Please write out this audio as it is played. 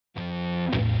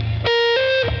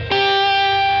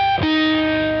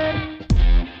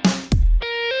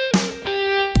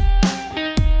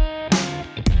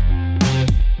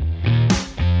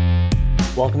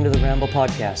Welcome to the Ramble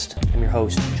Podcast. I'm your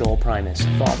host, Joel Primus,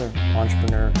 father,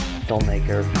 entrepreneur,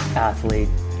 filmmaker, athlete,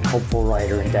 hopeful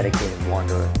writer, and dedicated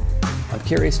wanderer. I'm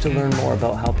curious to learn more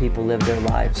about how people live their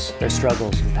lives, their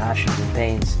struggles and passions and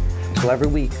pains. So every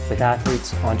week, with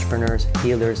athletes, entrepreneurs,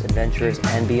 healers, adventurers,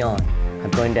 and beyond, I'm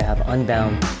going to have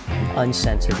unbound and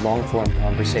uncensored long-form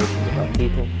conversations about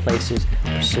people, places,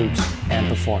 pursuits, and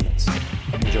performance.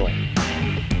 Enjoy.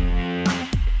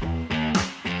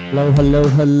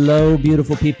 Hello,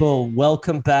 beautiful people.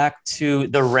 Welcome back to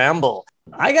The Ramble.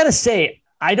 I gotta say,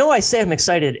 I know I say I'm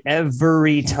excited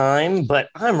every time, but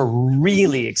I'm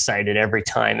really excited every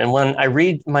time. And when I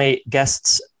read my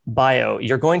guest's bio,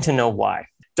 you're going to know why.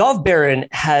 Dov Baron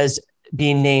has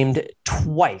been named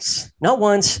twice, not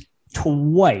once,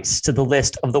 twice to the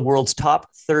list of the world's top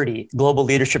 30 global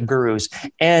leadership gurus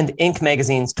and Inc.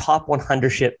 magazine's top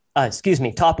 100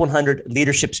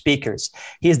 leadership speakers.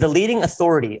 He is the leading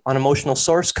authority on emotional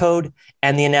source code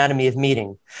and the anatomy of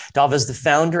meeting. Dov is the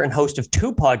founder and host of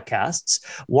two podcasts,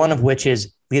 one of which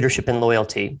is Leadership and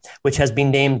Loyalty, which has been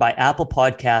named by Apple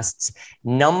Podcasts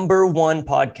 #1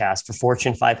 podcast for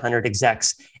Fortune 500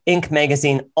 execs. Inc.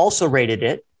 magazine also rated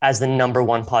it as the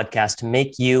 #1 podcast to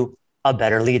make you a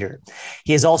better leader.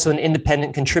 He is also an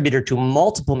independent contributor to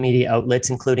multiple media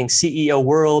outlets, including CEO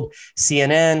World,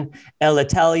 CNN, El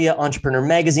Italia, Entrepreneur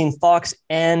Magazine, Fox,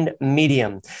 and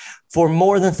Medium. For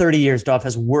more than 30 years, Dov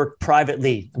has worked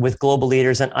privately with global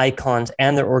leaders and icons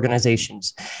and their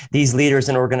organizations. These leaders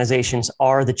and organizations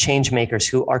are the change makers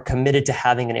who are committed to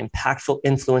having an impactful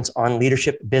influence on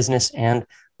leadership, business, and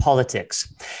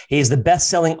politics. He is the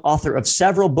best-selling author of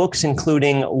several books,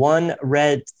 including One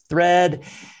Red Thread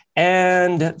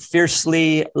and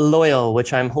Fiercely Loyal,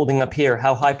 which I'm holding up here,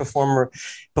 how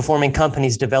high-performing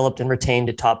companies developed and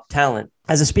retained top talent.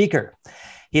 As a speaker,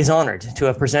 he is honored to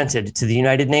have presented to the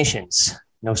United Nations,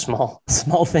 no small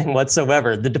thing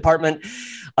whatsoever, the Department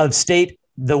of State,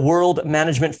 the World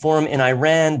Management Forum in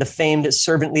Iran, the famed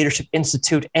Servant Leadership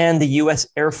Institute, and the U.S.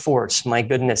 Air Force. My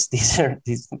goodness,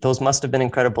 those must have been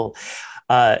incredible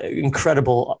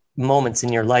moments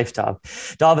in your life, Dov.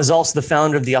 Dov is also the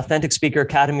founder of the Authentic Speaker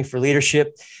Academy for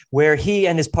Leadership, where he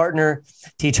and his partner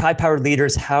teach high-powered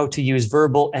leaders how to use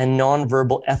verbal and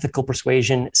non-verbal ethical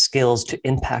persuasion skills to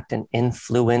impact and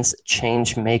influence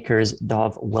change makers.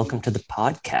 Dov, welcome to the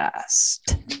podcast.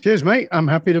 Cheers, mate. I'm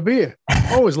happy to be here.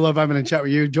 Always love having a chat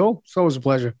with you, Joel. It's always a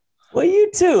pleasure. Well,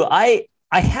 you too. I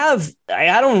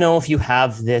don't know if you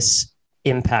have this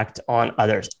impact on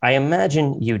others. I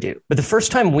imagine you do. But the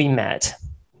first time we met,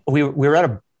 we were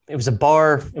at it was a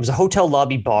bar, it was a hotel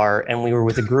lobby bar, and we were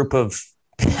with a group of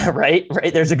right.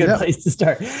 There's a good place to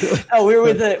start. Oh, we were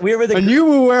with and you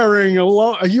were wearing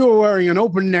an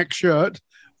open neck shirt,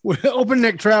 with open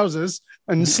neck trousers,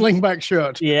 and slingback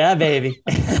shirt. Yeah, baby.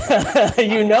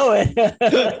 You know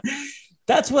it.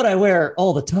 That's what I wear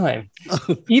all the time,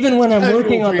 even when I'm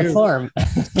working on the farm.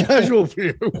 Casual for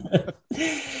you.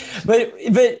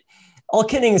 But all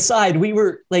kidding aside, we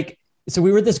were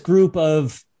this group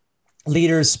of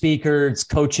leaders, speakers,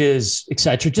 coaches,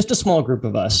 etc., just a small group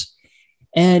of us.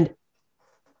 And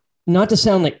not to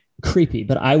sound like creepy,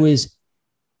 but I was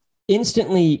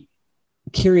instantly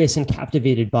curious and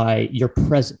captivated by your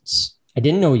presence. I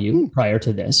didn't know you prior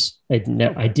to this. I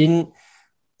didn't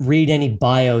read any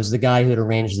bios. The guy who had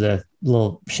arranged the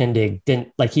little shindig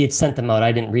he had sent them out.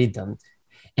 I didn't read them.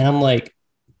 And I'm like,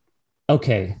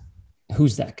 okay,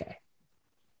 who's that guy?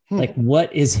 Like,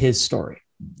 what is his story?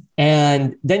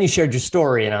 And then you shared your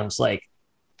story, and I was like,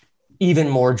 even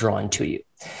more drawn to you.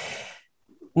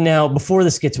 Now, before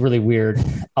this gets really weird,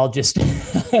 I'll just,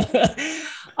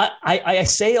 I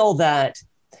say all that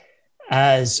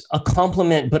as a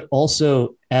compliment, but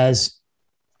also as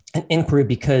an inquiry,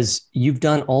 because you've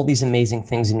done all these amazing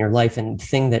things in your life. And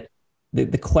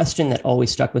the question that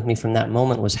always stuck with me from that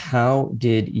moment was, how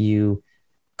did you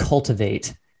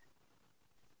cultivate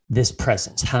this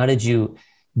presence? How did you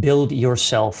build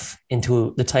yourself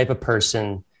into the type of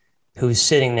person who's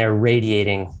sitting there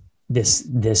radiating this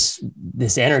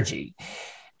energy?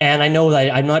 And I know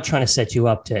that I'm not trying to set you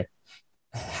up to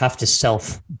have to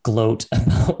self-gloat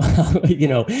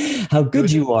about how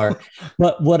good you are.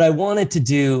 But what I wanted to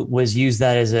do was use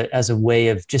that as a way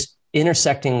of just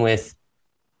intersecting with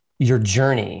your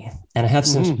journey. And I have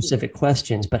some specific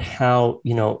questions, but how,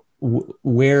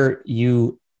 where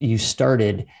you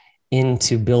started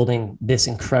into building this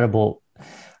incredible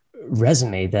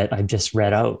resume that I just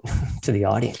read out to the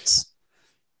audience.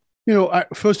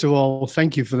 First of all,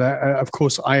 thank you for that. Of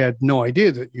course, I had no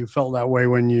idea that you felt that way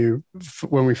when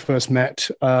we first met,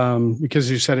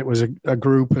 because you said it was a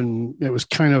group and it was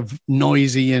kind of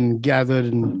noisy and gathered,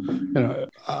 and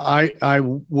I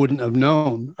wouldn't have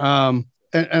known. And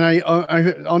I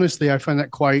honestly, I find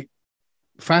that quite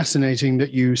fascinating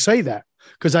that you say that,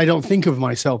 because I don't think of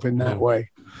myself in that way.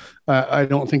 I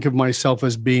don't think of myself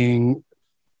as being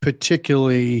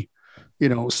particularly,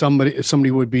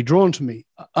 somebody would be drawn to me.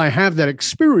 I have that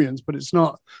experience, but it's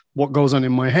not what goes on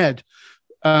in my head.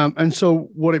 And so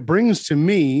what it brings to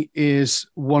me is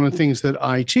one of the things that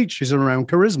I teach is around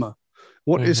charisma.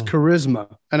 What is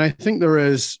charisma? And I think there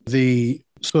is the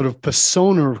sort of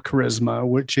persona of charisma,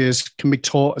 which can be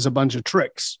taught as a bunch of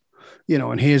tricks.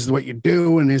 And here's what you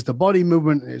do, and here's the body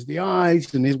movement, and here's the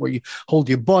eyes, and here's where you hold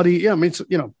your body. Yeah, I mean,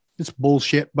 it's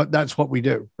bullshit, but that's what we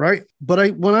do, right?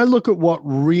 But when I look at what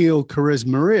real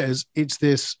charisma is, it's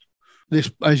this,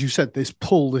 as you said, this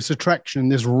pull, this attraction,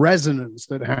 this resonance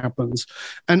that happens.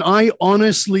 And I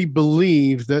honestly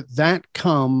believe that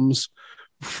comes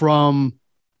from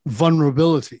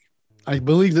vulnerability. I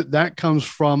believe that comes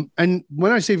from, and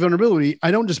when I say vulnerability, I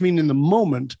don't just mean in the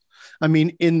moment, I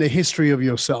mean in the history of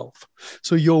yourself.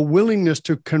 So your willingness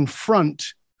to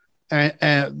confront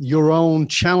your own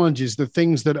challenges, the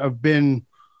things that have been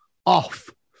off,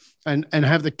 and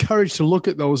have the courage to look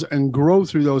at those and grow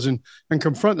through those and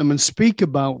confront them and speak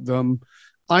about them.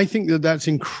 I think that's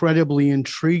incredibly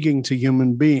intriguing to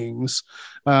human beings,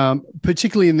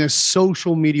 particularly in this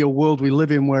social media world we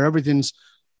live in, where everything's,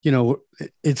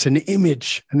 it's an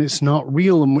image and it's not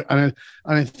real. And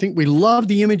I think we love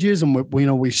the images, and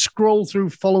we scroll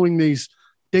through following these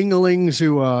dinglings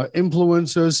who are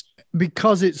influencers,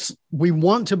 because we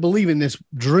want to believe in this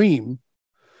dream,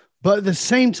 but at the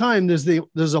same time, there's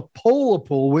a polar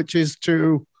pull, which is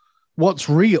to what's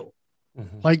real.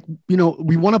 Like,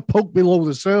 we want to poke below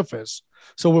the surface.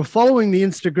 So we're following the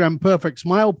Instagram perfect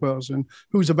smile person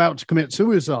who's about to commit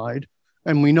suicide,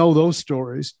 and we know those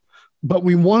stories, but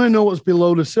we want to know what's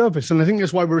below the surface. And I think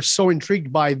that's why we're so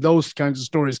intrigued by those kinds of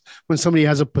stories, when somebody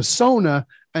has a persona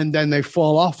and then they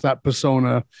fall off that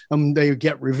persona and they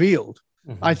get revealed.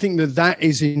 I think that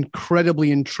is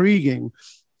incredibly intriguing.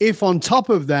 If on top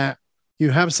of that,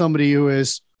 you have somebody who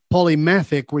is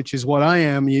polymathic, which is what I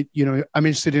am, I'm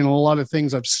interested in a lot of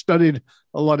things. I've studied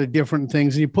a lot of different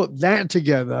things. And you put that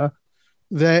together,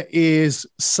 there is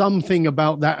something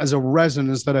about that as a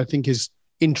resonance that I think is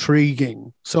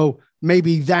intriguing. So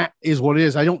maybe that is what it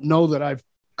is. I don't know that I've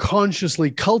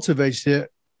consciously cultivated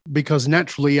it, because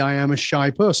naturally I am a shy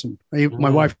person.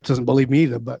 My wife doesn't believe me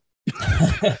either, but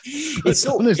well,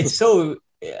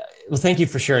 thank you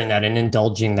for sharing that and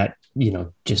indulging that,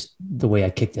 just the way I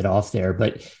kicked it off there.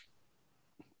 But,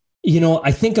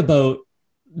 I think about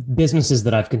businesses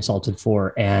that I've consulted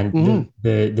for, and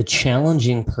the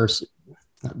challenging person.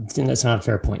 That's not a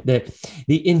fair point.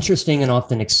 The interesting and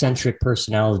often eccentric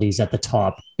personalities at the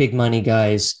top, big money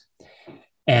guys,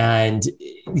 and,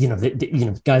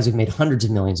 guys who've made hundreds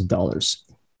of millions of dollars.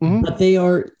 But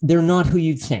they're not who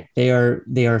you think. They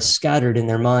are scattered in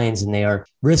their minds, and they are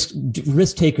risk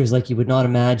takers like you would not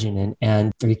imagine,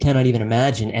 or you cannot even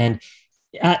imagine. And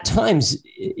at times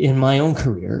in my own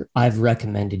career, I've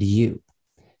recommended you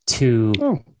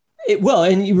to.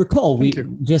 And you recall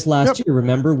just last year.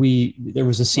 Remember, there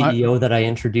was a CEO that I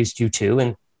introduced you to,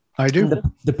 and I do.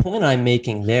 The point I'm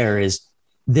making there is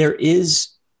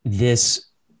this.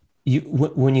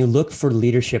 When you look for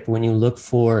leadership, when you look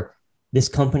for, this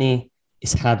company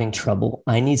is having trouble,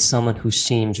 I need someone who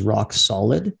seems rock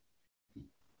solid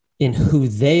in who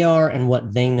they are and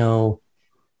what they know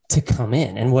to come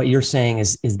in. And what you're saying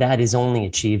is that is only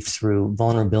achieved through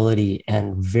vulnerability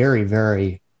and very,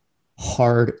 very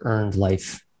hard-earned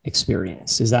life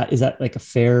experience. Is that like a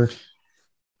fair?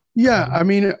 Yeah, I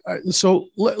mean, so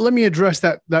let me address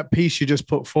that piece you just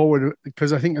put forward,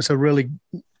 because I think it's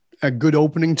a good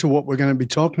opening to what we're going to be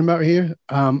talking about here.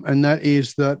 And that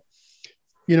is that,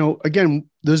 again,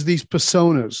 there's these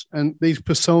personas, and these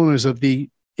personas of the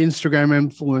Instagram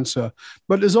influencer,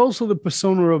 but there's also the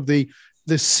persona of the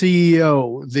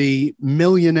CEO, the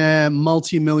millionaire,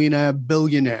 multimillionaire,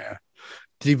 billionaire,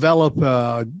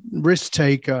 developer, risk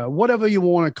taker, whatever you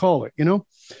want to call it,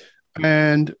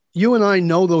 And you and I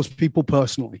know those people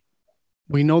personally.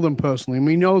 We know them personally, and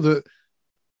we know that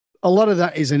a lot of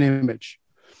that is an image.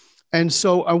 And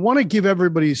so I want to give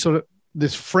everybody sort of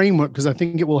this framework, because I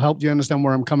think it will help you understand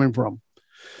where I'm coming from.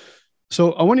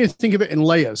 So I want you to think of it in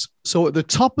layers. So at the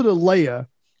top of the layer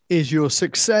is your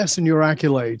success and your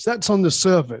accolades. That's on the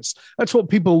surface. That's what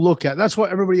people look at. That's what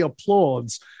everybody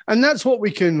applauds. And that's what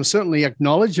we can certainly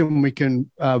acknowledge, and we can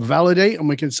validate, and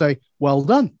we can say, well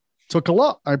done. Took a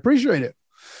lot. I appreciate it.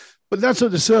 But that's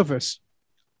at the surface.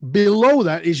 Below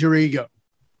that is your ego.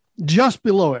 Just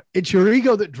below it. It's your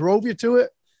ego that drove you to it.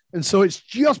 And so it's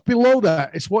just below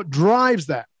that. It's what drives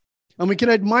that. And we can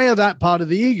admire that part of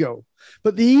the ego.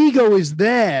 But the ego is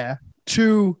there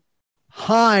to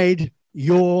hide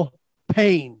your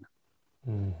pain.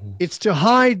 Mm-hmm. It's to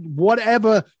hide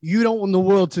whatever you don't want the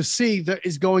world to see that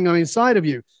is going on inside of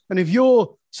you. And if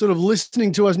you're sort of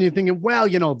listening to us and you're thinking,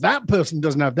 well, that person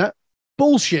doesn't have that,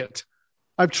 bullshit.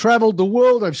 I've traveled the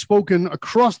world. I've spoken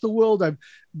across the world. I've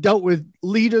dealt with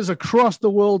leaders across the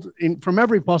world from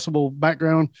every possible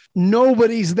background.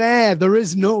 Nobody's there. There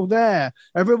is no there.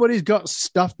 Everybody's got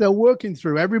stuff they're working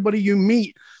through. Everybody you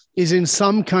meet is in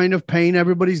some kind of pain.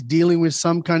 Everybody's dealing with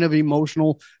some kind of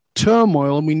emotional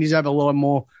turmoil. And we need to have a lot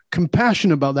more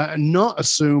compassion about that and not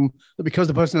assume that because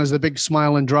the person has a big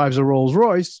smile and drives a Rolls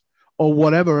Royce or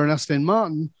whatever, an Aston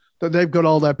Martin, that they've got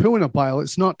all their poo in a pile.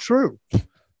 It's not true.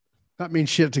 That means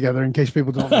shit together, in case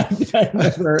people don't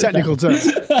know. Technical terms.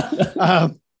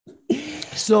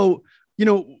 So,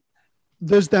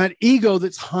 there's that ego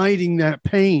that's hiding that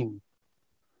pain.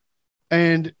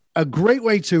 And a great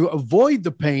way to avoid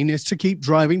the pain is to keep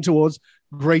driving towards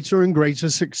greater and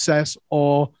greater success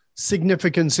or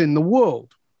significance in the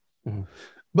world. Mm-hmm.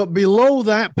 But below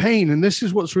that pain, and this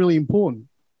is what's really important,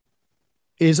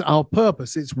 is our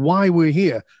purpose. It's why we're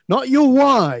here. Not your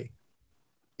why.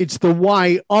 It's the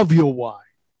why of your why.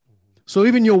 So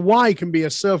even your why can be a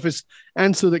surface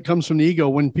answer that comes from the ego.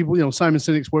 When people, Simon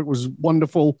Sinek's work was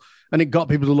wonderful and it got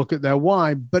people to look at their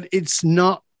why, but it's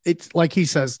like he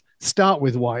says, start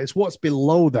with why. It's what's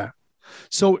below that.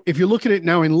 So if you look at it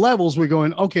now in levels, we're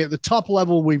going, okay, at the top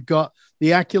level, we've got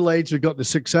the accolades, we've got the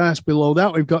success. Below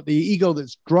that, we've got the ego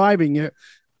that's driving it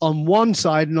on one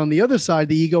side. And on the other side,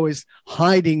 the ego is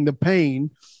hiding the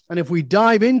pain. And if we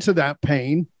dive into that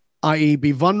pain, i.e.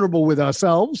 be vulnerable with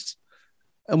ourselves,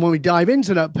 and when we dive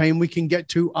into that pain, we can get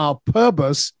to our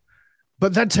purpose.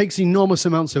 But that takes enormous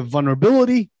amounts of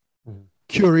vulnerability,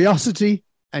 curiosity,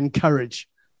 and courage.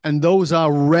 And those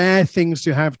are rare things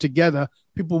to have together.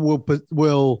 People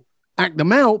will act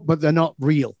them out, but they're not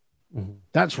real. Mm-hmm.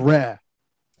 That's rare.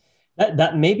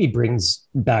 That maybe brings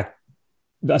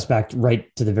us back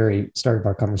right to the very start of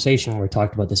our conversation where we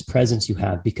talked about this presence you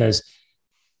have, because,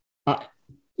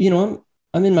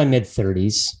 I'm in my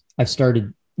mid-30s. I've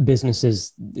started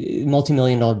businesses,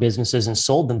 multi-million-dollar businesses, and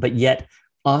sold them, but yet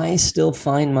I still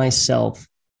find myself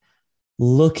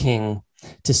looking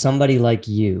to somebody like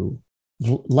you,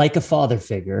 like a father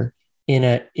figure in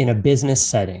a business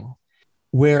setting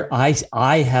where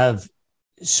I have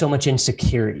so much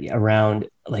insecurity around,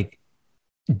 like,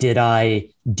 did I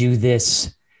do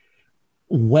this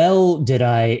well?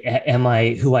 Am I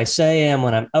who I say I am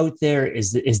when I'm out there?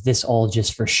 Is this all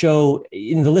just for show?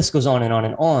 And the list goes on and on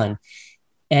and on.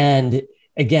 And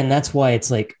again, that's why it's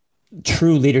like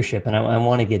true leadership. And I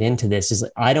want to get into this is,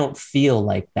 like, I don't feel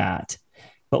like that.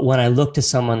 But when I look to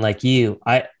someone like you,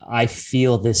 I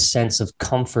feel this sense of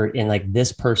comfort in, like,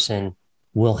 this person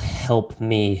will help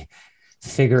me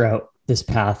figure out this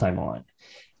path I'm on.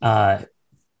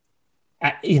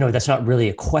 That's not really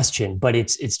a question, but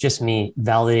it's just me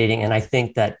validating. And I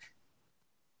think that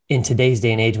in today's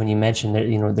day and age, when you mentioned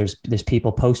that, there's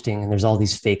people posting and there's all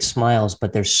these fake smiles,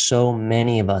 but there's so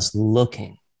many of us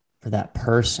looking for that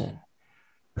person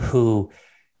who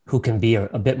can be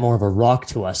a bit more of a rock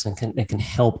to us and can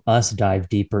help us dive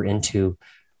deeper into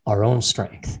our own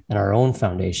strength and our own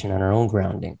foundation and our own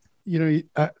grounding.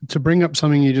 To bring up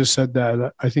something you just said there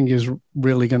that I think is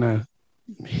really going to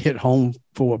hit home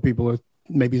for what people are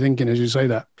maybe thinking as you say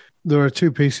that. There are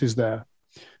two pieces there.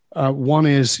 One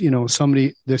is,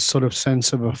 this sort of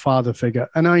sense of a father figure.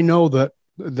 And I know that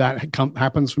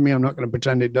happens for me. I'm not going to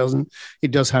pretend it doesn't.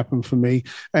 It does happen for me.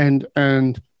 And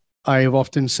I have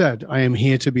often said, I am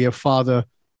here to be a father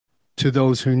to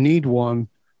those who need one.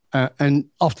 And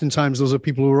oftentimes those are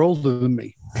people who are older than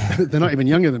me. They're not even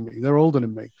younger than me. They're older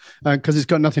than me because it's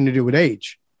got nothing to do with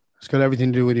age. It's got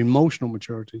everything to do with emotional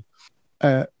maturity.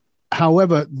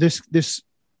 However, this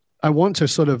I want to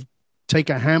sort of take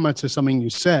a hammer to something you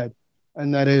said,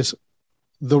 and that is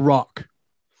the rock.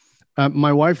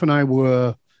 My wife and I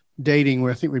were dating. My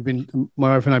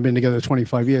wife and I have been together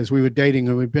 25 years. We were dating,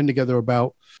 and we've been together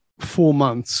about 4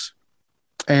 months.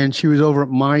 And she was over at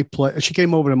my place. She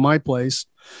came over to my place,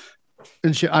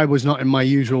 and I was not in my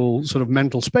usual sort of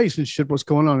mental space. And she said, "What's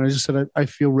going on?" I just said, I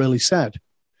feel really sad.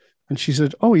 And she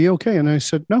said, "Oh, are you okay?" And I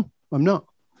said, "No, I'm not."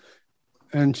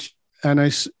 And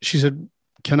she said,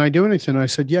 "Can I do anything?" I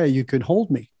said, "Yeah, you can hold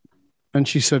me." And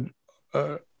she said,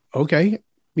 "Okay."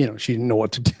 She didn't know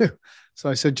what to do. So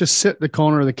I said, just sit the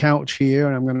corner of the couch here,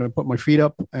 and I'm going to put my feet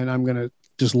up, and I'm going to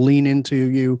just lean into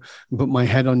you and put my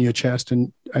head on your chest,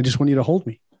 and I just want you to hold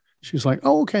me. She was like,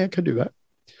 oh, okay, I could do that.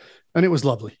 And it was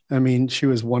lovely. I mean, she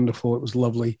was wonderful. It was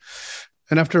lovely.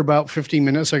 And after about 15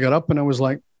 minutes, I got up and I was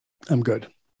like, I'm good.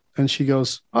 And she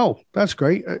goes, oh, that's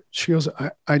great. She goes,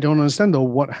 I don't understand though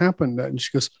what happened. And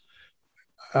she goes,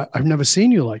 I've never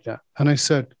seen you like that. And I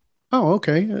said, oh,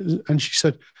 okay. And she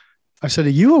said, I said, are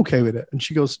you okay with it? And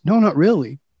she goes, no, not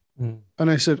really. And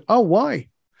I said, oh, why?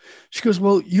 She goes,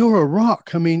 well, you're a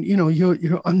rock. I mean, you know,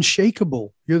 you're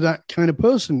unshakable. You're that kind of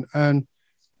person. And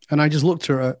I just looked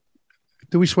at her.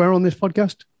 Do we swear on this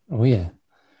podcast? Oh, yeah.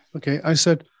 Okay. I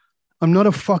said, I'm not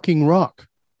a fucking rock.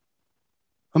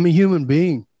 I'm a human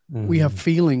being. We have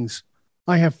feelings.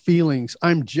 I have feelings.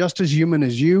 I'm just as human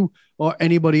as you or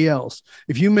anybody else.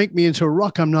 If you make me into a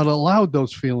rock, I'm not allowed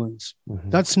those feelings.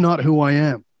 That's not who I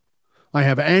am. I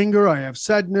have anger. I have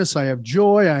sadness. I have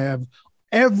joy. I have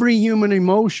every human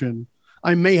emotion.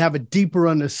 I may have a deeper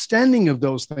understanding of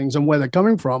those things and where they're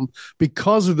coming from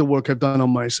because of the work I've done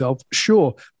on myself.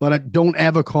 Sure. But don't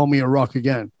ever call me a rock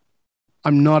again.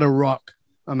 I'm not a rock.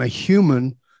 I'm a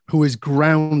human who is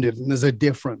grounded, and there's a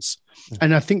difference.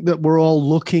 And I think that we're all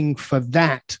looking for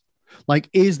that. Like,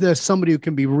 is there somebody who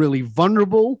can be really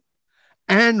vulnerable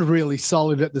and really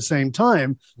solid at the same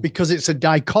time? Because it's a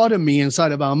dichotomy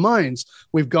inside of our minds.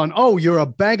 We've gone, oh, you're a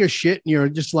bag of shit, and you're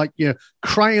just like, you're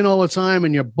crying all the time,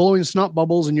 and you're blowing snot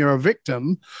bubbles, and you're a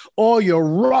victim, or you're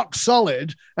rock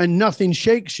solid and nothing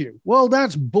shakes you. Well,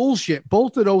 that's bullshit.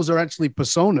 Both of those are actually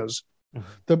personas.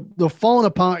 The falling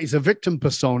apart is a victim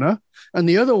persona, and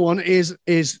the other one is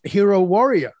hero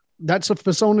warrior. That's a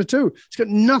persona too. It's got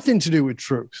nothing to do with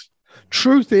truth.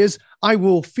 Truth is, I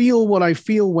will feel what I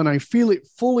feel when I feel it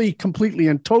fully, completely,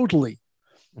 and totally.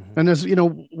 And as you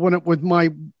know,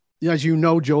 as you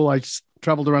know, Joel, I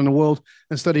traveled around the world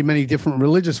and studied many different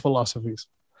religious philosophies,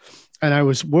 and I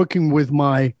was working with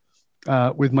my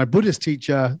Buddhist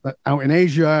teacher out in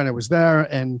Asia, and I was there,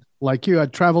 and like you, I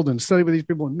traveled and studied with these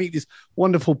people and meet these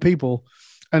wonderful people,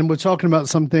 and we're talking about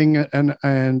something,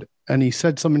 and he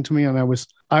said something to me, and I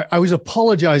was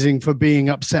apologizing for being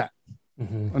upset,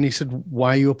 and he said,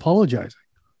 "Why are you apologizing?"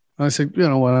 And I said, "You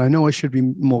know what? I know I should be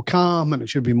more calm and it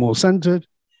should be more centered,"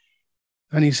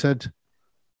 and he said,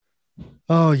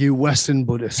 "Oh, you Western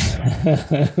Buddhists."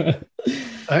 and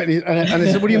I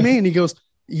said, "What do you mean?" He goes,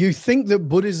 "You think that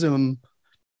Buddhism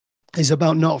is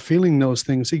about not feeling those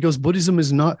things." He goes,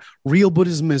 real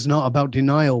Buddhism is not about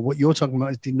denial. What you're talking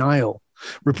about is denial.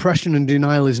 Repression and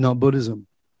denial is not Buddhism.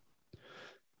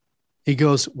 He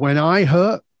goes, when I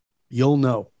hurt, you'll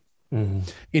know.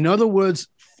 In other words,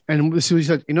 and this is what he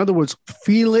said, in other words,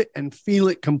 feel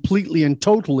it completely and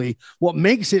totally. What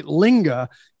makes it linger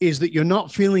is that you're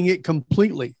not feeling it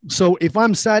completely. So if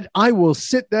I'm sad, I will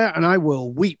sit there and I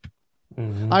will weep.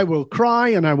 I will cry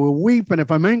and I will weep. And if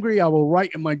I'm angry, I will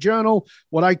write in my journal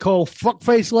what I call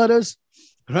fuckface letters,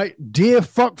 right? Dear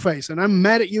fuckface, and I'm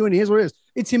mad at you, and here's what it is.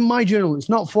 It's in my journal. It's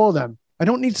not for them. I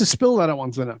don't need to spill that out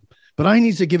onto them, but I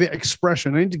need to give it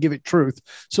expression. I need to give it truth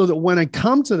so that when I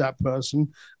come to that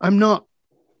person, I'm not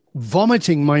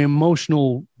vomiting my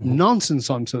emotional nonsense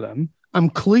onto them. I'm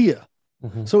clear.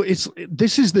 So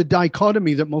this is the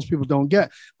dichotomy that most people don't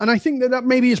get. And I think that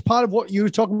maybe is part of what you were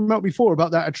talking about before, about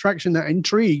that attraction, that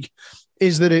intrigue,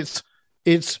 is that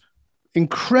it's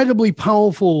incredibly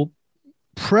powerful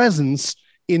presence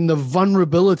in the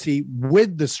vulnerability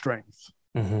with the strength.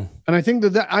 And I think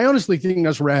that I honestly think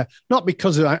that's rare, not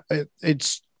because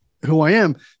it's who I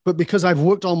am, but because I've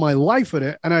worked all my life at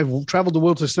it, and I've traveled the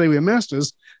world to study with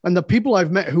masters, and the people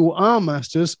I've met who are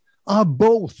masters are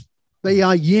both. They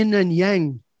are yin and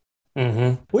yang.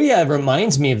 Well, yeah, it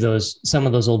reminds me of some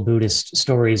of those old Buddhist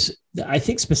stories. I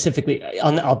think specifically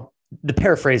the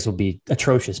paraphrase will be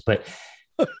atrocious, but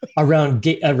around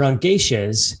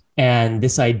geishas and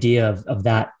this idea of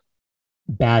that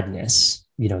badness.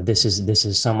 You know, this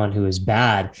is someone who is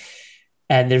bad.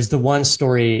 And there's the one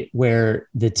story where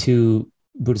the two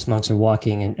Buddhist monks are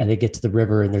walking and they get to the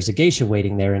river, and there's a geisha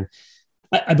waiting there, and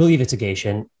I believe it's a geisha.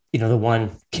 And you know, the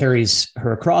one carries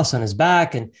her across on his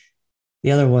back, and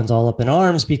the other one's all up in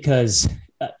arms because,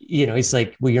 he's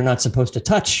like, well, you're not supposed to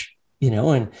touch,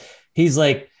 and he's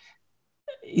like,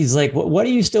 what are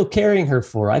you still carrying her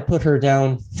for? I put her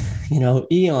down,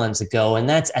 eons ago. And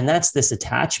that's this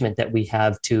attachment that we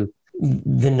have to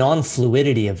the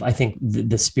non-fluidity of, I think,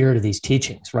 the spirit of these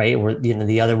teachings, right? Or,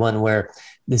 the other one where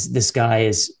this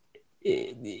guy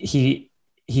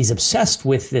he's obsessed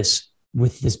with this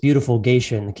beautiful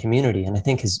geisha in the community. And I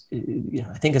think as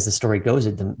the story goes,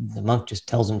 the monk just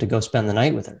tells him to go spend the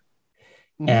night with her.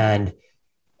 And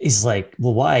He's like,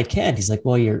 well, why I can't? He's like,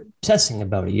 well, you're obsessing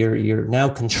about it. You're now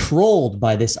controlled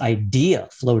by this idea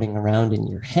floating around in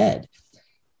your head.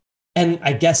 And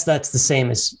I guess that's the same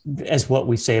as what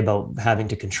we say about having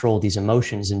to control these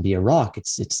emotions and be a rock.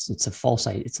 It's a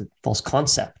false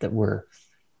concept that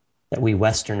we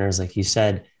Westerners, like you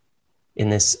said, in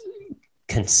this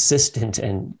consistent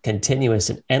and continuous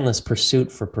and endless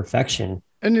pursuit for perfection.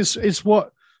 And it's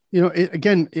what,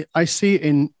 I see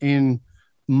it in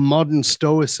modern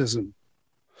stoicism.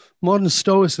 Modern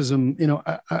stoicism,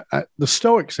 the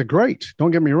Stoics are great,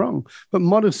 don't get me wrong, but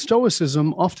modern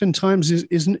stoicism oftentimes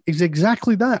is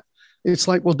exactly that. It's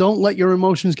like, well, don't let your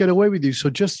emotions get away with you, so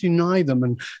just deny them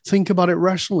and think about it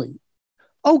rationally.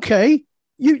 Okay,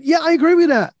 I agree with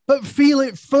that, but feel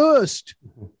it first.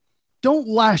 Mm-hmm. Don't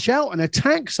lash out and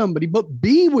attack somebody, but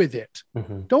be with it.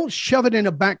 Mm-hmm. Don't shove it in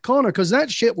a back corner, because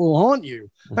that shit will haunt you.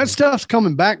 Mm-hmm. That stuff's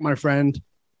coming back, my friend.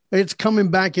 It's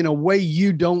coming back in a way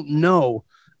you don't know.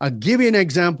 I'll give you an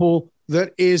example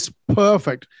that is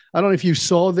perfect. I don't know if you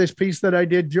saw this piece that I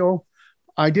did, Joe.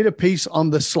 I did a piece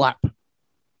on the slap.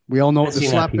 We all know what the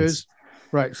slap is.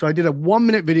 Right. So I did a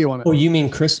 1-minute video on it. Oh, you mean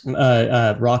Chris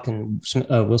Rock and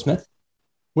Will Smith?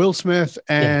 Will Smith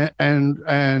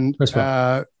and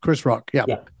Chris Rock. Yeah.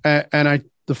 And I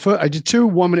did 2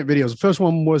 1-minute videos. The first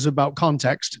one was about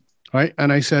context, right?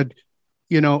 And I said,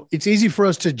 it's easy for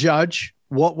us to judge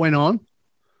what went on,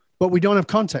 but we don't have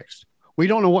context. We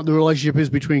don't know what the relationship is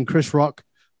between Chris Rock,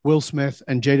 Will Smith,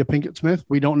 and Jada Pinkett Smith.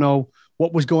 We don't know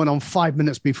what was going on 5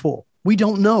 minutes before. We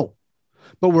don't know,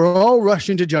 but we're all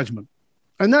rushing to judgment.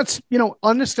 And that's,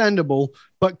 understandable,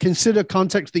 but consider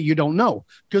context that you don't know,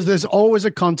 because there's always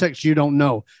a context you don't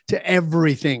know to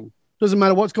everything. Doesn't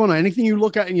matter what's going on. Anything you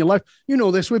look at in your life,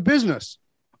 this with business.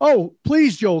 Oh,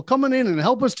 please, Joel, come on in and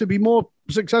help us to be more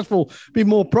successful, be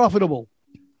more profitable.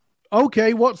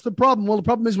 Okay, what's the problem? Well, the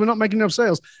problem is we're not making enough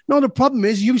sales. No, the problem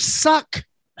is you suck.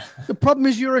 The problem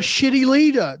is you're a shitty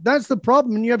leader. That's the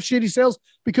problem. And you have shitty sales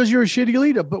because you're a shitty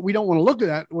leader, but we don't want to look at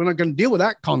that. We're not going to deal with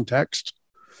that context.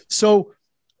 So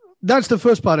that's the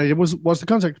first part I did was the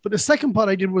context. But the second part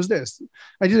I did was this.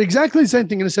 I did exactly the same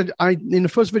thing. And I said, in the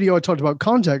first video, I talked about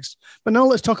context, but now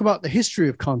let's talk about the history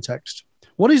of context.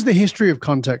 What is the history of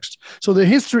context? So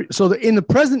in the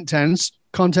present tense,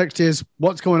 context is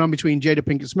what's going on between Jada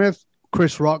Pinkett Smith,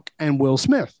 Chris Rock, and Will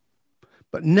Smith.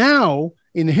 But now,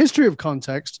 in the history of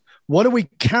context, what are we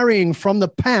carrying from the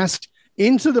past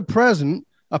into the present,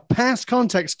 a past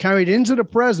context carried into the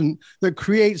present that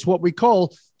creates what we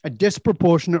call a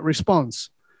disproportionate response?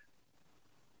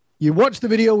 You watch the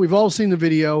video, we've all seen the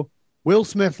video. Will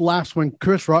Smith laughs when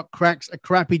Chris Rock cracks a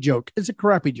crappy joke. It's a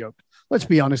crappy joke. Let's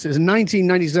be honest. It's a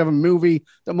 1997 movie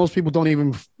that most people don't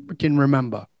even can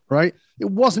remember, right? It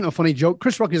wasn't a funny joke.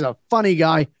 Chris Rock is a funny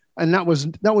guy, and that was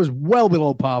well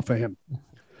below par for him.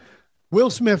 Will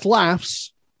Smith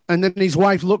laughs, and then his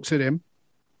wife looks at him,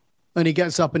 and he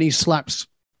gets up and he slaps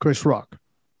Chris Rock,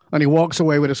 and he walks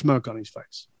away with a smirk on his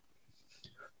face.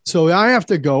 So I have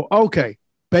to go, okay,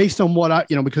 based on what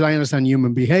because I understand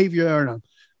human behavior, and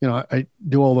I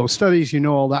do all those studies,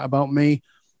 all that about me,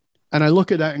 and I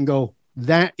look at that and go,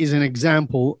 that is an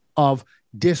example of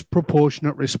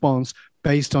disproportionate response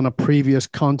based on a previous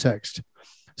context.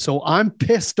 So I'm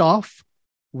pissed off.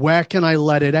 Where can I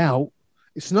let it out?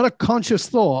 It's not a conscious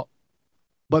thought,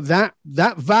 but that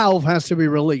valve has to be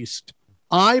released.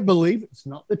 I believe it's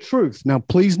not the truth. Now,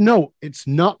 please note, it's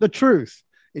not the truth.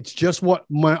 It's just what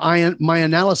my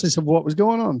analysis of what was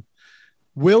going on.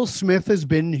 Will Smith has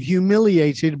been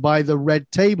humiliated by the red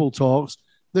table talks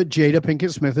that Jada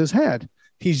Pinkett Smith has had.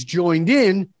 He's joined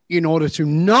in order to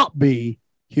not be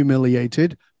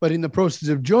humiliated, but in the process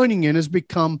of joining in has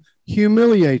become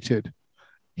humiliated.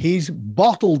 He's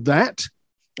bottled that,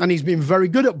 and he's been very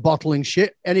good at bottling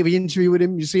shit. Any interview with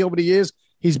him you see over the years,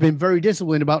 he's been very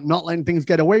disciplined about not letting things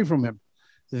get away from him.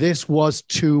 This was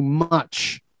too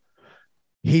much.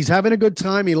 He's having a good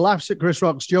time. He laughs at Chris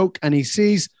Rock's joke, and he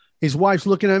sees his wife's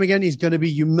looking at him again. He's going to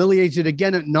be humiliated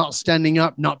again at not standing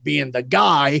up, not being the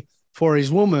guy for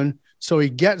his woman. So he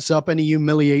gets up and he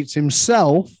humiliates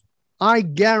himself. I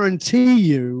guarantee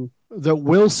you that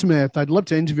Will Smith, I'd love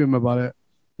to interview him about it,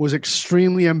 was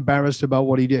extremely embarrassed about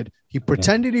what he did. He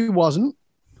pretended he wasn't.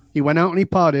 He went out and he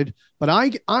partied. But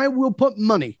I will put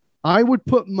money. I would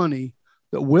put money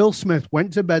that Will Smith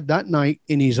went to bed that night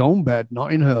in his own bed,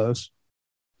 not in hers,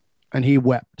 and he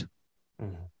wept.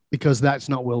 Because that's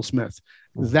not Will Smith.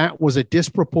 That was a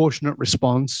disproportionate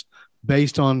response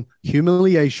based on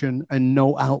humiliation and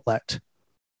no outlet.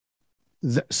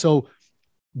 So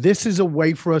this is a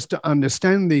way for us to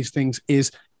understand these things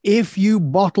is if you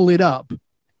bottle it up,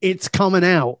 it's coming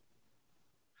out.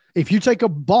 If you take a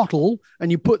bottle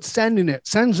and you put sand in it,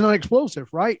 sand's not explosive,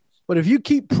 right? But if you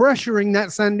keep pressuring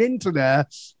that sand into there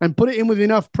and put it in with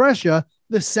enough pressure,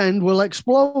 the sand will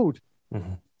explode.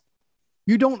 Mm-hmm.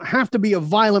 You don't have to be a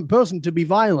violent person to be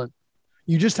violent.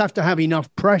 You just have to have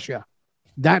enough pressure.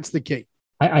 That's the key.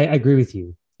 I agree with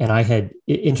you. And I had,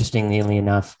 interestingly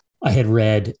enough, I had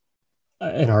read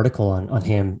an article on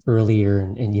him earlier,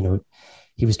 and you know,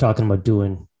 he was talking about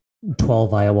doing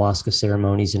 12 ayahuasca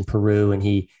ceremonies in Peru, and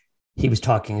he was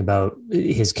talking about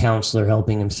his counselor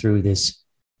helping him through this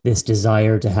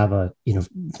desire to have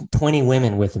 20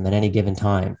 women with him at any given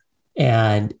time.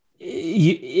 And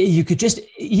you could just,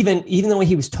 even the way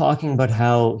he was talking about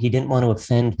how he didn't want to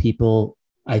offend people,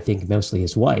 I think mostly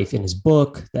his wife, in his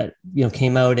book that, you know,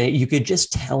 came out, and you could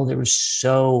just tell there was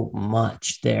so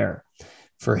much there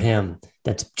for him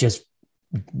that's just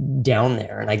down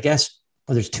there. And I guess,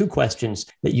 well, there's two questions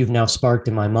that you've now sparked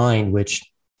in my mind, which,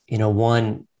 you know,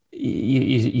 one,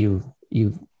 you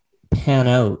pan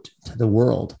out to the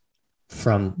world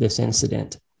from this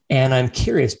incident. And I'm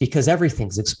curious because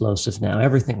everything's explosive now.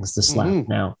 Everything's the slap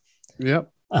now. Yep.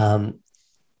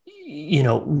 You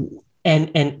know,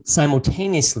 and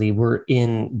simultaneously we're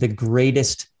in the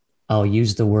greatest, I'll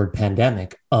use the word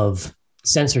pandemic, of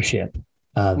censorship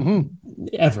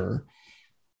ever.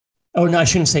 Oh, no, I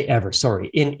shouldn't say ever. Sorry.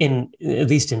 In at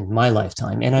least in my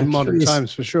lifetime. And I'm in modern curious,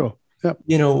 times for sure. Yep.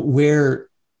 You know, where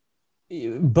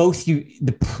both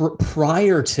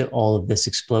prior to all of this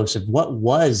explosive, what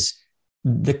was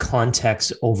the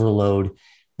context overload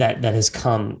that's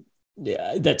come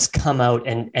out,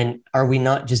 and are we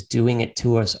not just doing it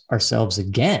to ourselves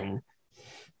again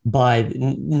by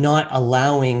not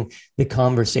allowing the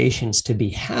conversations to be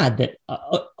had that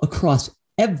across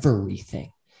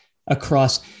everything,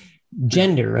 across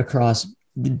gender, across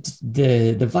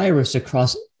the virus,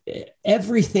 across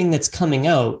everything that's coming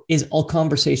out, is all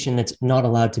conversation that's not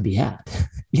allowed to be had,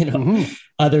 you know,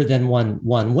 other than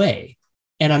one way.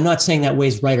 And I'm not saying that way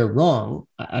is right or wrong.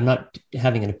 I'm not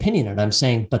having an opinion on it. I'm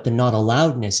saying, but the not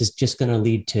allowedness is just going to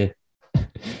lead to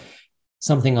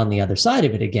something on the other side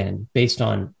of it again, based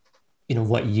on, you know,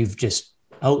 what you've just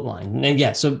outlined. And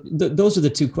yeah, so those are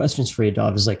the two questions for you,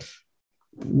 Dov, is like,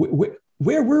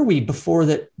 where were we before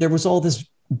that there was all this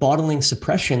bottling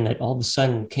suppression that all of a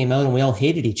sudden came out and we all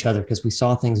hated each other because we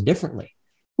saw things differently?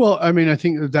 Well, I mean, I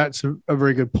think that's a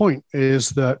very good point, is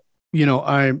that, you know,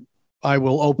 I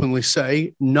will openly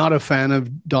say, not a fan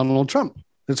of Donald Trump.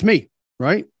 That's me,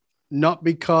 right? Not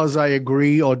because I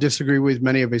agree or disagree with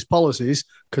many of his policies,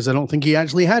 because I don't think he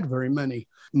actually had very many.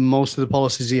 Most of the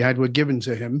policies he had were given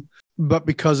to him, but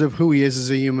because of who he is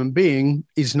as a human being,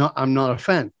 I'm not a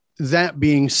fan. That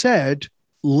being said,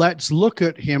 let's look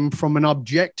at him from an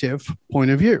objective point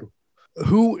of view.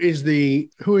 Who is the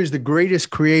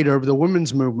greatest creator of the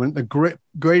women's movement, the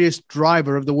greatest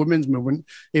driver of the women's movement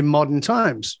in modern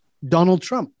times? Donald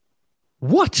Trump.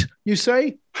 What? You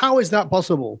say? How is that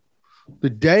possible? The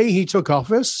day he took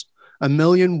office, 1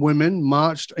 million women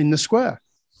marched in the square.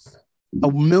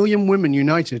 1 million women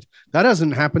united. That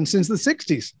hasn't happened since the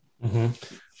 60s,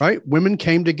 right? Women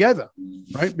came together,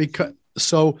 right?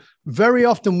 So very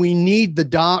often we need the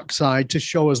dark side to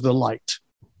show us the light.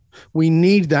 We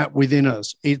need that within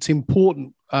us. It's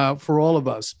important for all of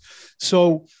us.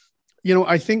 So, you know,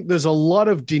 I think there's a lot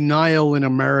of denial in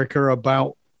America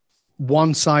about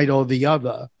one side or the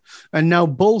other. And now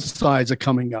both sides are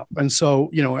coming up. And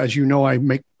so, you know, as you know,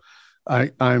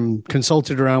 I'm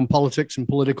consulted around politics and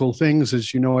political things.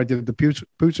 As you know, I did the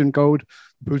Putin Code,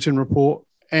 Putin Report.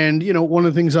 And, you know, one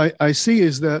of the things I see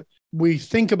is that we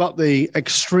think about the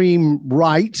extreme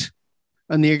right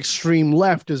and the extreme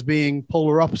left as being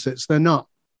polar opposites. They're not.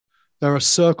 They're a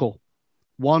circle.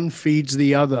 One feeds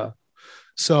the other.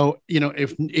 So, you know,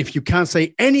 if you can't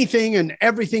say anything and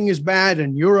everything is bad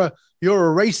and you're a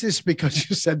racist because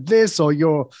you said this, or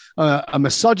you're a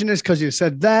misogynist because you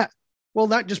said that, well,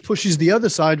 that just pushes the other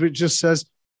side, which just says,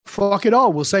 fuck it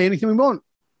all. We'll say anything we want.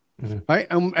 Right.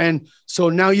 And so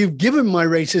now you've given my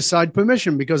racist side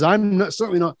permission, because I'm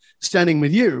certainly not standing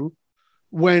with you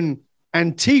when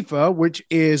Antifa, which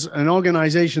is an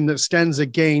organization that stands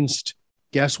against,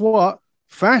 guess what?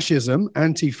 Fascism,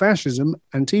 anti-fascism,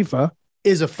 Antifa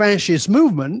is a fascist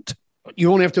movement.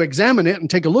 You only have to examine it and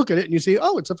take a look at it and you see,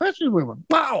 oh, it's a fascist movement.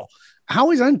 Wow.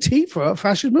 How is Antifa a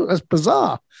fascist movement? That's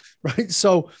bizarre, right?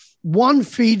 So one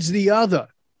feeds the other.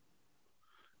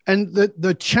 And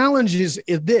the challenge is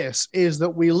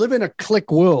that we live in a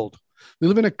click world. We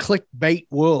live in a clickbait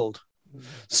world.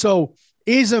 So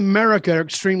is America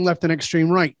extreme left and extreme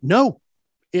right? No,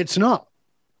 it's not.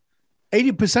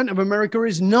 80% of America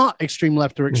is not extreme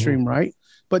left or extreme right,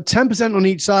 but 10% on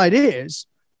each side is.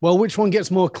 Well, which one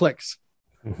gets more clicks?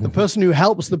 The person who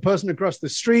helps the person across the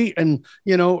street, and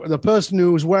the person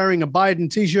who's wearing a Biden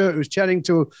t-shirt, who's chatting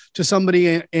to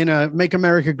somebody in a Make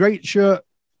America Great shirt,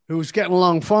 who's getting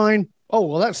along fine. Oh,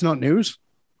 well, that's not news.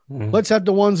 Let's have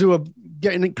the ones who are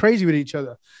getting crazy with each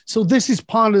other. So this is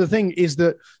part of the thing, is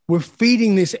that we're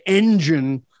feeding this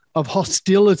engine of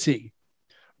hostility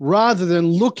rather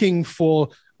than looking for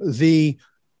the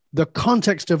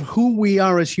context of who we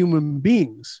are as human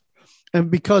beings.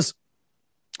 And this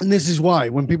is why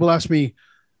when people ask me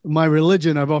my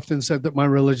religion, I've often said that my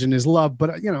religion is love,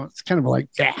 but it's kind of like,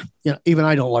 even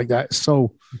I don't like that. It's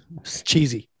so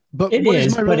cheesy, but it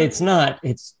is, but it's not,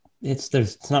 it's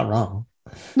not wrong.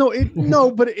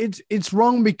 But it's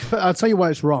wrong because I'll tell you why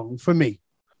it's wrong for me,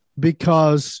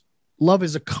 because love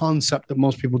is a concept that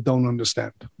most people don't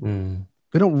understand.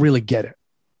 They don't really get it.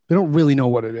 They don't really know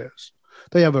what it is.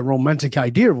 They have a romantic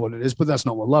idea of what it is, but that's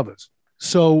not what love is.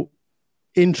 So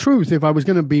in truth, if I was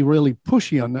going to be really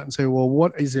pushy on that and say, well,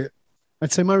 what is it?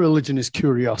 I'd say my religion is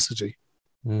curiosity.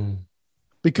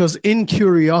 Because in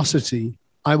curiosity,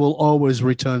 I will always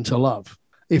return to love.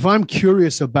 If I'm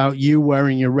curious about you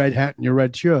wearing your red hat and your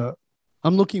red shirt,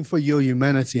 I'm looking for your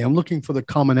humanity. I'm looking for the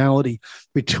commonality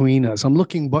between us. I'm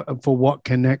looking for what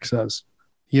connects us.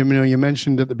 You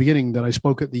mentioned at the beginning that I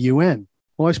spoke at the UN.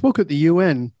 Well, I spoke at the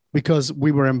UN because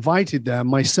we were invited there,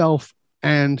 myself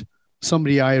and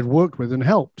somebody I had worked with and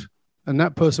helped. And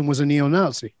that person was a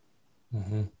neo-Nazi.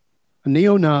 A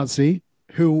neo-Nazi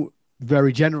who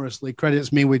very generously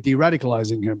credits me with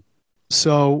de-radicalizing him.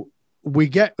 So we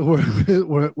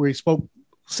spoke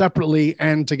separately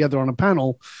and together on a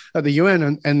panel at the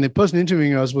UN. And the person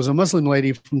interviewing us was a Muslim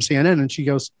lady from CNN. And she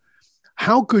goes,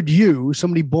 how could you,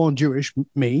 somebody born Jewish,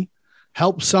 me,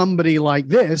 help somebody like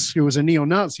this, who was a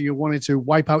neo-Nazi who wanted to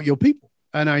wipe out your people?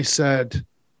 And I said,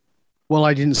 well,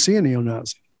 I didn't see a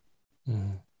neo-Nazi.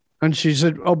 And she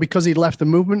said, oh, because he left the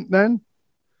movement then?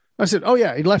 I said, oh,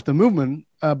 yeah, he left the movement,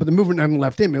 but the movement hadn't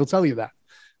left him. He'll tell you that.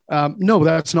 No,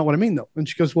 that's not what I mean, though. And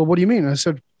she goes, well, what do you mean? I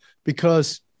said,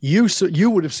 because you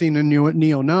would have seen a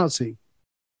neo-Nazi.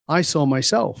 I saw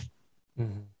myself.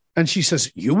 And she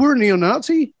says, you were a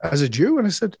neo-Nazi as a Jew? And I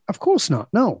said, of course not.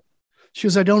 No. She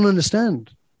goes, I don't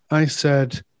understand. I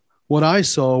said, what I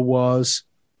saw was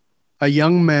a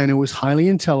young man who was highly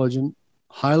intelligent,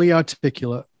 highly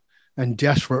articulate, and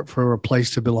desperate for a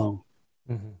place to belong.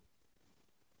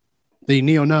 The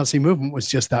neo-Nazi movement was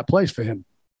just that place for him.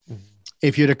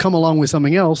 If you'd have come along with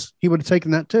something else, he would have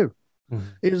taken that too.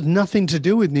 It has nothing to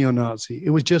do with neo-Nazi. It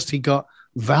was just he got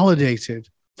validated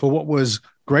for what was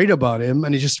great about him,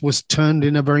 and he just was turned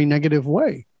in a very negative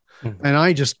way. And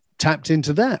I just tapped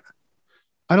into that.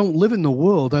 I don't live in the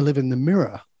world. I live in the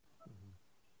mirror.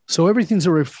 So everything's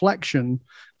a reflection,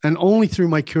 and only through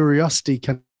my curiosity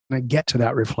can I get to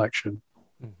that reflection.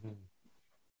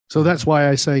 So that's why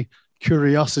I say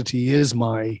curiosity is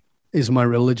my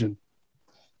religion.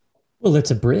 Well,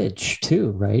 it's a bridge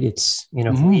too, right? It's,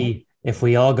 if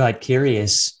we all got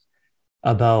curious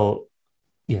about,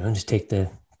 just take the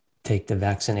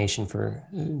vaccination for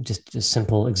just a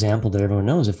simple example that everyone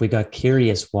knows. If we got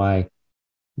curious why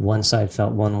one side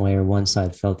felt one way or one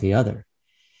side felt the other,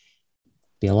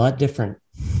 be a lot different.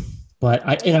 But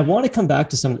I want to come back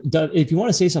to some, if you want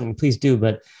to say something, please do.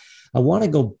 But I want to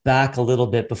go back a little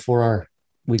bit before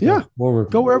we go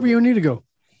forward. Go wherever you need to go.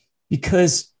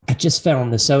 Because I just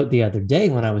found this out the other day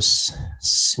when I was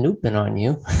snooping on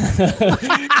you.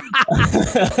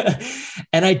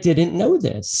 And I didn't know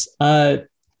this.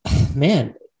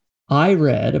 Man, I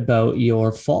read about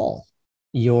your fall,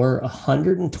 your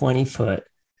 120-foot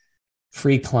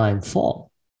free climb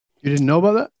fall. You didn't know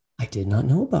about that? I did not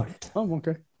know about it. Oh,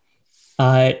 okay.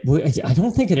 I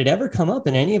don't think it had ever come up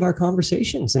in any of our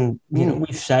conversations. And,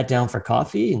 we've sat down for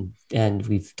coffee and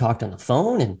we've talked on the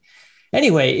phone. And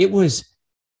anyway, it was.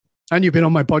 And you've been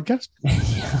on my podcast?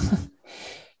 Yeah.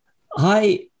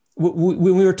 When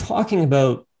we were talking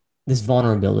about this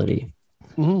vulnerability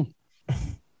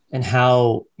and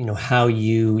how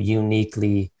you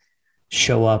uniquely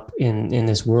show up in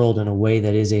this world in a way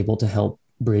that is able to help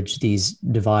bridge these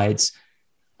divides,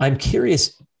 I'm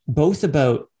curious both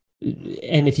about,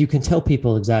 and if you can tell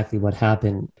people exactly what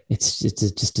happened, it's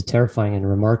just a terrifying and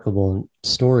remarkable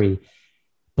story.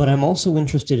 But I'm also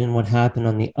interested in what happened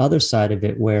on the other side of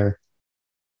it, where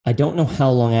I don't know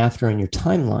how long after in your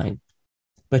timeline,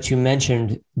 but you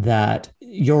mentioned that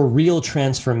your real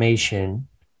transformation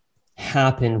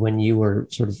happened when you were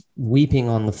sort of weeping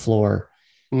on the floor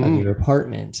of your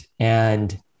apartment.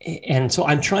 And so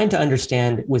I'm trying to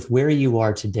understand with where you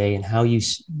are today and how you,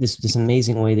 this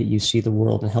amazing way that you see the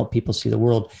world and help people see the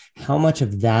world, how much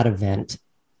of that event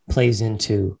plays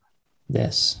into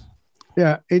this.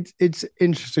 Yeah, it's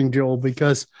interesting, Joel,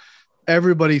 because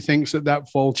everybody thinks that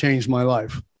fall changed my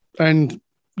life. And,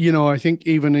 I think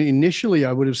even initially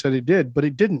I would have said it did, but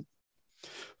it didn't.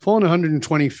 Falling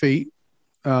 120 feet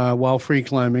while free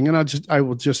climbing. And I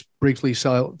will just briefly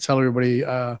tell everybody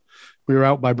we were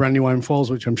out by Brandywine Falls,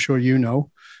 which I'm sure you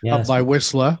know, up by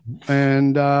Whistler.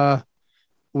 And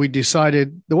we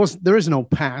decided there is no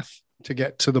path to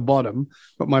get to the bottom,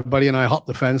 but my buddy and I hopped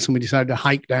the fence and we decided to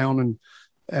hike down,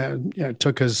 and it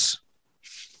took us,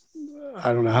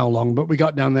 I don't know how long, but we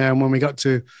got down there. And when we got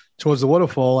towards the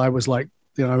waterfall, I was like,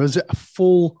 I was a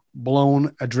full blown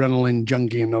adrenaline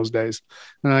junkie in those days.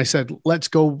 And I said, let's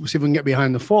go see if we can get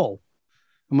behind the fall.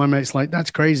 And my mate's like,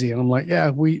 that's crazy. And I'm like, yeah,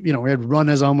 we had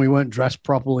runners on, we weren't dressed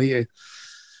properly. And,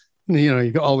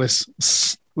 you got all this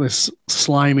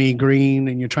slimy green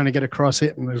and you're trying to get across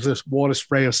it. And there's this water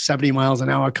spray of 70 miles an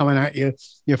hour coming at you.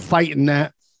 You're fighting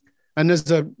that. And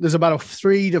there's about a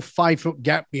 3 to 5 foot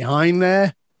gap behind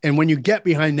there. And when you get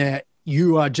behind there,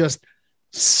 you are just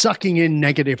sucking in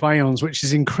negative ions, which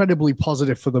is incredibly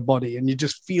positive for the body. And you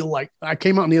just feel like, I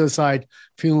came out on the other side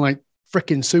feeling like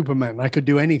freaking Superman. I could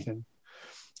do anything.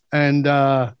 And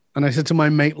I said to my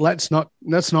mate, let's not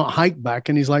hike back.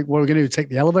 And he's like, what are we going to do? Take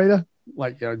the elevator?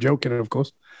 Like, joking, of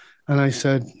course. And I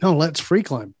said, no, let's free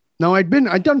climb. Now I'd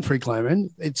done free climbing.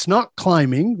 It's not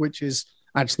climbing, which is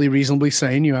actually reasonably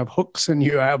sane. You have hooks and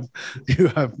you have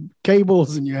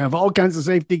cables and you have all kinds of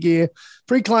safety gear.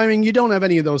 Free climbing, you don't have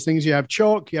any of those things. You have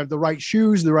chalk, you have the right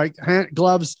shoes, the right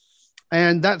gloves,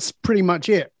 and that's pretty much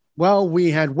it. Well,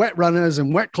 we had wet runners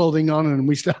and wet clothing on, and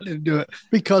we started to do it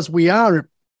because we are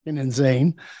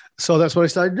insane. So that's what I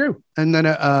started to do. And then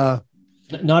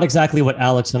not exactly what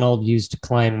Alex and Ald used to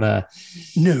climb. No,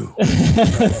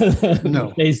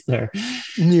 no, base there.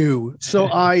 No. So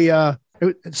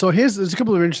there's a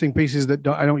couple of interesting pieces that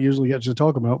I don't usually get to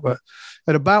talk about, but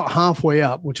at about halfway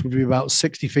up, which would be about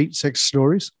 60 feet, 6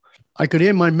 stories, I could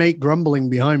hear my mate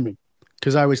grumbling behind me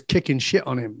because I was kicking shit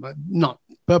on him, not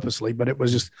purposely, but it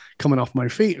was just coming off my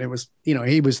feet. And it was,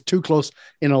 he was too close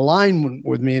in alignment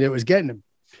with me and it was getting him.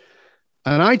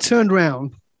 And I turned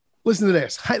around. Listen to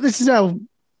this. This is how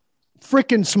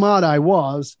freaking smart I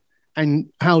was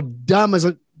and how dumb as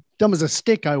a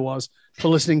stick I was for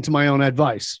listening to my own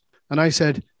advice. And I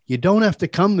said, you don't have to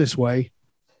come this way.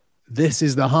 This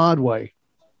is the hard way.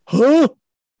 Huh?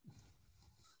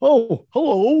 Oh,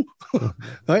 hello.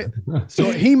 Right? So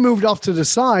he moved off to the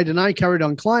side and I carried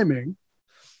on climbing.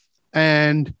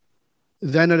 And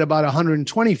then at about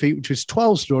 120 feet, which is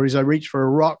 12 stories, I reached for a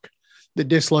rock that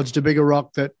dislodged a bigger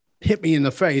rock that hit me in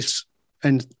the face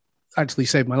and actually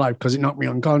saved my life because it knocked me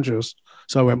unconscious.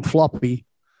 So I went floppy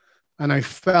and I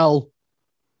fell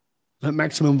at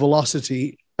maximum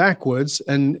velocity backwards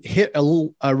and hit a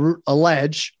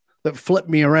ledge that flipped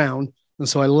me around. And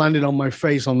so I landed on my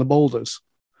face on the boulders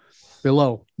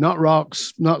below, not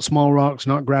rocks, not small rocks,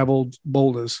 not gravel,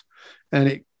 boulders. And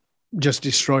it just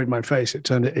destroyed my face. It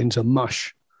turned it into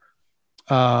mush.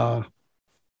 There's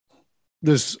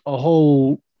a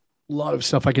whole lot of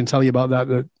stuff I can tell you about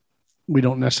that we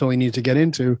don't necessarily need to get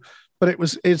into, but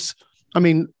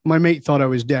my mate thought I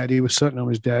was dead. He was certain I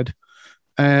was dead.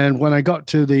 And when I got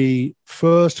to the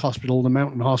first hospital, the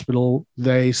mountain hospital,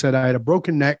 they said I had a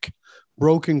broken neck,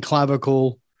 broken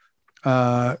clavicle,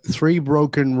 3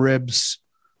 broken ribs,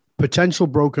 potential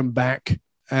broken back,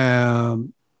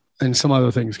 and some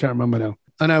other things. Can't remember now.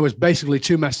 And I was basically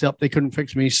too messed up. They couldn't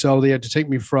fix me. So they had to take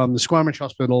me from the Squamish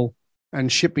Hospital and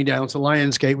ship me down to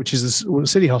Lionsgate, which is the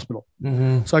city hospital.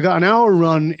 Mm-hmm. So I got an hour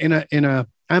run in a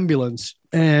ambulance,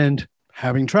 and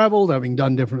having traveled, having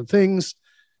done different things,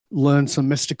 learned some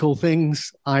mystical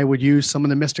things. I would use some of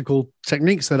the mystical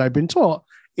techniques that I've been taught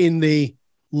in the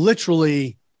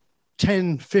literally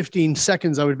 10, 15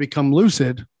 seconds I would become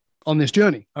lucid on this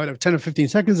journey. I would have 10 or 15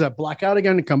 seconds, I'd black out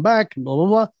again and come back and blah, blah,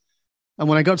 blah. And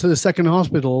when I got to the second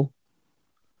hospital,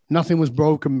 nothing was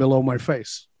broken below my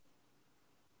face.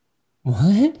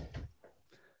 What?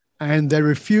 And they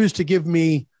refused to give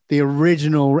me the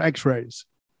original x-rays.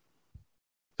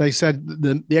 They said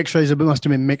the x-rays must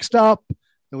have been mixed up.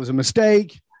 There was a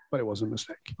mistake, but it wasn't a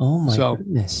mistake. Oh my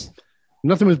goodness.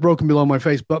 Nothing was broken below my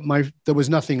face, but there was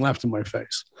nothing left in my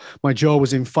face. My jaw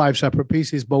was in 5 separate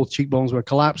pieces. Both cheekbones were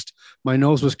collapsed. My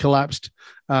nose was collapsed.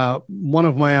 One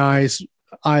of my eyes,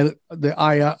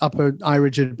 the upper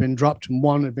iris had been dropped and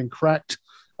one had been cracked.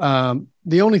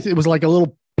 The only thing, it was like a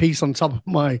little piece on top of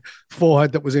my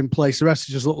forehead that was in place. The rest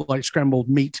just looked like scrambled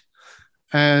meat.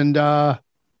 And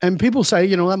people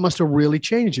say, that must have really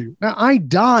changed you. Now, I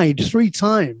died 3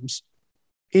 times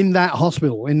in that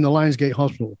hospital, in the Lionsgate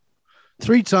Hospital.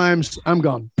 3 times, I'm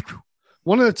gone.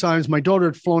 One of the times my daughter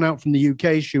had flown out from the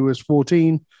UK. She was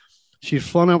 14. She'd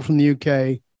flown out from the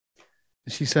UK.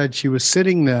 She said she was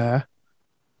sitting there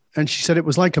and she said, it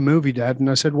was like a movie, Dad. And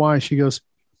I said, why? She goes,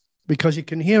 because you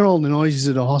can hear all the noises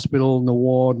at the hospital and the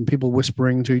ward and people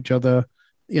whispering to each other,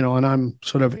 you know, and I'm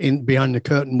sort of in behind the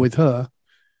curtain with her.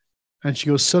 And she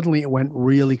goes, suddenly it went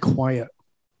really quiet.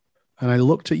 And I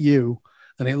looked at you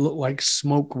and it looked like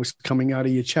smoke was coming out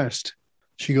of your chest.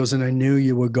 She goes, and I knew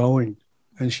you were going.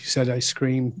 And she said, I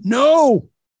screamed, no,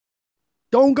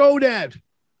 don't go, Dad.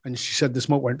 And she said, the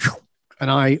smoke went, and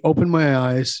I opened my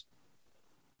eyes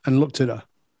and looked at her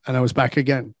and I was back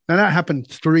again. Now that happened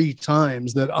 3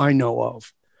 times that I know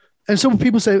of. And some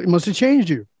people say it must have changed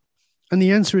you. And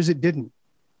the answer is it didn't.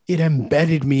 It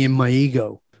embedded me in my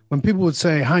ego. When people would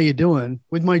say, how you doing?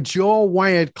 With my jaw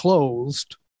wired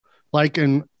closed, like,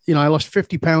 and, you know, I lost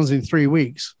 50 pounds in 3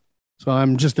 weeks. So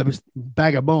I'm just a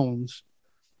bag of bones.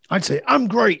 I'd say, I'm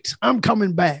great. I'm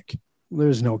coming back.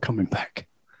 There's no coming back.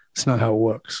 It's not how it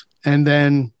works. And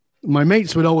then my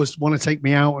mates would always want to take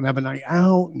me out and have a night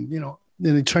out. And, you know,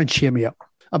 then they try and cheer me up.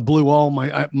 I blew all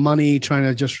my money trying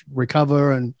to just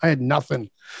recover and I had nothing.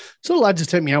 So the lads would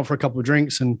take me out for a couple of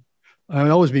drinks and I'd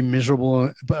always be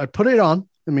miserable. But I'd put it on.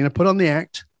 I mean, I put on the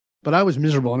act, but I was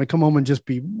miserable. And I'd come home and just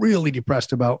be really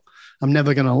depressed about I'm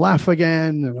never going to laugh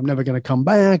again and I'm never going to come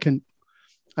back. And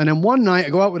then one night I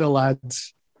go out with the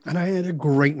lads and I had a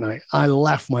great night. I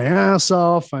laughed my ass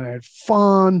off and I had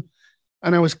fun.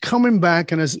 And I was coming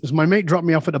back and as my mate dropped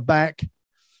me off at the back,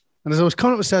 and as I was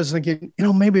coming up the stairs thinking, you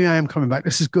know, maybe I am coming back.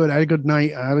 This is good. I had a good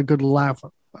night. I had a good laugh.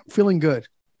 I'm feeling good.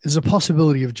 There's a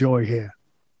possibility of joy here.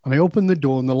 And I opened the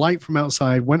door and the light from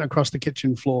outside went across the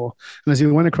kitchen floor. And as it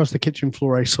went across the kitchen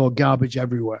floor, I saw garbage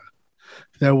everywhere.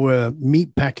 There were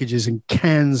meat packages and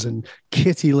cans and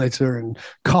kitty litter and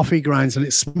coffee grinds, and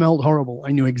it smelled horrible.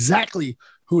 I knew exactly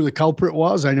who the culprit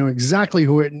was. I knew exactly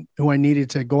who I needed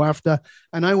to go after.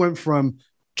 And I went from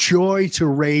joy to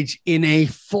rage in a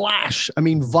flash. I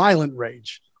mean, violent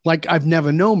rage, like I've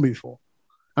never known before.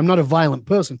 I'm not a violent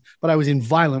person, but I was in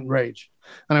violent rage.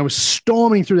 And I was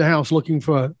storming through the house looking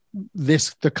for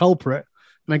the culprit.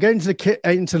 And I get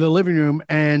into the living room,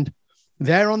 and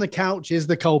there on the couch is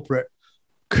the culprit,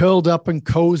 curled up and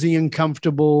cozy and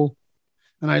comfortable.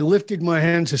 And I lifted my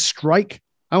hand to strike.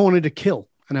 I wanted to kill.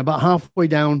 And about halfway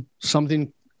down,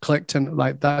 something clicked and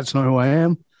like, that's not who I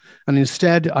am. And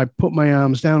instead, I put my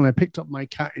arms down and I picked up my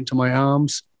cat into my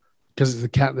arms because it's the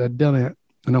cat that had done it.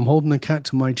 And I'm holding the cat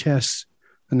to my chest,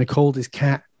 and the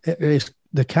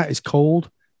cat is cold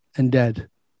and dead.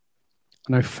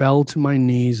 And I fell to my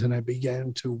knees and I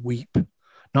began to weep,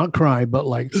 not cry, but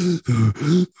like,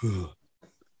 and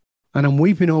I'm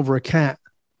weeping over a cat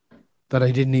that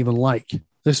I didn't even like.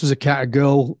 This was a cat a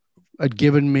girl had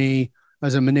given me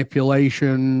as a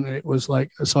manipulation. It was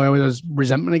like, so I was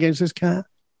resentment against this cat,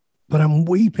 but I'm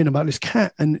weeping about this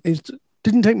cat. And it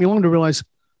didn't take me long to realize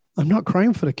I'm not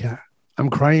crying for the cat. I'm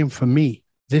crying for me.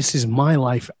 This is my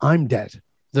life. I'm dead.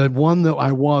 The one that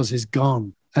I was is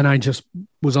gone. And I just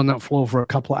was on that floor for a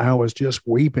couple of hours, just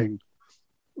weeping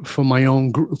for my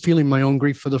own, feeling my own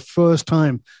grief for the first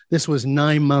time. This was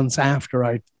 9 months after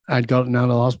I'd gotten out of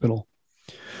the hospital.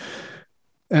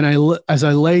 And as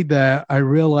I laid there, I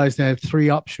realized I had 3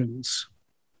 options.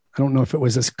 I don't know if it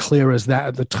was as clear as that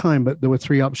at the time, but there were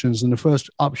 3 options. And the first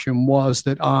option was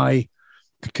that I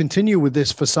could continue with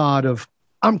this facade of,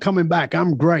 I'm coming back,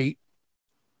 I'm great.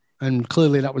 And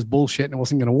clearly that was bullshit and it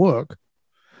wasn't going to work.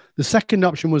 The second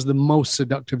option was the most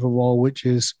seductive of all, which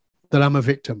is that I'm a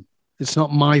victim. It's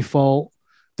not my fault.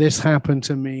 This happened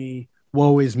to me.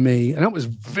 Woe is me. And that was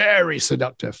very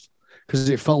seductive because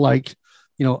it felt like,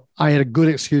 you know, I had a good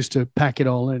excuse to pack it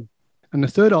all in. And the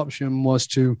third option was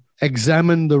to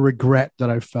examine the regret that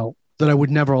I felt, that I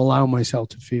would never allow myself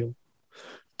to feel,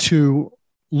 to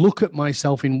look at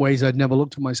myself in ways I'd never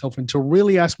looked at myself, and to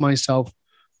really ask myself,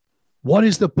 what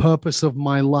is the purpose of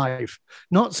my life?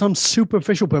 Not some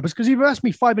superficial purpose. Because if you asked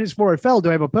me 5 minutes before I fell, do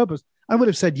I have a purpose? I would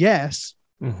have said yes.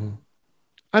 Mm-hmm.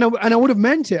 And I would have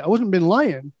meant it. I wasn't been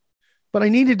lying. But I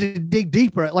needed to dig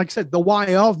deeper. Like I said, the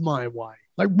why of my why.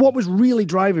 Like what was really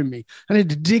driving me? And I had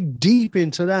to dig deep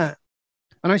into that.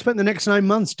 And I spent the next 9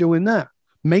 months doing that,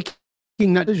 making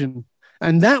that decision.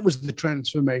 And that was the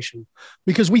transformation.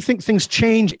 Because we think things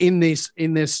change in this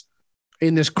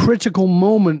critical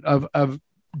moment of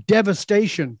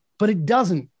devastation, but it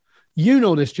doesn't. You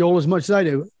know this, Joel, as much as I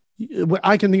do.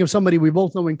 I can think of somebody we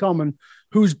both know in common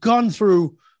who's gone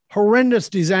through horrendous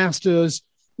disasters,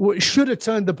 should have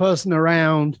turned the person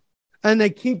around, and they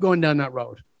keep going down that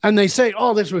road. And they say,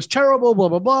 oh, this was terrible, blah,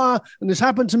 blah, blah, and this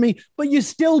happened to me, but you're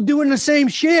still doing the same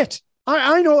shit.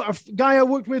 I know a guy I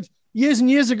worked with years and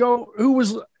years ago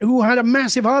who had a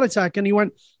massive heart attack, and he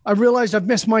went, I realized I've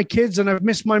missed my kids and I've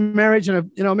missed my marriage and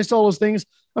I've missed all those things.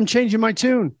 I'm changing my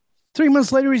tune. 3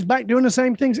 months later, he's back doing the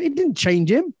same things. It didn't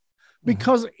change him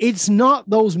because it's not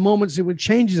those moments that would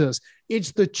change us.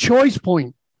 It's the choice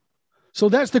point. So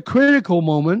that's the critical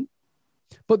moment,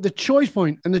 but the choice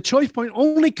point, and the choice point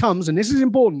only comes, and this is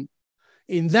important,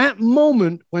 in that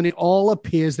moment when it all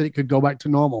appears that it could go back to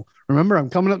normal. Remember, I'm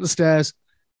coming up the stairs.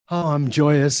 Oh, I'm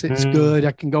joyous. It's good.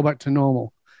 I can go back to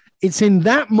normal. It's in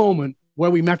that moment where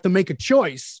we have to make a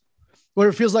choice, where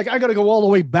it feels like I got to go all the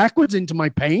way backwards into my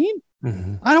pain.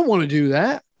 I don't want to do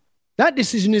that. That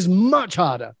decision is much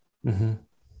harder.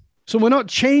 So we're not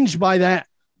changed by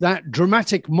that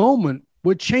dramatic moment.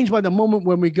 We're changed by the moment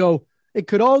when we go, it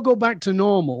could all go back to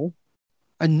normal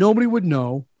and nobody would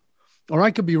know, or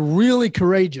I could be really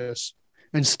courageous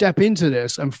and step into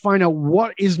this and find out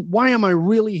why am I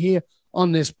really here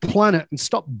on this planet and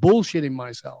stop bullshitting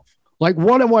myself. Like,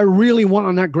 what do I really want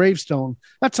on that gravestone?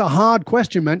 That's a hard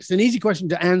question, man. It's an easy question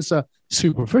to answer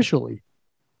superficially.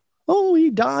 Oh, he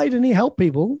died and he helped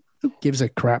people. Who gives a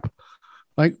crap?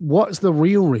 Like, what's the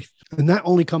real reason? And that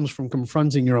only comes from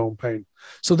confronting your own pain.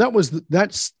 So that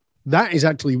is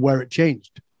actually where it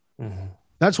changed.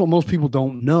 That's what most people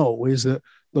don't know, is that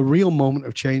the real moment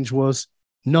of change was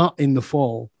not in the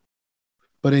fall,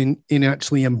 but in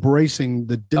actually embracing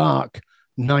the dark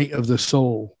night of the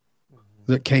soul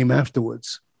that came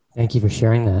afterwards. Thank you for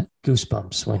sharing that.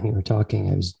 Goosebumps when you were talking.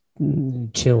 I was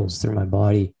chills through my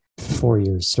body for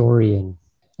your story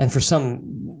and for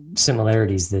some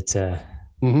similarities that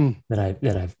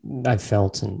I've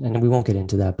felt, and we won't get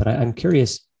into that. But I'm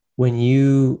curious, when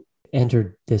you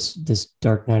entered this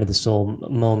dark night of the soul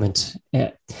moment,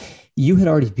 you had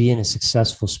already been a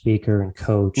successful speaker and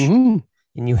coach, and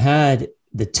you had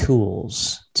the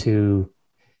tools to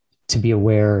be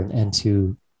aware and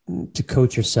to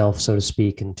coach yourself, so to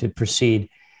speak, and to proceed.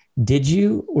 Did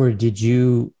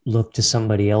you look to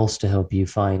somebody else to help you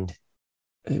find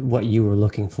what you were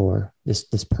looking for,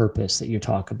 this purpose that you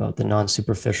talk about, the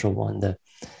non-superficial one,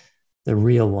 the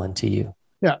real one to you?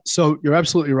 Yeah, so you're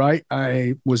absolutely right.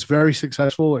 I was very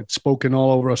successful. I'd spoken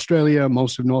all over Australia,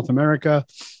 most of North America.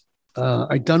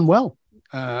 I'd done well.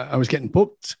 I was getting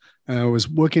booked. I was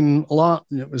working a lot,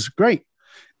 and it was great.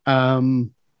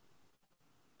 And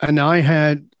I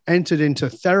had entered into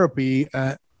therapy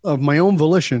of my own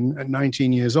volition at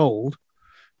 19 years old,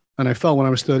 and I fell when I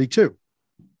was 32,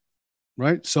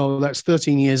 right? So that's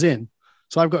 13 years in.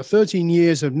 So I've got 13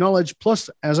 years of knowledge, plus,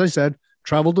 as I said,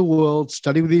 traveled the world,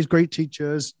 studied with these great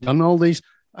teachers, done all these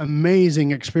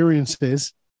amazing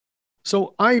experiences.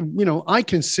 So I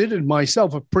considered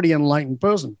myself a pretty enlightened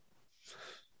person,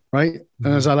 right?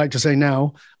 And as I like to say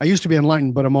now, I used to be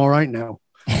enlightened, but I'm all right now.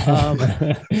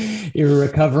 You're a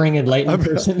recovering enlightened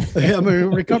person. I'm a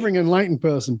recovering enlightened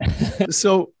person.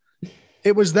 So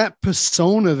it was that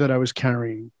persona that I was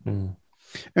carrying.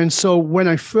 And so when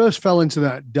I first fell into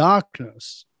that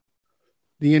darkness,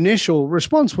 the initial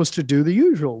response was to do the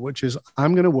usual, which is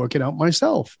I'm going to work it out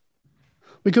myself.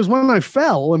 Because when I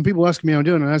fell and people ask me how I'm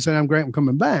doing, and I said, I'm great, I'm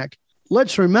coming back.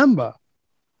 Let's remember,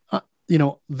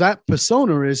 that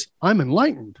persona is I'm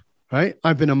enlightened, right?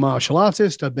 I've been a martial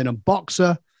artist. I've been a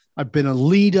boxer. I've been a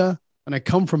leader, and I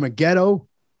come from a ghetto.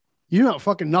 You're not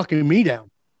fucking knocking me down.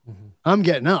 I'm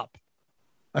getting up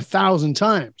 1,000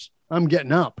 times. I'm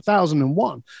getting up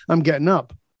 1,001. I'm getting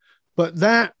up. But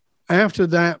after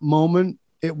that moment,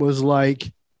 it was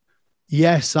like,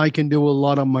 yes, I can do a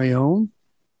lot on my own,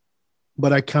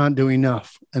 but I can't do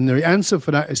enough. And the answer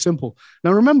for that is simple.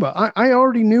 Now, remember, I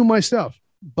already knew my stuff,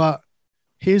 but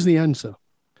here's the answer.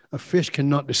 A fish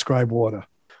cannot describe water.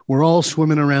 We're all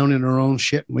swimming around in our own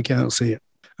shit and we can't see it.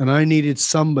 And I needed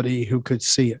somebody who could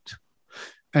see it.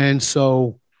 And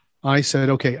so I said,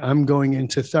 okay, I'm going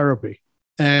into therapy.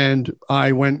 And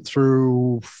I went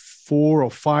through 4 or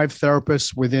 5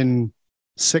 therapists within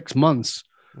 6 months,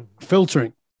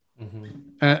 filtering.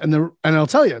 And I'll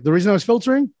tell you, the reason I was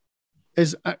filtering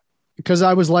is because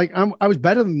I was like, I was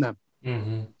better than them.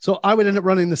 So I would end up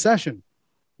running the session.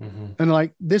 And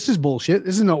like, this is bullshit.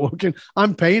 This is not working.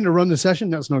 I'm paying to run the session.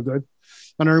 That's not good.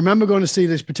 And I remember going to see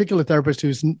this particular therapist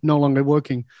who's no longer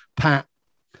working, Pat.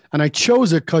 And I chose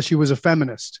her because she was a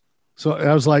feminist. So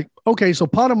I was like, okay, so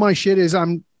part of my shit is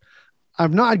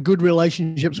I've not had good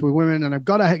relationships with women, and I've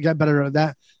got to get better at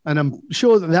that. And I'm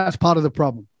sure that that's part of the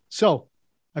problem. So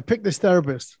I picked this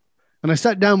therapist and I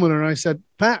sat down with her and I said,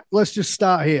 Pat, let's just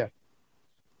start here.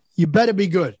 You better be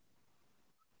good.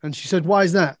 And she said, why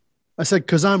is that? I said,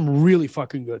 because I'm really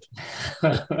fucking good.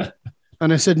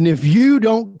 And I said, and if you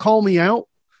don't call me out,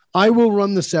 I will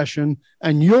run the session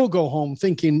and you'll go home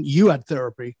thinking you had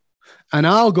therapy And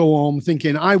I'll go home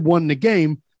thinking I won the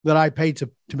game that I paid to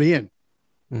be in.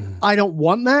 I don't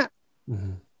want that.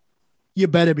 You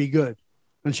better be good.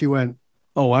 And she went,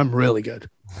 oh, I'm really good.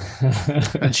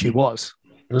 And she was.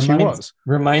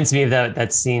 Reminds me of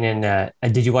that scene in,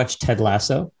 did you watch Ted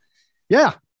Lasso?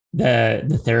 Yeah.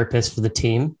 The therapist for the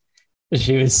team.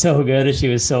 She was so good and she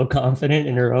was so confident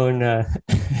in her own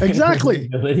exactly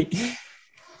ability.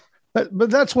 But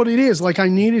that's what it is. Like, I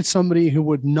needed somebody who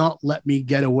would not let me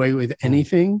get away with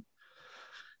anything.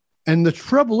 And the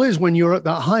trouble is, when you're at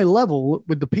that high level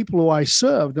with the people who I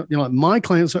served, like my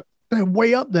clients, they're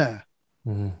way up there.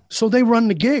 So they run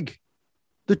the gig.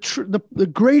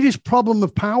 The greatest problem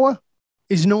of power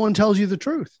is no one tells you the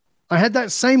truth. I had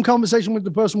that same conversation with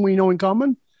the person we know in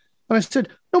common. And I said,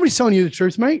 nobody's telling you the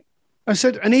truth, mate. I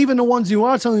said, and even the ones who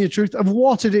are telling you the truth have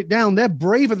watered it down. They're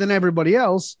braver than everybody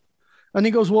else. And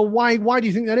he goes, well, why do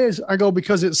you think that is? I go,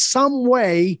 because it's some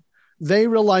way they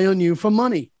rely on you for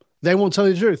money. They won't tell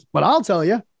you the truth, but I'll tell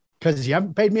you because you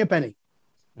haven't paid me a penny.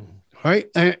 Right.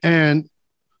 And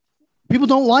people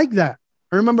don't like that.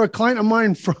 I remember a client of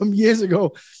mine from years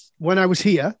ago when I was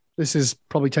here. This is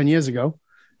probably 10 years ago.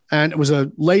 And it was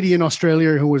a lady in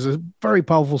Australia who was a very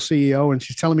powerful CEO. And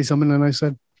she's telling me something. And I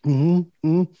said, I'm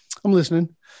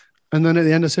listening. And then at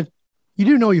the end, I said, you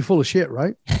do know you're full of shit,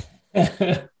 right?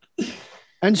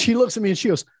 And she looks at me and she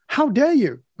goes, how dare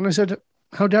you? And I said,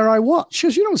 how dare I what? She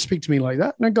goes, you don't speak to me like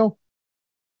that. And I go,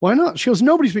 why not? She goes,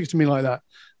 nobody speaks to me like that.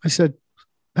 I said,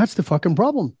 that's the fucking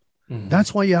problem.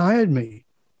 That's why you hired me.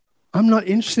 I'm not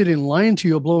interested in lying to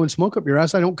you or blowing smoke up your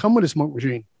ass. I don't come with a smoke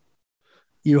machine.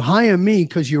 You hire me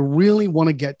because you really want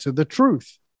to get to the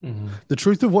truth. The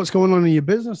truth of what's going on in your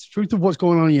business, the truth of what's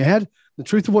going on in your head, the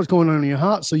truth of what's going on in your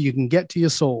heart, so you can get to your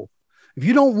soul. If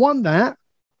you don't want that,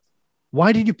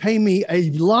 why did you pay me a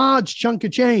large chunk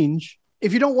of change?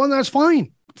 If you don't want that, that's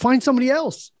fine. Find somebody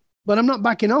else. But I'm not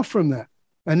backing off from that.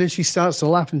 And then she starts to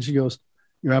laugh and she goes,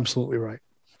 you're absolutely right.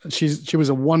 She was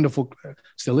a wonderful,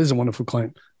 still is a wonderful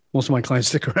client. Most of my clients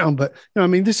stick around, but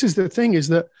this is the thing, is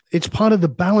that it's part of the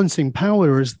balancing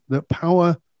power, is that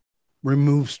power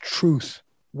removes truth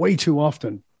way too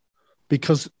often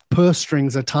because purse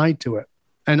strings are tied to it.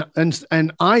 And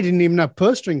I didn't even have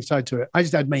purse strings tied to it. I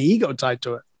just had my ego tied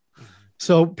to it.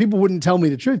 So people wouldn't tell me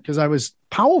the truth because I was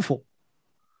powerful.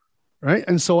 Right.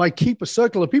 And so I keep a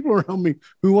circle of people around me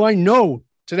who I know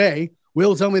today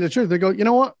will tell me the truth. They go, you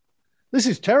know what? This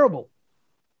is terrible.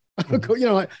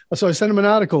 So I sent them an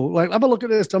article, like, have a look at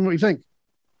this. Tell me what you think.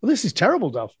 Well, this is terrible,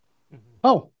 Dov.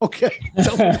 Oh, okay.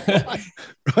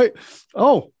 Right.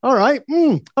 Oh, all right.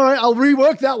 All right. I'll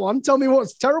rework that one. Tell me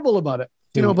what's terrible about it.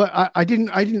 But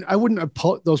I wouldn't have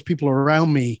put those people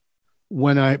around me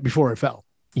before I fell.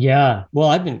 Yeah. Well,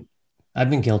 I've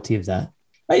been guilty of that.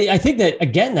 I think that,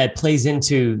 again, that plays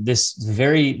into this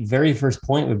very, very first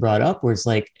point we brought up, where it's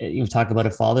like, you talk about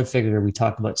a father figure, we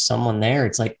talk about someone there.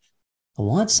 It's like, I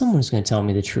want someone who's going to tell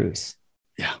me the truth.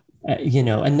 Yeah.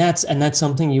 And that's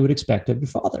something you would expect of your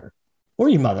father or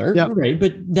your mother. Yeah. Right.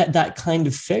 But that kind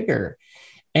of figure.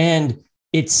 And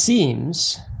it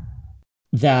seems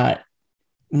that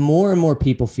more and more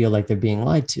people feel like they're being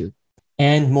lied to,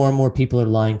 and more people are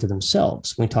lying to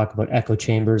themselves. We talk about echo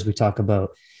chambers. We talk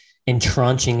about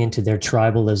entrenching into their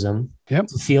tribalism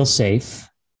to feel safe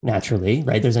naturally,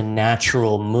 right? There's a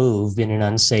natural move in an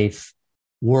unsafe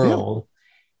world.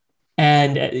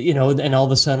 And, and all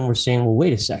of a sudden we're saying, well,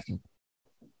 wait a second,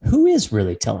 who is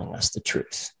really telling us the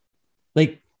truth?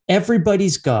 Like,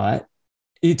 everybody's got,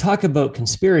 you talk about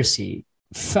conspiracy,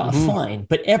 fine,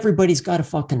 but everybody's got a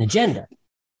fucking agenda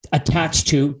attached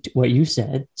to what you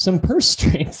said, some purse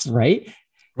strings, right?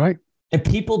 Right. And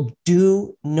people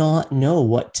do not know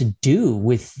what to do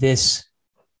with this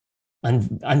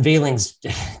unveilings.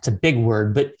 It's a big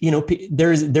word, but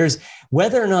there's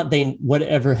whether or not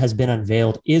whatever has been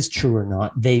unveiled is true or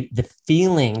not, the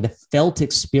felt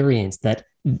experience that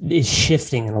is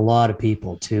shifting in a lot of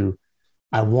people to,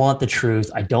 I want the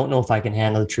truth. I don't know if I can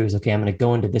handle the truth. Okay, I'm going to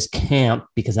go into this camp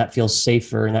because that feels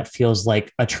safer and that feels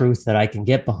like a truth that I can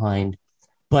get behind.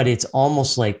 But it's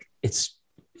almost like it's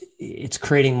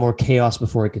creating more chaos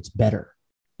before it gets better,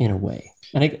 in a way.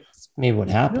 And it's maybe what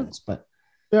happens, but.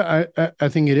 Yeah, I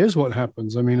think it is what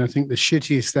happens. I mean, I think the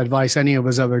shittiest advice any of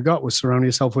us ever got was surround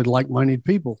yourself with like-minded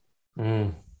people.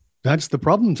 That's the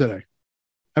problem today.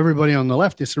 Everybody on the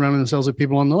left is surrounding themselves with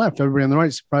people on the left. Everybody on the right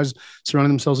is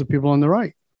surrounding themselves with people on the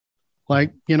right.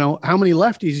 Like, how many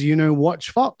lefties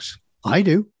watch Fox? I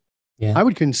do. Yeah. I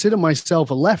would consider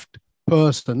myself a left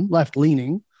person,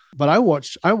 left-leaning, but I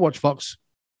watch Fox.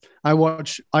 I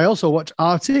also watch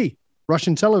RT,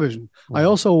 Russian television. I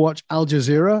also watch Al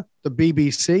Jazeera, the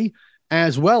BBC,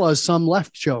 as well as some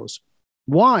left shows.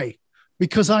 Why?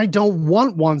 Because I don't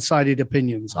want one-sided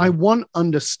opinions. I want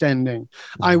understanding.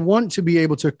 I want to be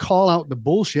able to call out the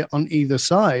bullshit on either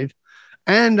side.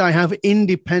 And I have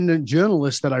independent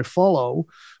journalists that I follow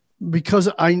because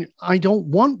I don't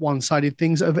want one-sided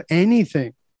things of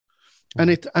anything. And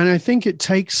I think it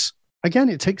takes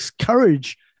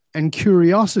courage and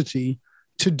curiosity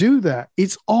to do that.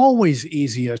 It's always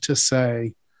easier to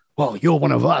say, well, you're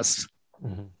one of us,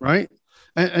 right?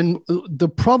 And the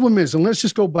problem is, and let's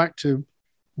just go back to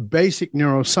basic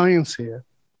neuroscience here,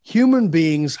 human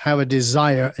beings have a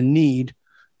desire, a need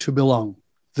to belong.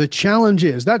 The challenge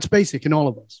is, that's basic in all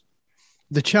of us.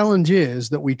 The challenge is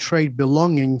that we trade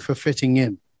belonging for fitting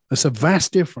in. There's a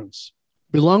vast difference.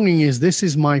 Belonging is, this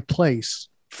is my place.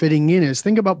 Fitting in is,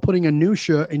 think about putting a new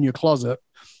shirt in your closet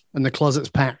and the closet's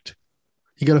packed.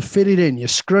 You got to fit it in. You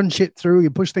scrunch it through,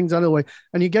 you push things out of the way,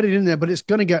 and you get it in there, but it's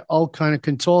going to get all kind of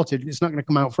contorted. It's not going to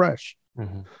come out fresh.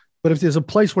 But if there's a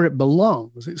place where it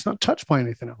belongs, it's not touched by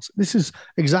anything else. This is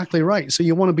exactly right. So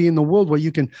you want to be in the world where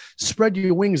you can spread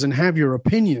your wings and have your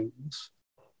opinions.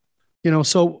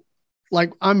 So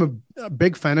like I'm a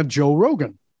big fan of Joe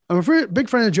Rogan. I'm a big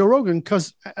fan of Joe Rogan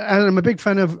and I'm a big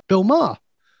fan of Bill Maher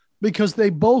because they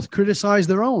both criticize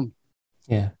their own.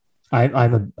 Yeah,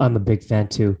 I'm a big fan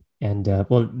too. And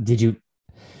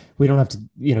we don't have to,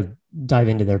 dive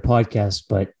into their podcast,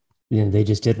 but, they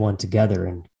just did one together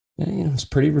and, it's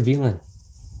pretty revealing,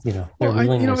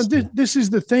 this is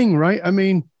the thing, right? I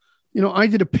mean, I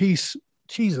did a piece,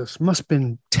 must have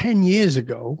been 10 years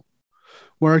ago,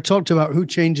 where I talked about who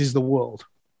changes the world.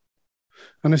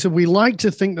 And I said, we like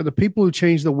to think that the people who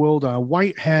change the world are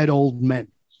white-haired old men.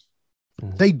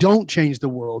 They don't change the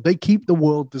world. They keep the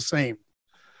world the same.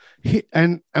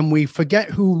 And we forget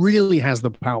who really has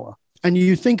the power. And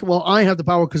you think, well, I have the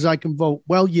power because I can vote.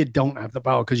 Well, you don't have the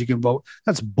power because you can vote.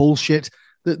 That's bullshit.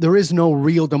 There is no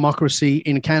real democracy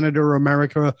in Canada or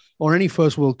America or any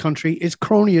first world country. It's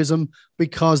cronyism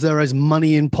because there is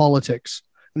money in politics.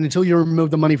 And until you remove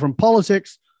the money from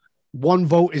politics, one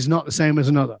vote is not the same as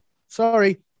another.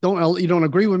 Sorry, you don't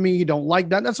agree with me. You don't like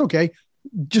that. That's okay.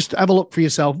 Just have a look for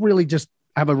yourself. Really just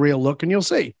have a real look and you'll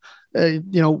see.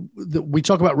 We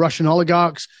talk about Russian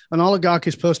oligarchs. An oligarch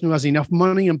is a person who has enough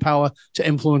money and power to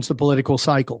influence the political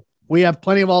cycle. We have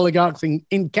plenty of oligarchs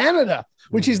in Canada,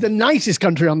 which is the nicest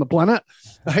country on the planet.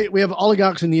 Right? We have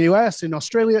oligarchs in the US, in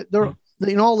Australia. They're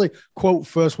in all the, quote,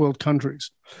 first world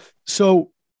countries.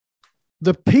 So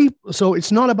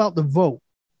it's not about the vote.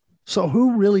 So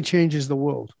who really changes the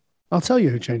world? I'll tell you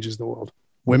who changes the world.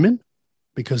 Women,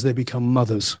 because they become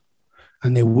mothers.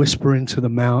 And they whisper into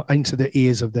the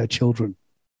ears of their children.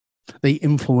 They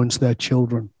influence their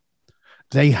children.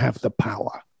 They have the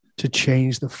power to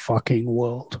change the fucking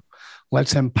world.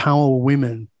 Let's empower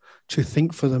women to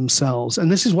think for themselves.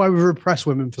 And this is why we've repressed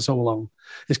women for so long.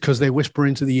 It's because they whisper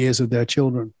into the ears of their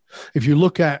children. If you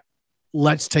look at,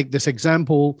 let's take this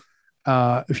example.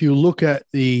 If you look at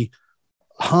the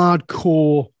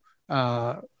hardcore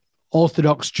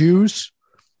Orthodox Jews,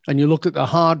 and you look at the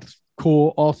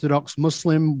hardcore Orthodox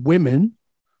Muslim women,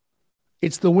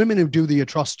 it's the women who do the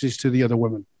atrocities to the other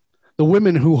women. The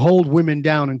women who hold women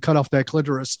down and cut off their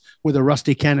clitoris with a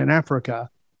rusty can in Africa.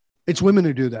 It's women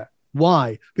who do that.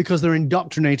 Why? Because they're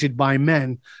indoctrinated by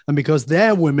men and because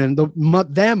their women,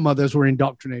 their mothers were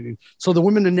indoctrinated. So the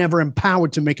women are never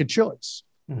empowered to make a choice.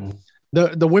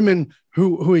 The women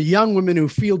who are young women who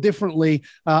feel differently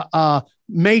are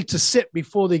made to sit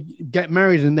before they get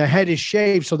married and their head is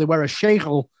shaved. So they wear a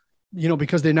sheikhel,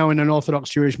 because they're now in an Orthodox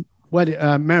Jewish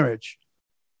marriage,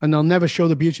 and they'll never show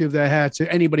the beauty of their hair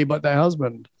to anybody but their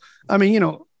husband. I mean,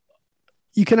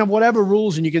 you can have whatever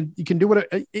rules and you can do whatever.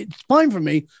 It's fine for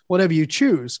me, whatever you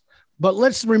choose. But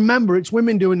let's remember, it's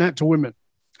women doing that to women.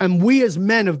 And we as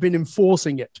men have been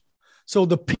enforcing it. So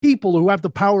the people who have the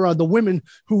power are the women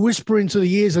who whisper into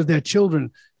the ears of their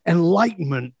children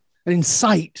enlightenment and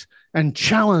insight and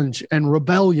challenge and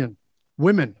rebellion.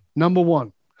 Women, number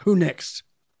one. Who next?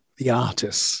 The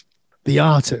artists. The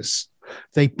artists.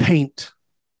 They paint.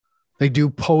 They do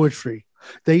poetry.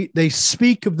 They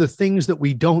speak of the things that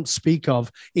we don't speak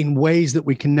of in ways that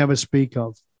we can never speak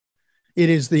of. It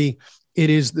is the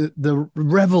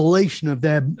revelation of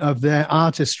their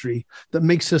artistry that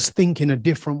makes us think in a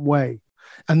different way.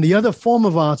 And the other form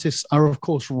of artists are, of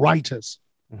course, writers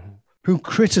who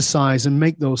criticize and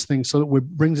make those things so that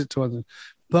it brings it to others.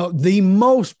 But the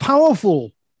most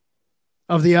powerful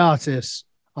of the artists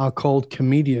are called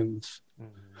comedians.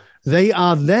 They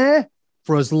are there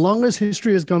for as long as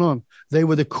history has gone on. They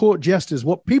were the court jesters.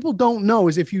 What people don't know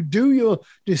is if you do your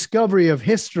discovery of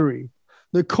history,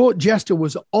 the court jester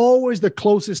was always the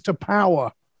closest to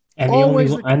power And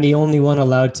Always the only one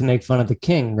allowed to make fun of the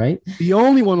king, right? the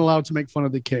only one allowed to make fun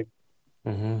of the king.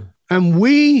 Mm-hmm. And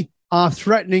we are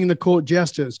threatening the court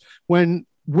jesters. When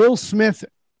Will Smith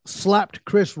slapped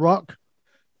Chris Rock,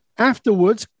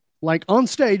 afterwards, like on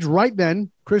stage right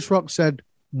then, Chris Rock said,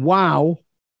 "Wow,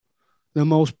 the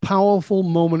most powerful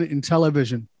moment in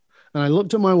television." And I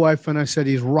looked at my wife and I said,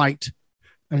 "He's right."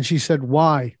 And she said,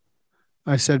 "Why?"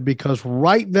 I said, "Because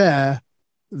right there,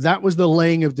 that was the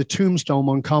laying of the tombstone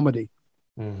on comedy."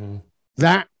 Mm-hmm.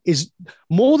 That is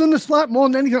more than the slap, more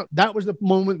than anything. That was the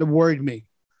moment that worried me.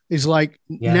 Is like,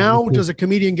 now does a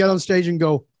comedian get on stage and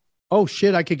go, "Oh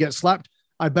shit, I could get slapped.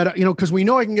 I better," because we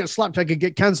know I can get slapped. I could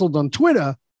get canceled on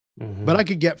Twitter, but I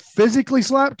could get physically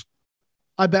slapped.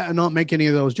 I better not make any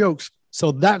of those jokes.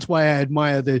 So that's why I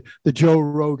admire the Joe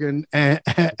Rogan and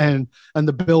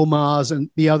the Bill Maher's and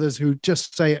the others who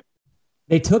just say it.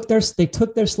 They took their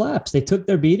slaps. They took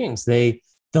their beatings. The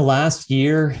last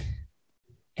year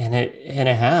and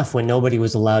a half, when nobody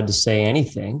was allowed to say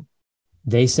anything,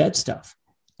 they said stuff,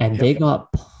 and they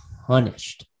got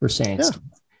punished for saying stuff.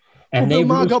 And Bill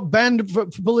Maher got banned for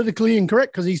politically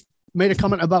incorrect because he made a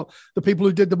comment about the people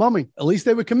who did the bombing. At least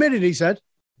they were committed, he said.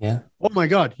 Yeah. Oh my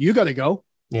God, you got to go.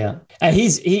 Yeah. And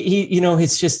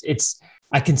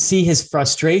I can see his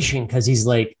frustration, because he's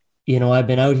like, I've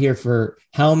been out here for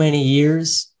how many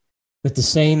years with the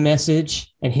same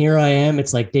message, and here I am.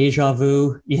 It's like deja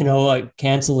vu, I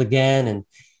cancel again.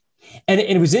 And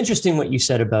it was interesting what you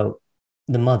said about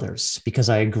the mothers, because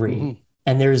I agree. Mm-hmm.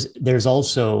 And there's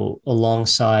also,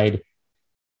 alongside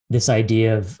this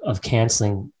idea of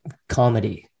canceling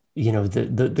comedy,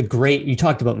 the great, you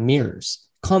talked about mirrors.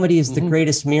 Comedy is the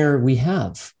greatest mirror we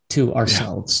have to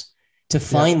ourselves, to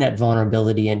find that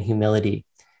vulnerability and humility.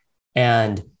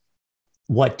 And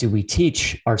what do we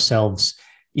teach ourselves?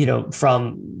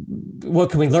 From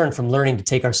what can we learn from learning to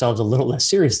take ourselves a little less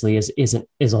seriously is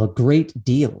a great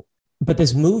deal. But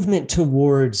this movement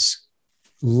towards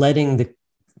letting the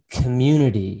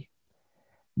community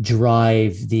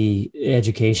drive the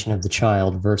education of the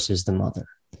child versus the mother,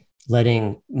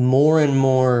 letting more and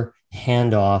more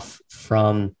handoff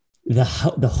from the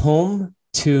home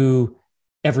to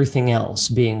everything else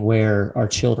being where our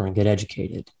children get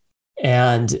educated.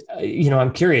 And,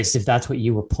 I'm curious if that's what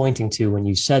you were pointing to when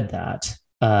you said that,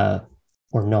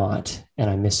 or not. And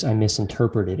I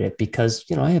misinterpreted it, because,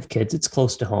 I have kids, it's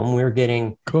close to home. We're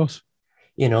getting, of course,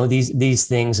 these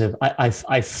things of,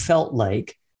 I felt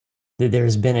like that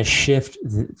there's been a shift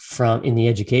in the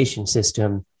education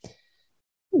system,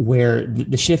 where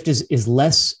the shift is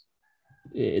less,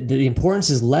 the importance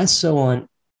is less so on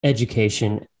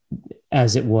education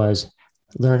as it was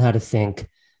learn how to think,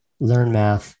 learn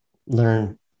math,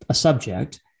 learn a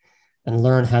subject, and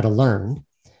learn how to learn,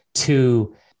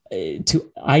 to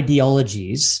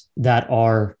ideologies that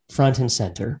are front and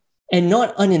center and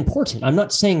not unimportant. I'm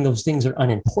not saying those things are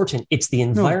unimportant. It's the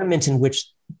environment in which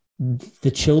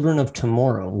the children of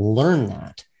tomorrow learn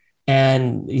that.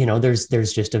 And,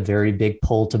 there's just a very big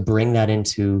pull to bring that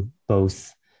into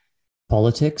both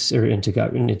politics, or into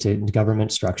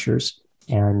government structures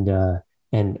and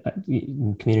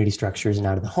community structures, and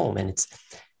out of the home. And it's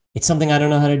something I don't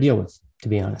know how to deal with, to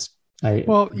be honest.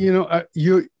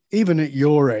 You even at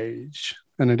your age,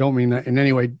 and I don't mean that in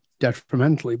any way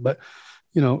detrimentally, but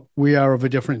we are of a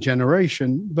different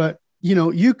generation. But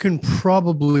you can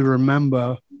probably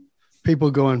remember people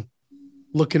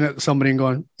looking at somebody and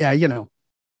going, "Yeah,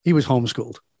 he was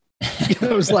homeschooled." It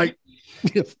was like,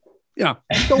 yeah,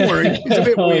 don't worry, it's a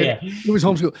bit weird. Yeah. He was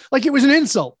homeschooled, like it was an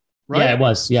insult, right? Yeah, it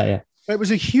was. Yeah. It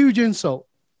was a huge insult.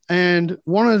 And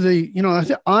one of the,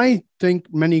 I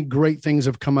think many great things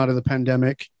have come out of the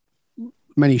pandemic,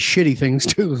 many shitty things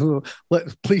too.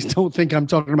 Please don't think I'm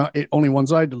talking about it only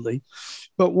one-sidedly.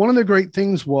 But one of the great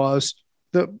things was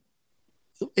that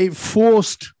it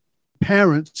forced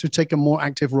parents to take a more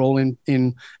active role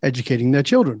in educating their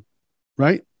children,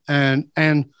 right? And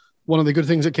one of the good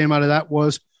things that came out of that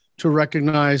was to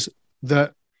recognize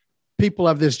that people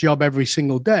have this job every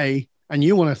single day, and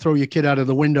you want to throw your kid out of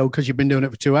the window because you've been doing it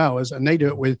for 2 hours, and they do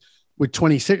it with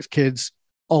 26 kids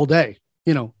all day.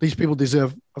 These people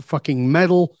deserve a fucking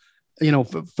medal,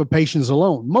 for patience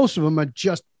alone. Most of them are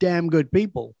just damn good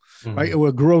people, right? Who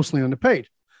are grossly underpaid.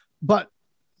 But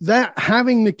that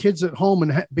having the kids at home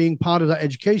and being part of that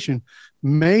education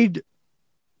made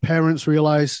parents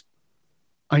realize,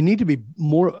 I need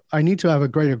to have a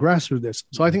greater grasp of this.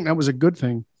 So I think that was a good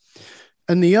thing.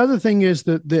 And the other thing is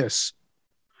that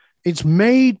it's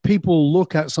made people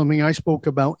look at something I spoke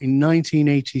about in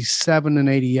 1987 and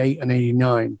 88 and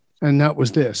 89. And that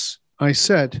was this. I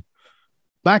said,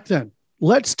 back then,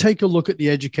 let's take a look at the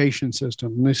education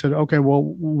system. And they said, okay, well,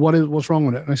 what's wrong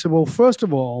with it? And I said, well, first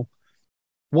of all,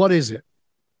 what is it?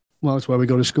 Well, it's where we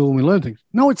go to school and we learn things.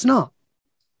 No, it's not.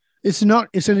 It's not.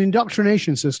 It's an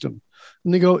indoctrination system.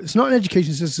 And they go, it's not an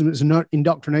education system. It's an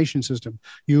indoctrination system.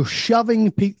 You're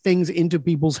shoving things into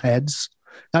people's heads.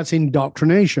 That's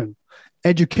indoctrination.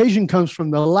 Education comes from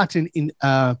the Latin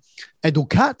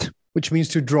educat, which means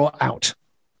to draw out,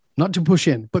 not to push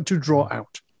in, but to draw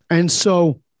out. And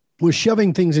so we're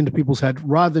shoving things into people's head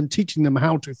rather than teaching them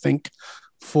how to think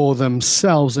for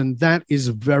themselves. And that is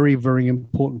very, very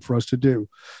important for us to do.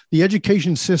 The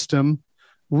education system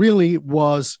really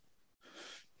was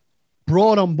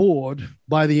brought on board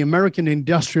by the American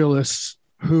industrialists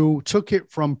who took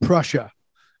it from Prussia.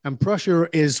 And Prussia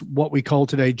is what we call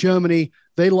today Germany.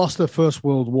 They lost the First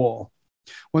World War.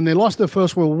 When they lost the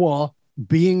First World War,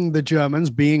 being the Germans,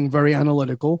 being very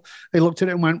analytical, they looked at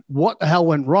it and went, what the hell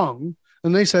went wrong?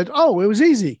 And they said, oh, it was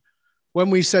easy. When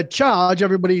we said charge,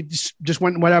 everybody just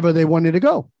went wherever they wanted to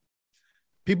go.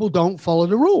 People don't follow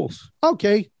the rules.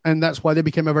 Okay. And that's why they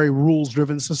became a very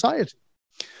rules-driven society.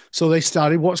 So they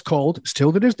started what's called,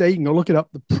 still to this day, you can go look it up,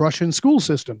 the Prussian school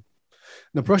system.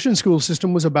 The Prussian school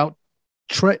system was about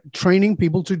training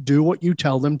people to do what you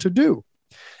tell them to do.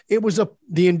 It was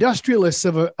the industrialists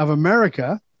of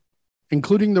America,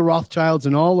 including the Rothschilds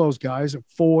and all those guys, and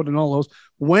Ford and all those,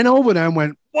 went over there and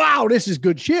went, wow, this is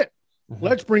good shit. Mm-hmm.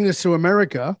 Let's bring this to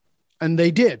America. And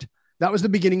they did. That was the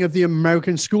beginning of the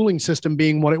American schooling system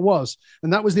being what it was.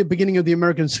 And that was the beginning of the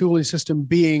American schooling system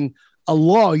being a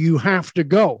law. You have to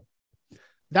go.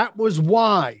 That was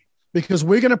why, because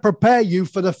we're going to prepare you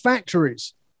for the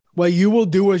factories where you will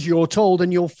do as you're told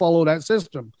and you'll follow that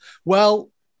system. Well,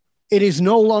 it is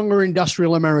no longer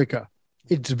industrial America.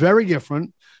 It's very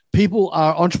different. People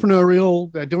are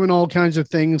entrepreneurial. They're doing all kinds of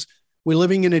things. We're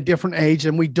living in a different age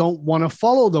and we don't want to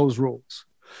follow those rules.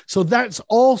 So that's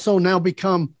also now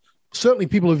become, certainly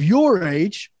people of your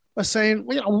age are saying,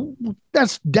 well, you know,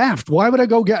 that's daft. Why would I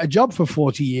go get a job for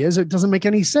 40 years? It doesn't make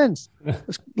any sense.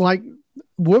 It's like,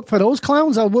 work for those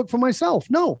clowns, I'll work for myself.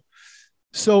 No.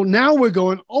 So now we're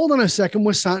going, hold on a second,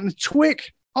 we're starting to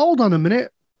tweak. Hold on a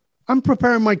minute. I'm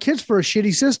preparing my kids for a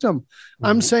shitty system. Mm-hmm.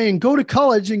 I'm saying go to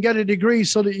college and get a degree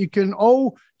so that you can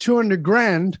owe 200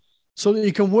 grand so that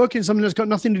you can work in something that's got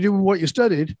nothing to do with what you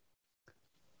studied.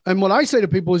 And what I say to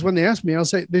people is when they ask me,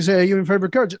 they say, are you in favor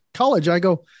of college? I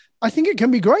go, I think it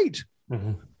can be great.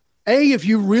 Mm-hmm. A, if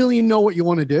you really know what you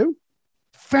want to do,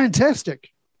 fantastic.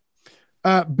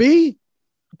 B,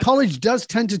 college does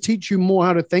tend to teach you more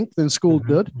how to think than school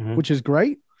did, which is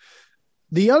great.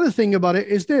 The other thing about it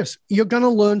is this, you're going to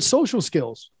learn social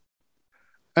skills.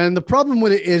 And the problem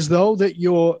with it is, though, that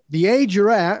the age you're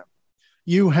at,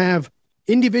 you have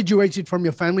individuated from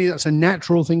your family. That's a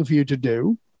natural thing for you to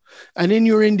do. And in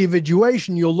your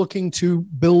individuation, you're looking to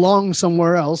belong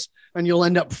somewhere else, and you'll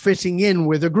end up fitting in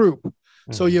with a group.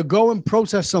 Mm-hmm. So you go and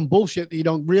protest some bullshit that you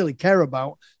don't really care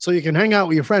about so you can hang out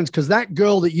with your friends, because that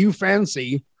girl that you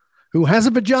fancy who has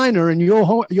a vagina and you're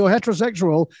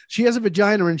heterosexual, she has a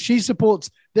vagina and she supports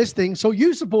this thing. So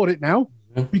you support it now,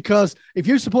 because if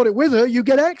you support it with her, you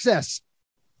get access.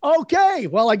 Okay,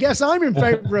 well, I guess I'm in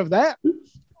favor of that.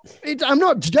 I'm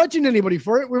not judging anybody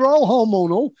for it. We're all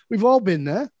hormonal. We've all been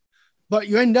there. But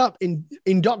you end up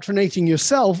indoctrinating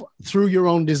yourself through your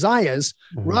own desires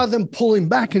rather than pulling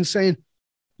back and saying,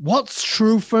 what's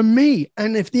true for me?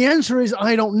 And if the answer is,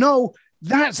 I don't know,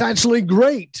 that's actually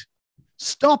great.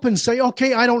 Stop and say,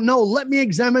 okay, I don't know. Let me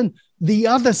examine the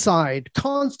other side,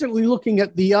 constantly looking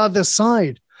at the other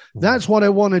side. That's what I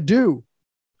want to do.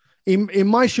 In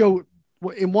my show,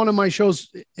 in one of my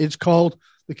shows, it's called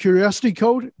The Curiosity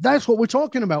Code. That's what we're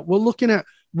talking about. We're looking at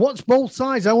what's both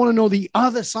sides. I want to know the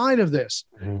other side of this.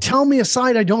 Tell me a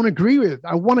side I don't agree with.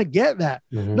 I want to get that.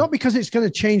 Not because it's going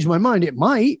to change my mind. It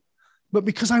might, but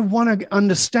because I want to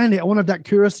understand it. I want to have that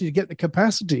curiosity to get the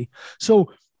capacity.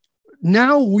 So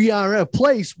now we are at a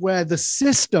place where the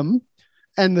system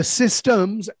and the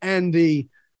systems and the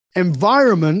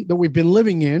environment that we've been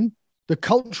living in, the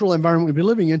cultural environment we've been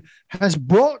living in, has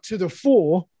brought to the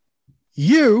fore,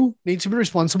 you need to be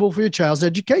responsible for your child's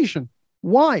education.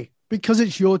 Why? Because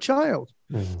it's your child.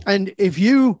 And if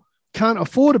you can't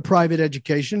afford a private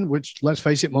education, which, let's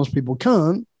face it, most people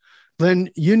can't, then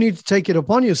you need to take it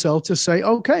upon yourself to say,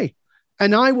 okay.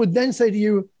 And I would then say to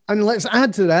you, and let's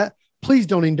add to that, please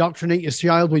don't indoctrinate your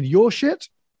child with your shit.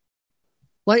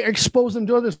 Like, expose them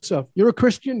to other stuff. You're a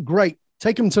Christian? Great.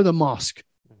 Take them to the mosque.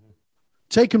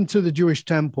 Take them to the Jewish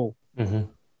temple.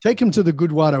 Take them to the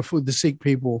Gurdwara for the Sikh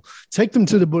people. Take them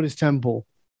to the Buddhist temple.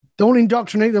 Don't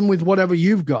indoctrinate them with whatever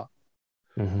you've got.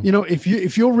 Mhm. You know,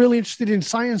 if you're really interested in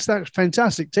science, that's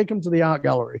fantastic. Take them to the art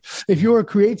gallery. If you're a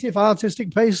creative,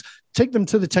 artistic place, take them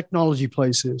to the technology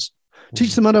places.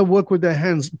 Teach them how to work with their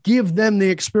hands. Give them the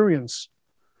experience.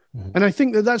 Mhm. And I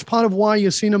think that that's part of why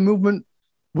you're seeing a movement,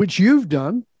 which you've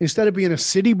done. Instead of being a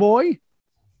city boy,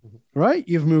 right?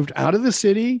 You've moved out of the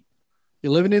city.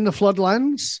 You're living in the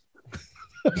floodlands.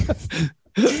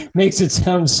 Makes it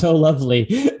sound so lovely.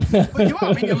 But you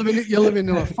are. I mean, you're living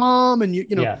on a farm, and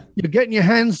Yeah. you're getting your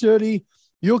hands dirty.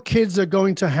 Your kids are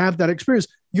going to have that experience.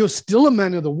 You're still a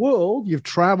man of the world. You've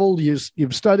traveled,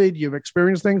 you've studied, you've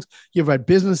experienced things. You've had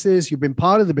businesses. You've been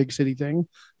part of the big city thing.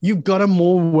 You've got a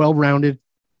more well-rounded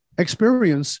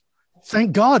experience.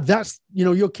 Thank God that's,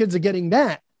 your kids are getting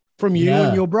that from you Yeah.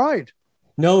 and your bride.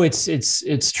 No,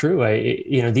 it's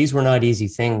true. These were not easy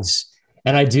things.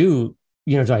 And I do,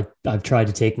 I've tried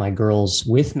to take my girls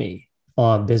with me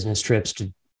on business trips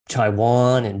to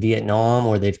Taiwan and Vietnam,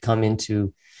 where they've come in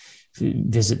to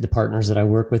visit the partners that I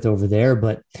work with over there.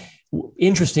 But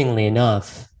interestingly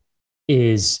enough,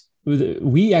 is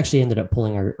we actually ended up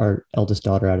pulling our eldest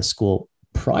daughter out of school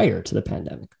prior to the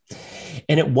pandemic.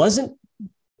 And it wasn't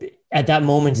at that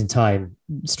moment in time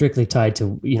strictly tied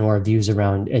to, our views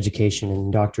around education and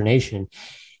indoctrination.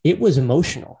 It was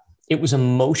emotional.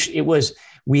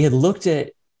 We had looked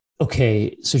at,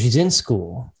 okay, so she's in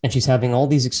school and she's having all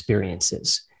these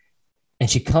experiences and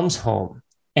she comes home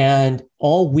and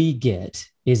all we get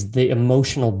is the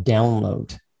emotional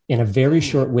download in a very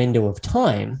short window of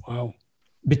time. Wow.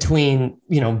 Between,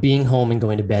 being home and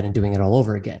going to bed and doing it all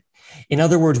over again. In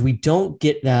other words, we don't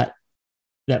get that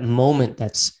moment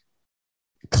that's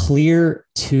clear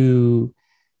to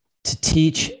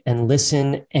teach and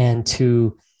listen and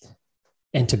to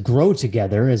grow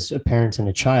together as a parent and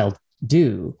a child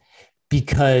do,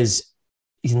 because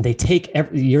they take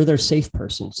you're their safe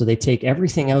person. So they take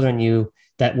everything out on you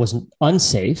that was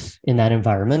unsafe in that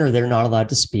environment, or they're not allowed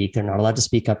to speak. They're not allowed to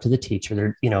speak up to the teacher.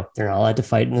 They're not allowed to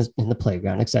fight in the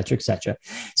playground, et cetera, et cetera.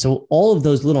 So all of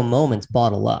those little moments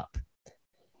bottle up.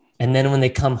 And then when they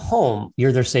come home,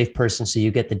 you're their safe person. So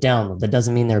you get the download. That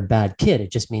doesn't mean they're a bad kid.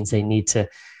 It just means they need to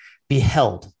be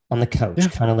held on the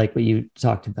couch, kind of like what you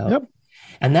talked about. Yep.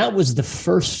 And that was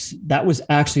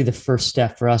actually the first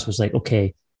step for us, was like,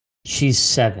 okay, she's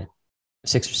 6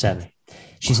 or 7.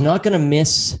 She's not going to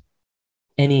miss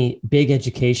any big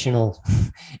educational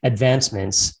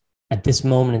advancements at this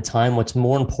moment in time. What's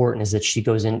more important is that she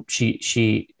goes in,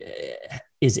 she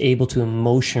is able to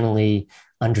emotionally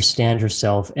understand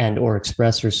herself and or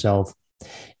express herself.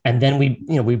 And then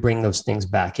we bring those things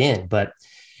back in.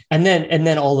 And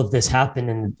then all of this happened,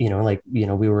 and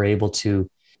we were able to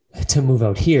move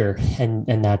out here,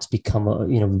 and that's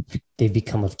become they've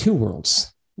become of two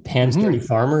worlds. Hands dirty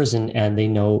farmers, and they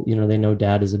know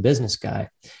dad is a business guy.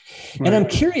 Right. And I'm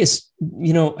curious,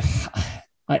 I'm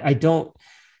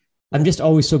just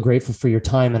always so grateful for your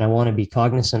time, and I want to be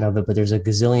cognizant of it, but there's a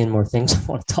gazillion more things I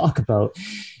want to talk about.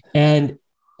 And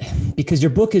because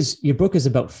your book is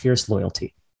about fierce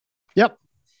loyalty. Yep.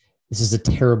 This is a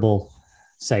terrible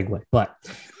segue, but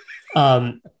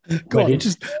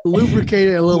just lubricate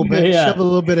it a little bit, shove a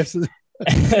little bit of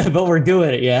but we're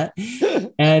doing it, yeah.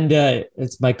 And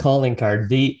it's my calling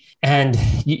card. You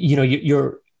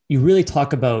really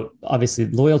talk about, obviously,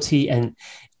 loyalty, and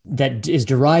that is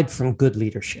derived from good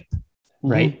leadership,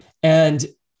 right? Mm-hmm. And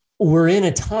we're in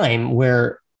a time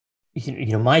where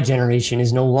my generation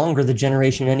is no longer the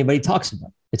generation anybody talks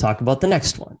about. They talk about the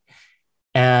next one,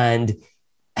 and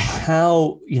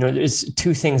how there's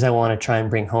two things I want to try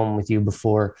and bring home with you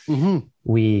before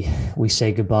we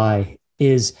say goodbye.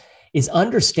 Is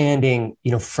understanding,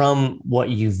 from what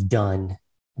you've done.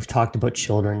 We've talked about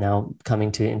children now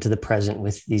coming into the present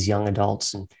with these young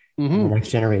adults and the next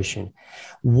generation.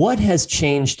 What has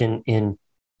changed in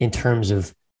terms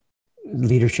of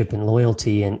leadership and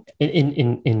loyalty, and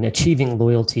in achieving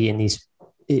loyalty in these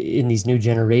new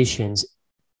generations,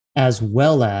 as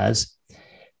well as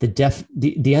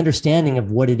the understanding of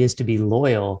what it is to be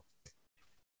loyal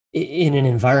in an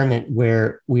environment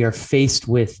where we are faced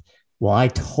with, well, I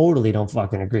totally don't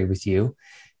fucking agree with you.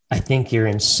 I think you're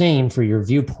insane for your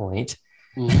viewpoint.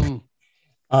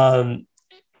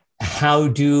 How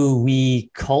do we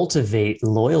cultivate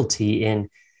loyalty in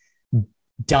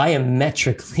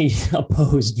diametrically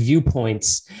opposed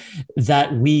viewpoints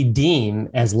that we deem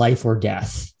as life or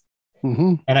death?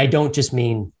 And I don't just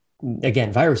mean,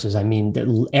 again, viruses. I mean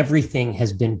that everything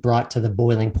has been brought to the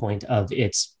boiling point of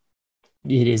it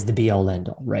is the be all end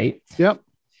all, right? Yep.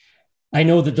 I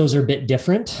know that those are a bit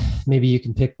different. Maybe you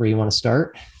can pick where you want to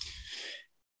start.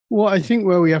 Well, I think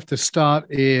where we have to start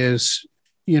is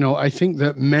I think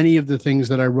that many of the things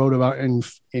that I wrote about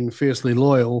in Fiercely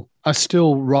Loyal are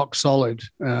still rock solid.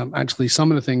 Actually,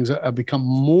 some of the things have become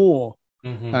more.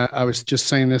 I was just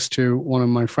saying this to one of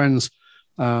my friends.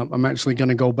 I'm actually going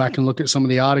to go back and look at some of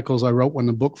the articles I wrote when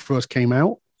the book first came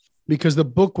out, because the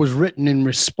book was written in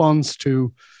response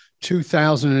to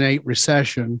 2008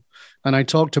 recession. And I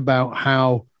talked about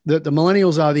how the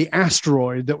millennials are the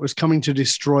asteroid that was coming to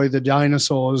destroy the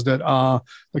dinosaurs that are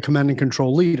the command and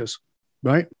control leaders,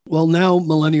 right? Well, now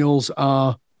millennials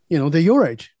are, they're your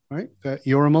age, right?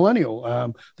 You're a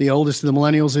millennial. The oldest of the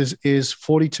millennials is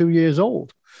 42 years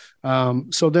old.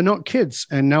 So they're not kids.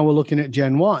 And now we're looking at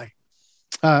Gen Y.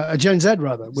 Gen Z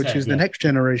rather, which is the next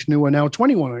generation, who are now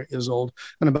 21 years old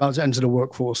and about to enter the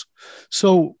workforce.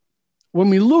 So when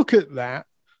we look at that,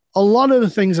 a lot of the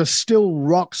things are still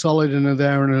rock solid and are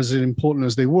there and as important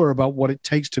as they were about what it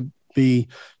takes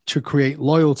to create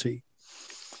loyalty.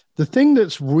 The thing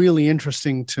that's really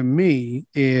interesting to me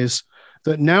is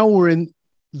that now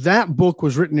that book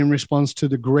was written in response to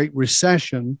the Great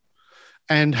Recession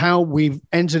and how we've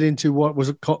entered into what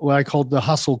I called the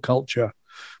hustle culture,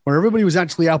 where everybody was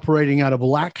actually operating out of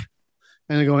lack,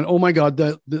 and they're going, "Oh my God,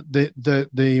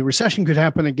 the recession could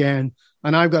happen again,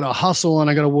 and I've got to hustle and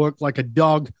I got to work like a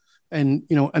dog, and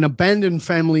an abandoned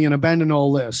family and abandon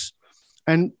all this."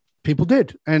 And people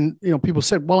did, and people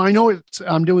said, "Well, I know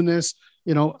I'm doing this.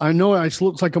 I know it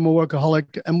looks like I'm a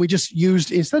workaholic," and we just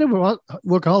used, instead of a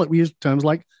workaholic, we used terms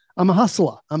like "I'm a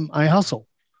hustler." I hustle,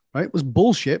 right? It was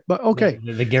bullshit, but okay.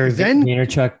 The Gary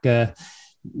Vaynerchuk.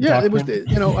 Yeah, it was,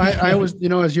 I was,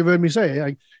 as you've heard me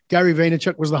say, Gary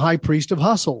Vaynerchuk was the high priest of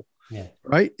hustle,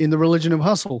 right? In the religion of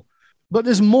hustle. But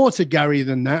there's more to Gary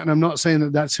than that. And I'm not saying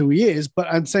that that's who he is, but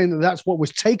I'm saying that that's what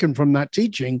was taken from that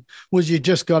teaching, was you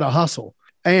just got to hustle.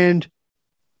 And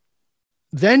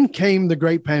then came the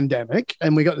great pandemic,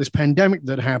 and we got this pandemic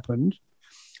that happened.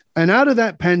 And out of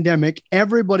that pandemic,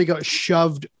 everybody got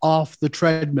shoved off the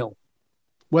treadmill.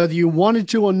 Whether you wanted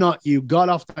to or not, you got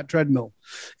off that treadmill.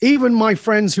 Even my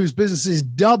friends whose businesses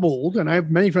doubled, and I have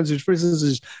many friends whose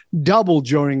businesses doubled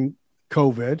during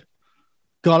COVID,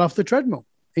 got off the treadmill.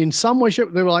 In some way,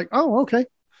 shape, they were like, "Oh, okay."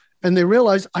 And they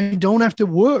realized, I don't have to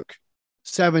work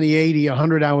 70, 80,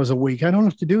 100 hours a week. I don't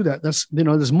have to do that. That's,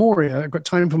 there's more. I've got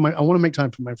time I want to make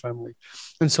time for my family.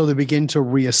 And so they begin to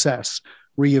reassess,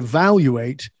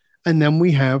 reevaluate. And then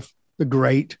we have the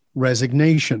Great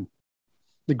Resignation.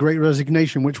 The Great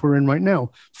Resignation, which we're in right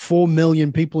now. 4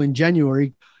 million people in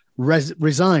January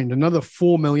resigned. Another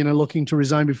 4 million are looking to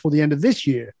resign before the end of this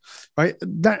year, right?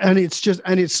 And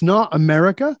it's not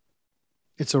America,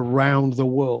 it's around the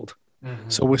world. Mm-hmm.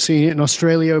 So we're seeing it in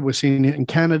Australia, we're seeing it in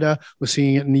Canada, we're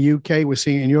seeing it in the UK, we're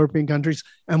seeing it in European countries,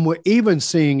 and we're even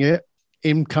seeing it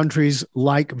in countries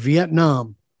like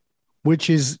Vietnam, which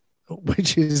is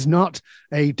not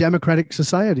a democratic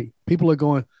society. People are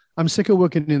going, "I'm sick of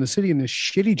working in the city in this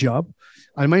shitty job.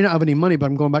 I may not have any money, but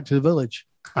I'm going back to the village."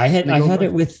 I had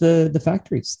it with the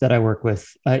factories that I work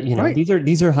with. Right.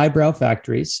 These are highbrow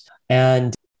factories,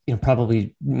 and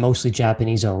probably mostly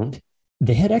Japanese owned.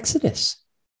 They had exodus.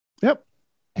 Yep,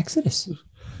 exodus.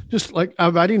 Just like,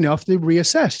 I've had enough. They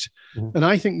reassessed, and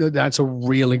I think that that's a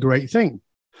really great thing.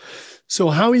 So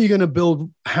how are you going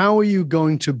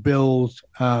to build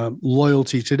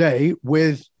loyalty today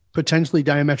with potentially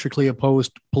diametrically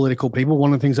opposed political people?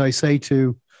 One of the things I say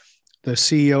to the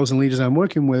CEOs and leaders I'm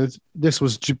working with, this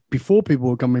was before people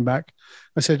were coming back.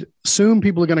 I said, soon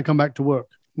people are going to come back to work.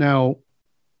 Now,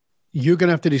 you're going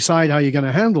to have to decide how you're going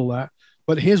to handle that.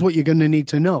 But here's what you're going to need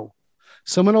to know.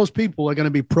 Some of those people are going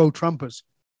to be pro-Trumpers,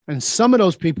 and some of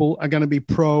those people are going to be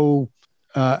pro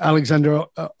Alexander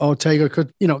Ortega,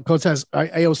 Cortez,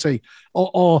 AOC,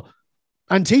 or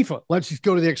Antifa. Let's just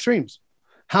go to the extremes.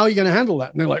 How are you going to handle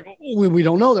that? And they're like, we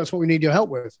don't know. That's what we need your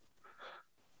help with.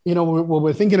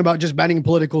 We're thinking about just banning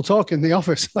political talk in the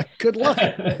office. Like, good luck.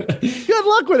 Good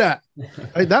luck with that.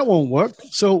 Right, that won't work.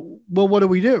 So, what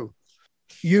do?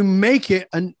 You make it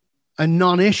a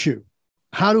non-issue.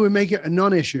 How do we make it a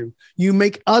non-issue? You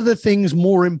make other things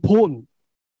more important.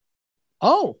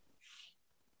 Oh,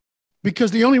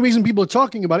 because the only reason people are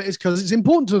talking about it is because it's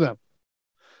important to them.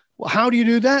 Well, how do you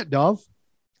do that, Dov?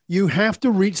 You have to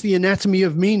reach the anatomy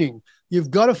of meaning.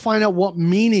 You've got to find out what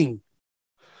meaning.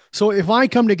 So if I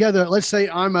come together, let's say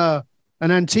I'm an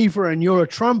Antifa and you're a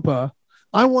Trumper,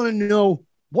 I want to know,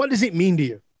 what does it mean to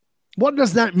you? What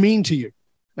does that mean to you?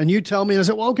 And you tell me, and I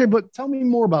say, well, okay, but tell me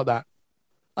more about that.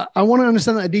 I want to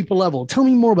understand that at a deeper level. Tell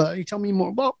me more about it. You tell me more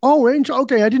about,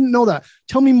 okay, I didn't know that.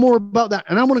 Tell me more about that.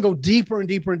 And I want to go deeper and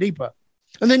deeper and deeper.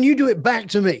 And then you do it back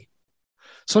to me.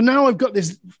 So now I've got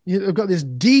this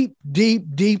deep, deep,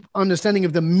 deep understanding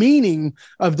of the meaning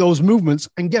of those movements.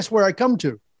 And guess where I come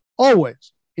to?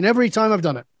 Always, in every time I've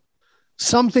done it,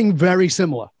 something very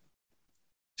similar.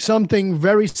 Something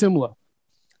very similar.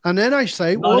 And then I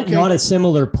say, not a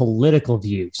similar political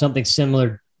view, something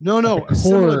similar. No, a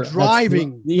similar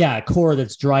driving. A core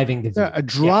that's driving the view. A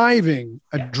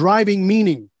driving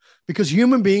meaning, because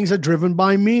human beings are driven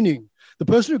by meaning. The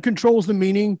person who controls the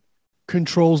meaning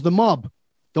controls the mob.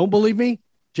 Don't believe me?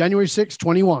 January 6,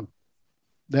 21.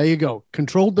 There you go.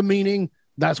 Controlled the meaning.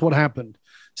 That's what happened.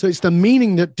 So it's the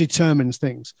meaning that determines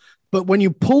things. But when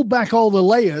you pull back all the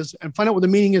layers and find out what the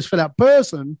meaning is for that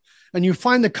person, and you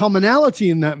find the commonality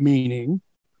in that meaning,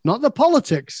 not the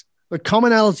politics, the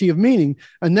commonality of meaning,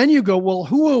 and then you go, well,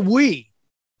 who are we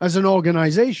as an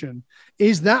organization?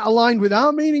 Is that aligned with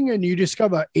our meaning? And you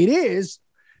discover it is.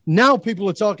 Now people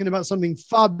are talking about something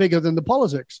far bigger than the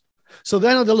politics. So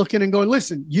then they're looking and going,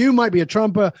 listen, you might be a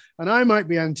Trumper and I might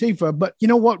be Antifa, but you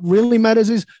know what really matters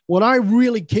is what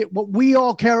we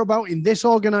all care about in this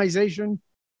organization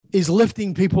is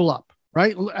lifting people up,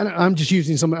 right? And I'm just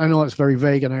using some, I know it's very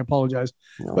vague and I apologize,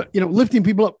 but lifting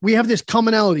people up, we have this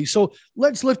commonality. So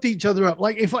let's lift each other up.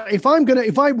 Like if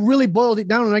I really boiled it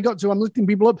down and I got to, I'm lifting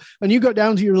people up and you got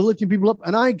down to you're lifting people up,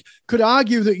 and I could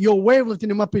argue that your way of lifting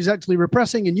them up is actually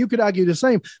repressing, and you could argue the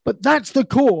same, but that's the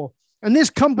core. And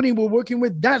this company we're working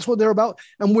with, that's what they're about.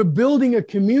 And we're building a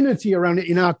community around it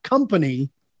in our company.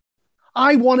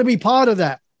 I want to be part of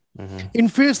that. Mm-hmm. In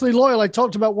Fiercely Loyal, I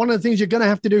talked about one of the things you're going to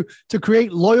have to do to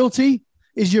create loyalty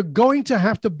is you're going to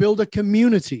have to build a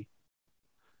community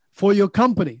for your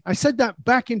company. I said that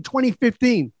back in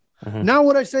 2015. Mm-hmm. Now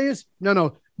what I say is,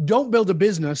 no, don't build a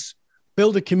business,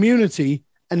 build a community,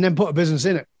 and then put a business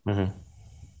in it. Mm-hmm.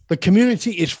 The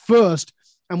community is first.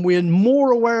 And we're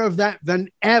more aware of that than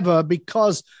ever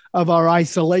because of our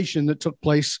isolation that took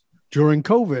place during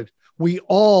COVID. We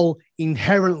all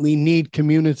inherently need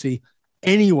community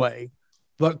anyway,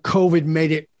 but COVID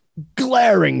made it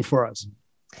glaring for us.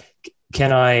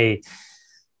 Can I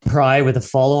pry with a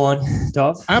follow-on,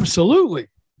 Dov? Absolutely.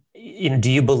 Do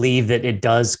you believe that it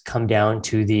does come down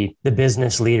to the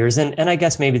business leaders and I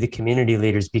guess maybe the community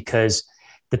leaders, because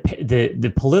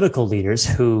the political leaders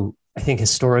who I think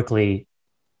historically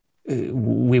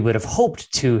we would have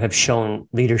hoped to have shown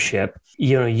leadership,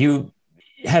 you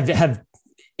have,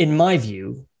 in my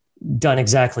view, done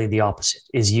exactly the opposite,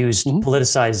 is used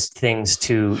politicized things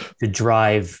to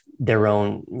drive their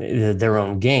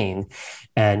own gain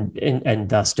and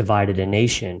thus divided a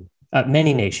nation,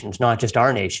 many nations, not just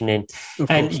our nation.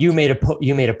 And you made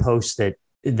a post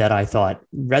that I thought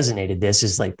resonated. This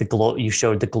is like you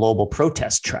showed the global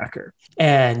protest tracker,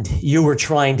 and you were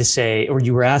trying to say, or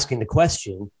you were asking the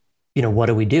question, what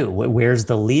do we do? Where's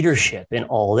the leadership in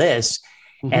all this?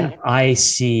 Mm-hmm. And I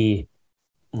see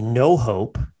no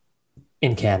hope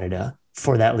in Canada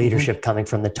for that leadership coming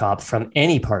from the top, from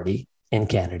any party in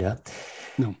Canada.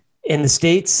 No. In the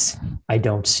States, I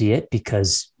don't see it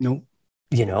because, I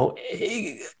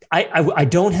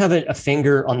don't have a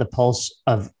finger on the pulse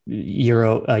of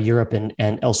Europe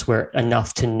and elsewhere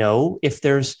enough to know if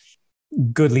there's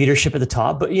good leadership at the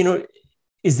top. But,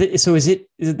 is it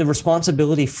the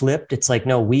responsibility flipped? It's like,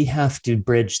 no, we have to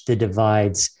bridge the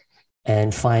divides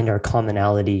and find our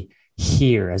commonality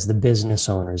here as the business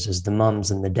owners, as the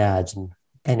mums and the dads,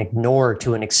 and ignore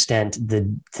to an extent the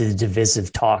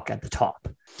divisive talk at the top.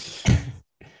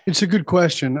 It's a good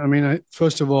question. I mean,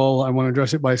 first of all, I want to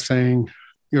address it by saying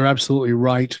you're absolutely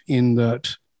right in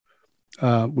that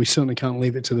we certainly can't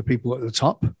leave it to the people at the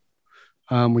top.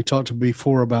 We talked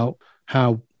before about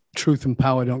how truth and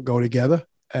power don't go together.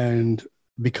 And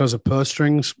because of purse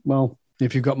strings, well,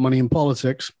 if you've got money in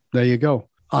politics, there you go.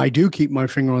 I do keep my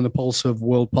finger on the pulse of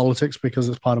world politics because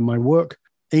it's part of my work.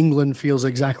 England feels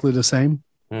exactly the same.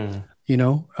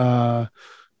 Mm.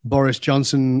 Boris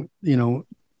Johnson,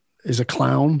 is a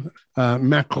clown.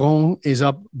 Macron is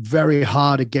up very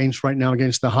hard against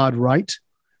the hard right.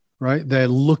 Right. They're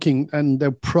looking, and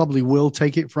they probably will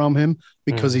take it from him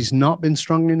because he's not been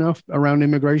strong enough around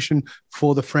immigration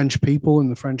for the French people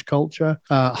and the French culture.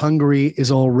 Hungary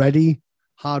is already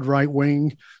hard right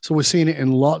wing. So we're seeing it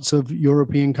in lots of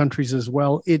European countries as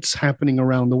well. It's happening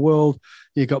around the world.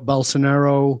 You've got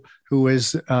Bolsonaro, who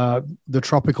is the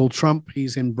tropical Trump.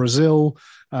 He's in Brazil.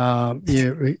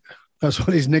 That's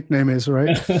what his nickname is,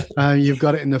 right? You've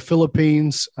got it in the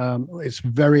Philippines. It's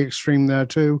very extreme there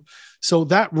too. So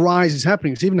that rise is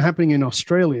happening. It's even happening in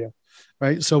Australia,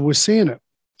 right? So we're seeing it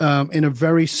in a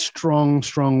very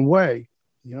strong way.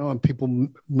 And people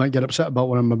might get upset about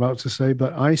what I'm about to say,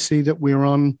 but I see that we're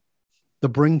on the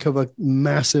brink of a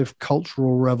massive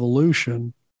cultural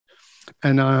revolution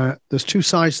And there's two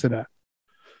sides to that.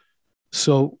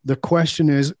 So the question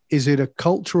is it a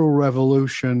cultural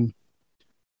revolution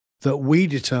that we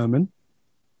determine,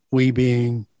 we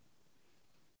being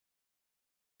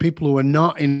people who are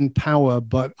not in power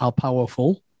but are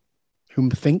powerful, whom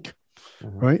think,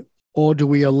 right? Or do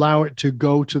we allow it to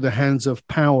go to the hands of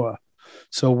power?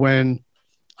 So when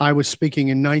I was speaking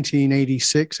in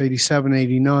 1986, 87,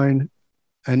 89,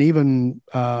 and even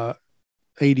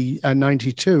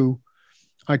 92,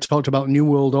 I talked about New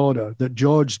World Order, that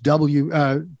George,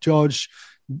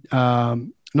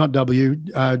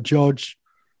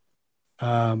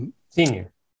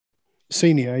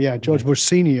 Senior, yeah, George Bush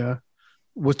Senior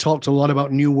was talked a lot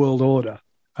about New World Order.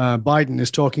 Biden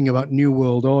is talking about New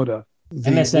World Order.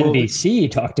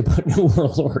 MSNBC talked about New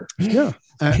World Order. Yeah,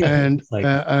 and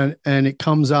it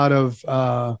comes out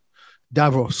of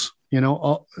Davos,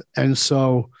 and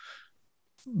so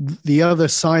the other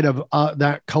side of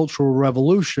that cultural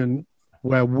revolution,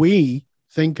 where we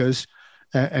thinkers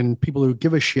and people who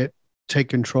give a shit take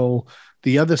control,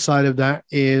 the other side of that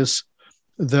is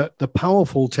that the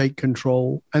powerful take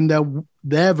control, and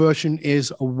their version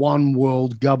is a one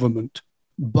world government,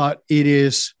 but it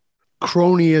is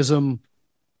cronyism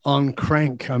on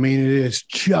crank. I mean, it is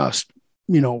just,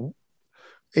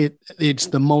 it's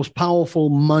the most powerful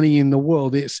money in the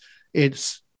world. It's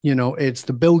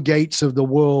the Bill Gates of the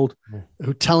world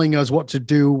who telling us what to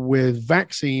do with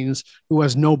vaccines, who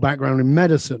has no background in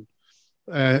medicine,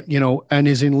 and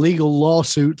is in legal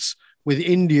lawsuits with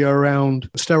India around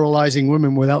sterilizing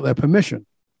women without their permission.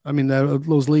 I mean, there are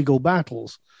those legal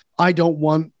battles. I don't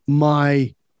want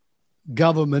my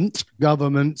governments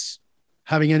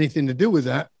having anything to do with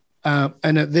that.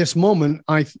 And at this moment,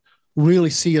 I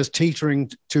really see us teetering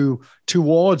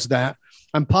towards that.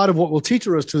 And part of what will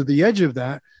teeter us to the edge of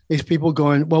that is people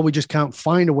going, well, we just can't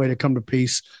find a way to come to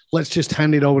peace. Let's just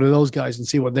hand it over to those guys and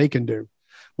see what they can do.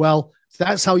 Well,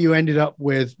 that's how you ended up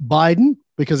with Biden,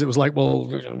 because it was like, well,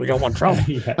 we don't want Trump.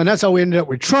 Yeah. And that's how we ended up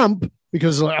with Trump,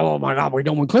 because like, oh my God, we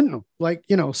don't want Clinton.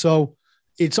 So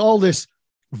it's all this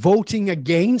voting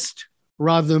against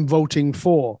rather than voting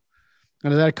for.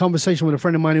 And I had a conversation with a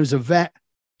friend of mine who's a vet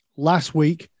last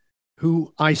week,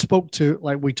 who I spoke to,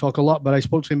 like we talk a lot, but I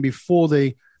spoke to him before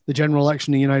the general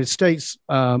election in the United States,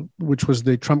 which was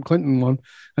the Trump-Clinton one.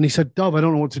 And he said, Dov, I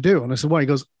don't know what to do. And I said, why? He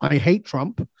goes, I hate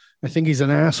Trump. I think he's an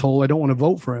asshole. I don't want to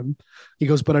vote for him. He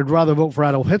goes, but I'd rather vote for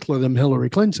Adolf Hitler than Hillary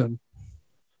Clinton.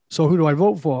 So who do I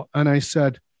vote for? And I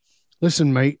said,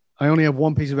 listen, mate, I only have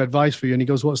one piece of advice for you. And he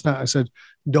goes, what's that? I said,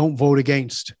 don't vote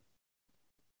against.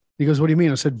 He goes, what do you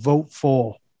mean? I said, vote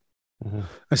for.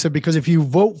 I said, because if you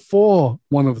vote for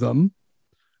one of them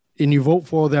and you vote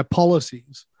for their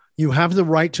policies, you have the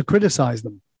right to criticize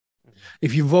them.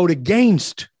 If you vote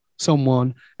against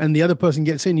someone and the other person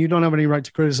gets in, you don't have any right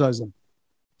to criticize them,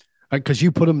 because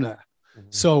you put them there.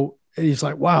 So he's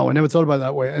like, wow, I never thought about it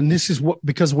that way. And this is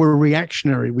because we're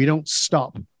reactionary. We don't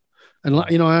stop. And,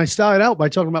 I started out by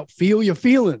talking about feel your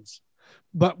feelings.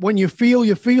 But when you feel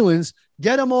your feelings,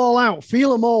 get them all out,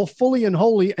 feel them all fully and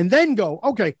wholly, and then go,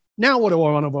 okay, now what do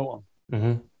I want to vote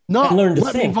on? Not learn to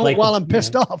think, me vote while I'm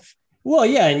pissed off. Well,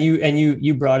 yeah, and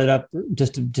you brought it up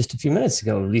just a few minutes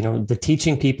ago. The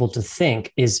teaching people to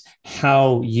think is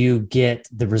how you get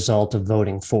the result of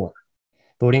voting for.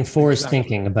 Voting for is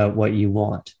thinking about what you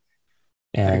want.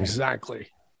 And, exactly.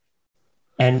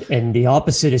 And the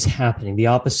opposite is happening. The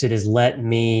opposite is let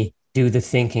me do the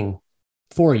thinking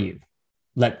for you.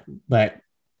 Let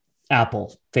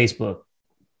Apple, Facebook,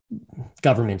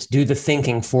 governments do the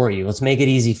thinking for you. Let's make it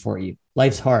easy for you.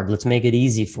 Life's hard. Let's make it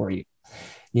easy for you.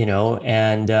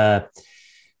 And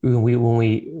when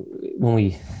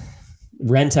we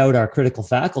rent out our critical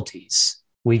faculties,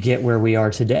 we get where we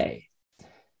are today.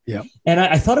 Yeah. And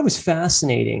I thought it was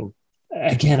fascinating.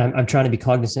 Again, I'm trying to be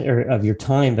cognizant of your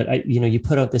time, but you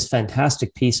put out this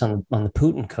fantastic piece on the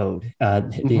Putin code,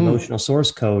 the emotional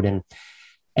source code. And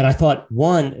I thought,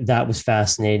 one, that was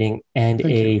fascinating and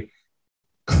a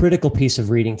critical piece of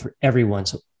reading for everyone.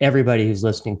 So everybody who's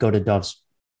listening, go to Dov's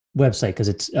website, because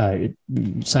it's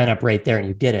sign up right there and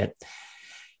you get it.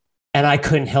 And I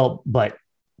couldn't help but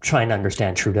trying to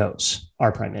understand Trudeau's,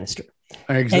 our prime minister.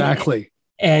 Exactly.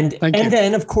 And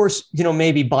then, of course,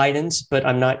 maybe Biden's, but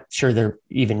I'm not sure there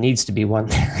even needs to be one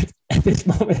there at this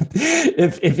moment.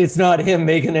 If it's not him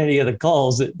making any of the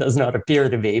calls, it does not appear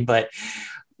to be. But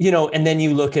and then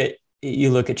you look at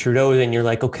Trudeau and you're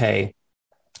like, okay,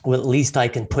 well, at least I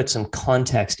can put some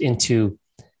context into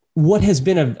what has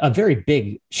been a very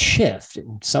big shift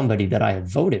in somebody that I have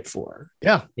voted for.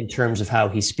 Yeah, in terms of how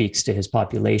he speaks to his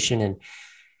population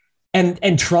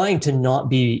and trying to not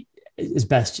be, as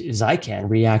best as I can,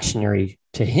 reactionary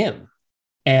to him.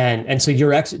 And so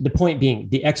the point being,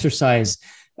 the exercise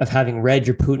of having read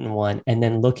your Putin one and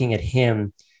then looking at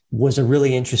him was a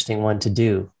really interesting one to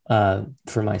do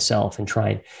for myself and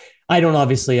trying. I don't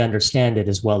obviously understand it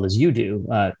as well as you do.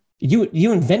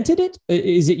 You invented it?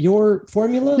 Is it your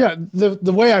formula? Yeah,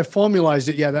 the way I formalized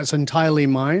it, yeah, that's entirely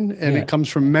mine, and it comes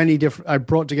from many different. I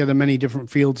brought together many different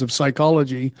fields of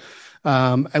psychology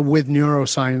with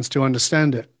neuroscience to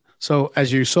understand it. So,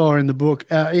 as you saw in the book,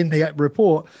 in the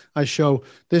report, I show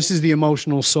this is the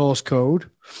emotional source code.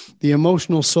 The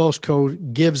emotional source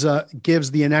code gives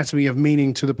the anatomy of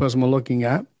meaning to the person we're looking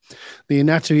at. The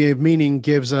anatomy of meaning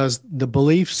gives us the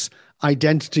beliefs,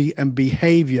 identity, and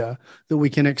behavior that we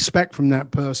can expect from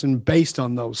that person based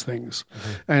on those things.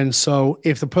 Mm-hmm. And so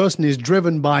if the person is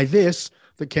driven by this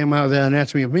that came out of their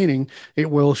anatomy of meaning,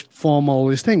 it will form all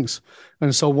these things.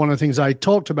 And so one of the things I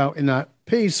talked about in that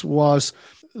piece was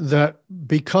that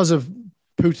because of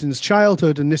Putin's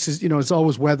childhood, and this is, it's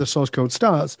always where the source code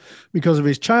starts, because of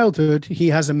his childhood, he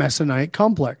has a messianic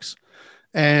complex.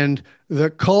 And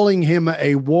that calling him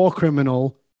a war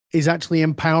criminal is actually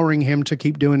empowering him to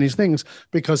keep doing his things,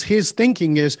 because his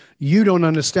thinking is, you don't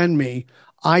understand me.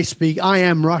 I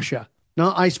am Russia.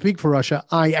 Not I speak for Russia.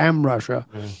 I am Russia.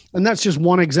 Mm. And that's just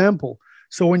one example.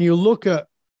 So when you look at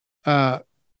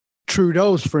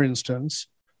Trudeau's, for instance,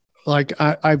 like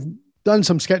I've done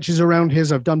some sketches around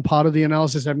his, I've done part of the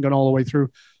analysis. I haven't gone all the way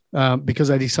through because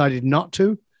I decided not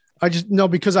to.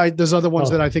 Because there's other ones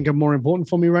that I think are more important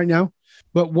for me right now.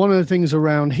 But one of the things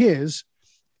around his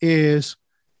is,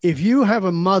 if you have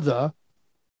a mother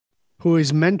who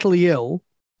is mentally ill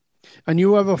and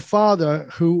you have a father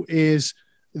who is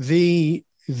the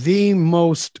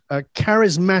most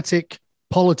charismatic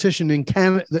politician in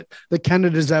Canada that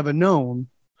Canada's ever known,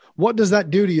 what does that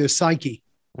do to your psyche?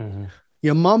 Mm-hmm.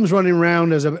 Your mom's running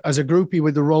around as a groupie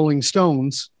with the Rolling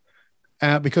Stones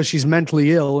because she's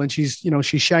mentally ill, and she's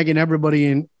shagging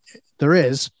everybody there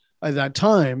is at that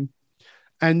time.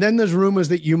 And then there's rumors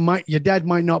that your dad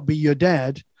might not be your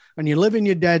dad, and you live in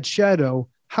your dad's shadow.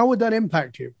 How would that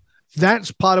impact you?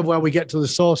 That's part of where we get to the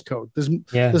source code.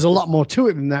 There's a lot more to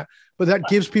it than that, but that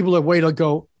gives people a way to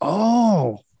go,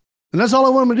 oh, and that's all I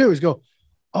want them to do is go,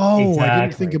 oh, exactly. I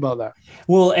didn't think about that.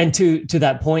 Well, and to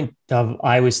that point,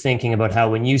 I was thinking about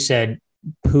how when you said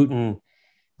Putin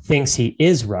thinks he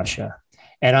is Russia,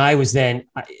 and I was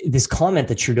this comment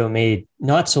that Trudeau made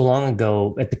not so long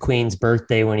ago at the Queen's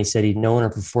birthday when he said he'd known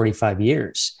her for 45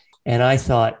 years. And I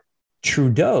thought,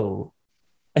 Trudeau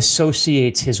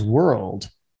associates his world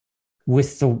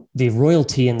with the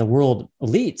royalty and the world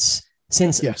elites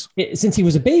since he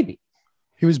was a baby.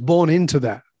 He was born into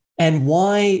that. And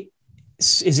why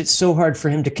is it so hard for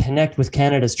him to connect with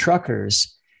Canada's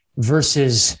truckers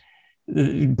versus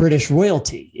British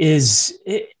royalty? Is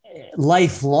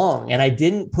lifelong. And I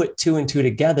didn't put two and two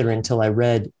together until I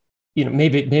read,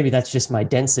 maybe that's just my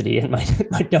density and my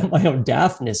own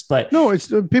daftness, but no,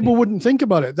 it's people wouldn't think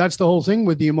about it. That's the whole thing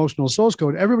with the emotional source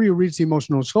code. Everybody who reads the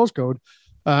emotional source code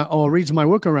or reads my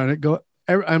work around it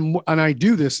and I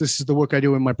do this is the work I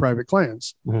do with my private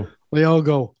clients. Mm-hmm. They all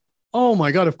go, oh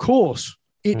my God, of course.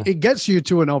 It gets you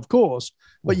to an of course,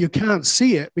 but you can't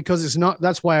see it because it's not.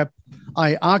 That's why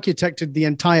I architected the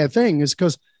entire thing, is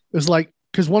because it was like,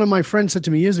 because one of my friends said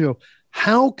to me years ago,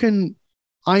 how can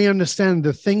I understand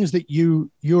the things that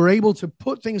you're able to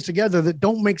put things together that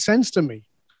don't make sense to me?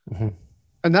 Mm-hmm.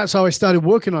 And that's how I started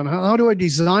working on how do I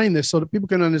design this so that people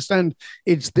can understand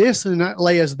it's this and that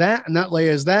layers that and that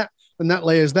layers that and that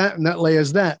layers that and that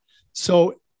layers that.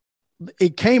 So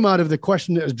it came out of the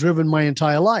question that has driven my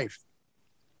entire life,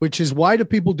 which is, why do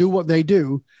people do what they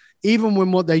do, even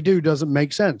when what they do doesn't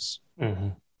make sense? Mm-hmm.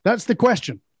 That's the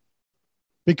question.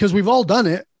 Because we've all done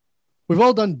it. We've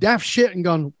all done daft shit and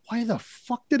gone, why the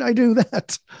fuck did I do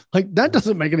that? Like, that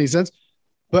doesn't make any sense.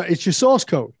 But it's your source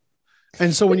code.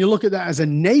 And so when you look at that as a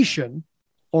nation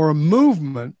or a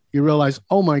movement, you realize,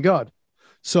 oh my God.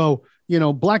 So,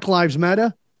 Black Lives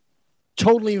Matter,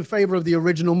 totally in favor of the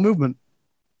original movement,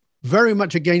 very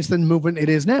much against the movement it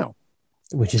is now.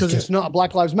 Which is because it's not a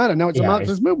Black Lives Matter. Now it's a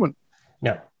Marxist movement.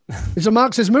 No. It's a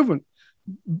Marxist movement.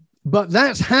 But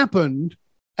that's happened.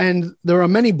 And there are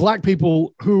many Black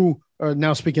people who are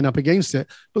now speaking up against it.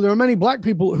 But there are many Black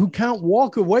people who can't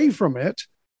walk away from it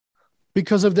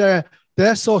because of their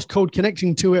source code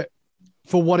connecting to it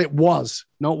for what it was,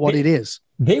 not what it is.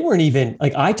 They weren't even,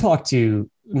 like, I talked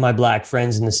to my Black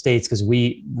friends in the States because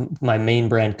my main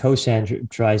brand, Cosan,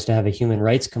 tries to have a human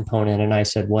rights component. And I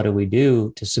said, what do we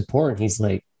do to support? And he's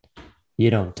like, you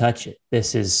don't touch it.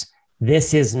 This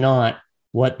is not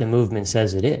what the movement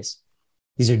says it is.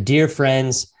 These are dear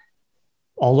friends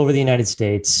all over the United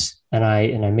States. And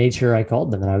I made sure I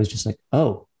called them, and I was just like,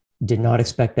 oh, did not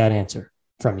expect that answer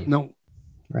from you. No,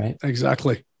 right.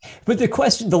 Exactly. But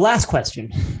the last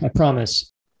question, I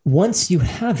promise, once you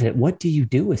have it, what do you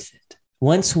do with it?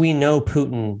 Once we know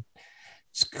Putin's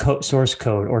source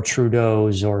code or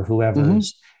Trudeau's or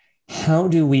whoever's, how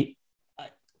do we,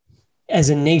 as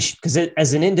a nation, because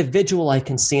as an individual, I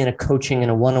can see in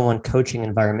a one-on-one coaching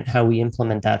environment, how we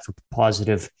implement that for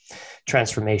positive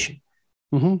transformation.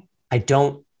 I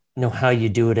don't know how you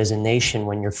do it as a nation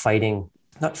when you're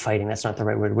not fighting, that's not the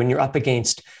right word. When you're up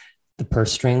against the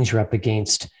purse strings, you're up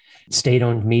against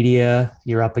state-owned media,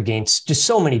 you're up against just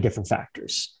so many different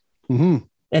factors.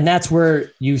 And that's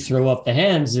where you throw up the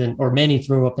hands, or many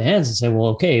throw up the hands and say, well,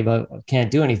 okay, but I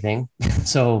can't do anything.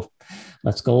 So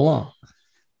let's go along.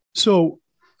 So,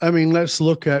 I mean, let's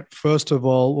look at, first of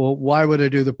all, well, why would I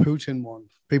do the Putin one?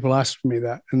 People ask me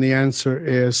that. And the answer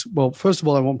is, well, first of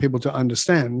all, I want people to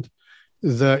understand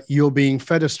that you're being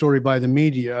fed a story by the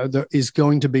media that is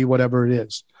going to be whatever it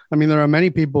is. I mean, there are many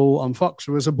people on Fox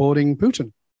who are supporting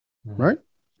Putin, right?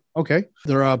 Okay.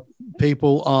 There are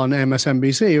people on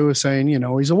MSNBC who are saying,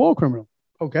 he's a war criminal.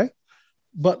 Okay.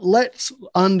 But let's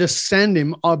understand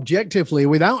him objectively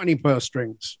without any purse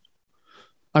strings.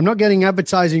 I'm not getting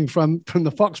advertising from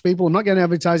the Fox people. I'm not getting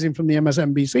advertising from the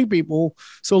MSNBC people.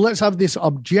 So let's have this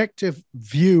objective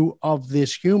view of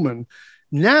this human.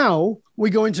 Now we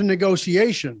go into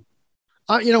negotiation.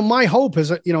 My hope is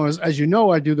that, as you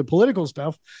know, I do the political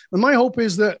stuff. And my hope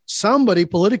is that somebody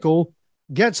political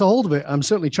gets a hold of it. I'm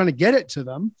certainly trying to get it to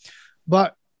them.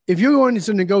 But if you're going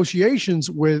into negotiations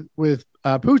with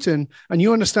Putin and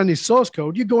you understand his source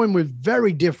code, you're going with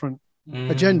very different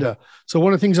agenda. So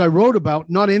one of the things I wrote about,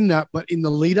 not in that, but in the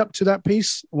lead up to that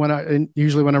piece,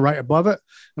 usually when I write above it,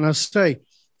 and I say,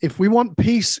 if we want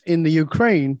peace in the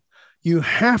Ukraine, you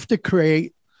have to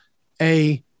create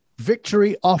a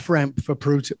victory off-ramp for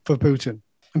Putin.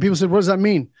 And people said, what does that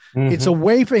mean? It's a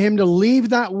way for him to leave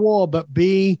that war, but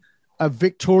be a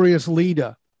victorious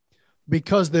leader,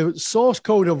 because the source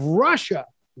code of Russia,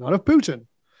 not of Putin,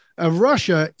 of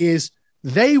Russia is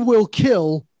they will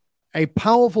kill a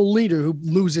powerful leader who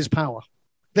loses power.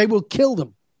 They will kill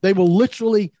them. They will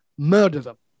literally murder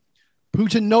them.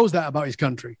 Putin knows that about his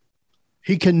country.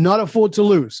 He cannot afford to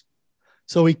lose.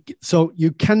 So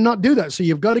you cannot do that. So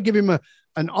you've got to give him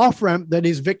an off-ramp that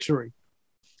is victory.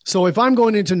 So if I'm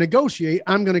going in to negotiate,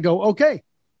 I'm going to go, okay,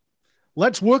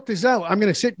 let's work this out. I'm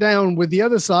going to sit down with the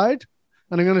other side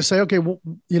and I'm going to say, okay, well,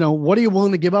 what are you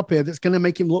willing to give up here that's going to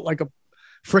make him look like a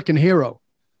freaking hero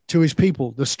to his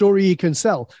people? The story he can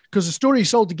sell, because the story he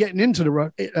sold to getting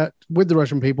into with the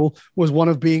Russian people was one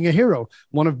of being a hero,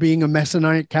 one of being a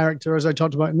messianic character, as I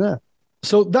talked about in there.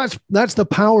 So that's the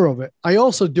power of it. I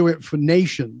also do it for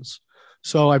nations.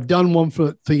 So I've done one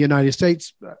for the United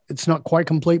States. It's not quite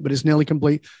complete, but it's nearly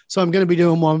complete. So I'm going to be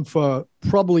doing one for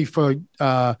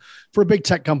a big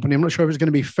tech company. I'm not sure if it's going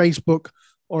to be Facebook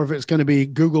or if it's going to be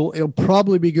Google. It'll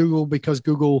probably be Google, because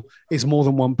Google is more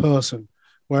than one person,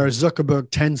 whereas Zuckerberg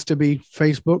tends to be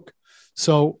Facebook.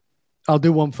 So I'll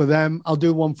do one for them. I'll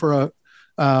do one for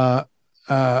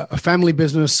a family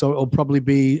business. So it'll probably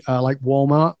be like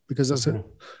Walmart, because that's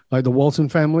like the Walton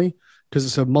family, because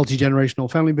it's a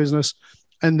multi-generational family business.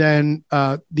 And then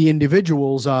the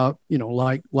individuals are,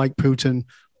 like Putin,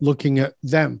 looking at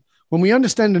them. When we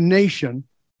understand a nation,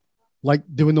 like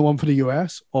doing the one for the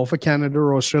US or for Canada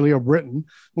or Australia or Britain,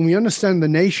 when we understand the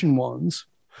nation ones,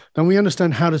 then we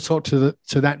understand how to talk to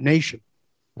that nation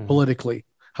politically,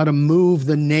 how to move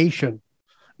the nation,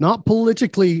 not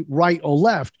politically right or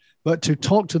left, but to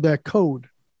talk to their code.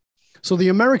 So the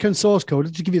American source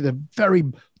code, to give you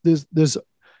there's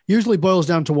usually boils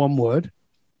down to one word.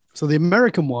 So the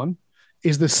American one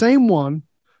is the same one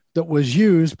that was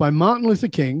used by Martin Luther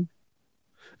King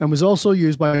and was also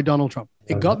used by Donald Trump.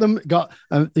 It got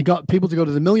people to go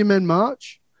to the Million Men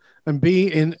March and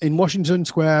be in Washington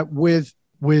Square with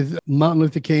Martin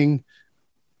Luther King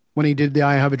when he did the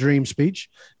I Have a Dream speech.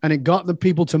 And it got the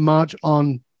people to march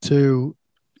on to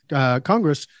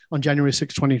Congress on January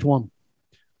 6, 2021.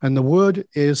 And the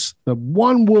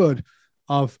one word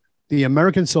of the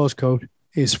American source code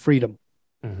is freedom.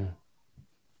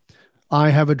 I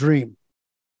have a dream.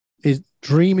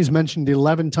 Dream is mentioned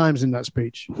 11 times in that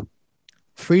speech.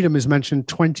 Freedom is mentioned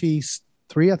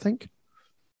 23, I think.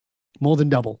 More than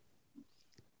double.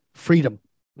 Freedom.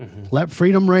 Let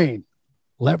freedom reign.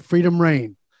 Let freedom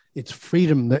reign. It's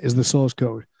freedom that is the source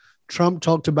code. Trump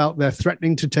talked about they're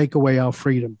threatening to take away our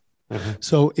freedom.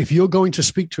 So if you're going to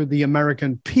speak to the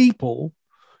American people,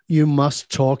 you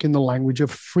must talk in the language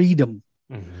of freedom.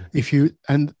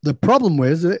 And the problem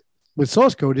with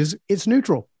source code is it's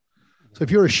neutral. So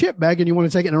if you're a shitbag and you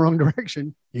want to take it in the wrong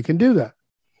direction, you can do that.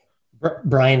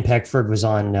 Brian Peckford was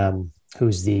on,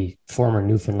 who's the former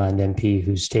Newfoundland MP,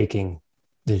 who's taking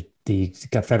the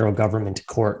federal government to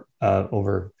court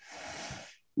over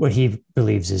what he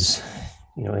believes is,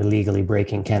 illegally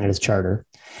breaking Canada's charter.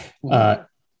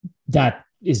 That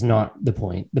is not the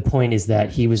point. The point is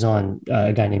that he was on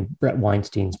a guy named Brett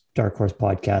Weinstein's Dark Horse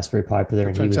podcast, very popular.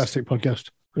 And fantastic podcast.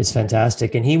 It's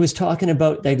fantastic. And he was talking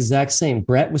about the exact same.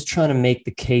 Brett was trying to make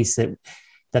the case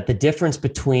that the difference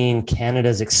between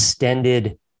Canada's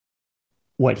extended,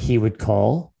 what he would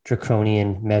call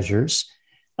draconian measures,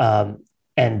 and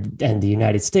the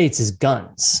United States is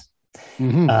guns.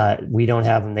 Mm-hmm. We don't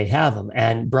have them, they have them.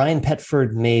 And Brian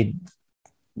Petford made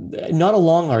not a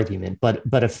long argument,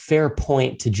 but a fair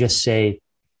point to just say,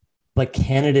 but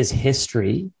Canada's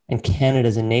history and Canada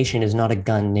as a nation is not a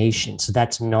gun nation. So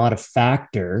that's not a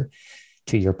factor,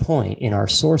 to your point, in our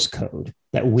source code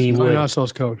that we would. In our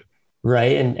source code.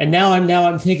 Right. And now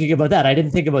I'm thinking about that. I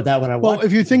didn't think about that when I watched. Well,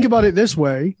 if you think about it this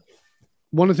way,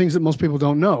 one of the things that most people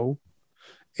don't know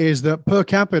is that per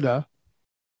capita,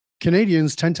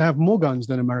 Canadians tend to have more guns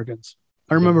than Americans.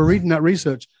 I remember reading that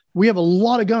research. We have a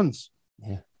lot of guns,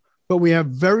 but we have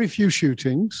very few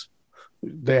shootings.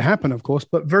 They happen, of course,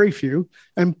 but very few.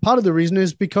 And part of the reason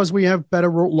is because we have better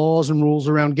laws and rules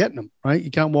around getting them, right? You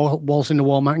can't waltz into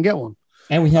Walmart and get one.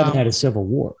 And we haven't had a civil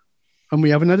war. And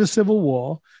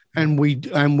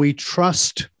we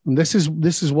trust, and this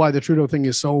is why the Trudeau thing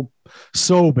is so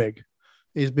big,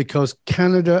 is because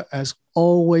Canada has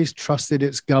always trusted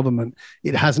its government.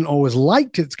 It hasn't always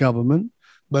liked its government,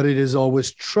 but it has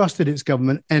always trusted its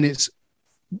government. And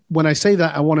when I say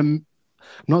that, I'm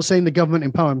not saying the government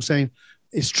in power, I'm saying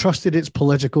it's trusted its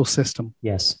political system.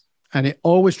 Yes. And it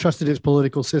always trusted its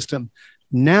political system.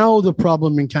 Now the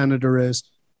problem in Canada is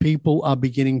people are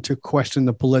beginning to question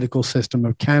the political system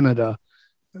of Canada.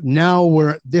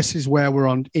 Now this is where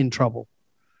we're in trouble,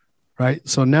 right?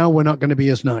 So now we're not going to be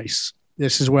as nice.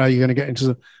 This is where you're going to get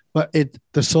into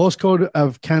the source code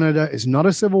of Canada is not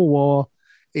a civil war.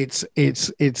 It's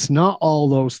not all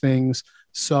those things.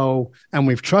 So, and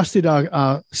we've trusted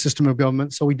our system of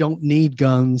government, so we don't need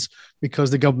guns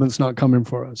because the government's not coming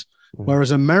for us.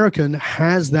 Whereas American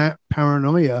has that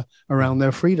paranoia around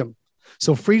their freedom.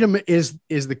 So freedom is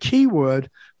the key word,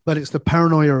 but it's the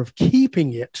paranoia of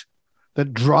keeping it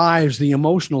that drives the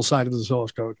emotional side of the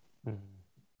source code.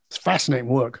 It's fascinating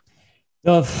work.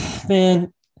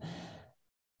 Man,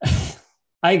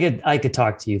 I could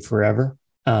talk to you forever.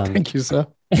 Thank you, sir.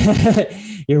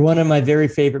 You're one of my very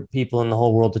favorite people in the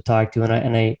whole world to talk to,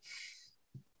 and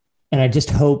I just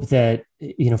hope that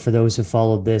for those who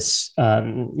followed this,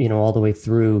 all the way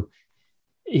through,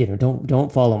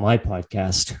 don't follow my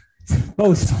podcast.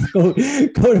 Both go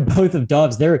to both of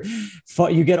Dov's.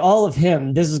 You get all of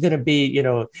him. This is going to be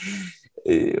an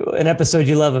episode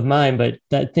you love of mine, but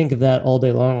think of that all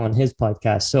day long on his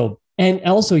podcast. So, and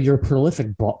also you're a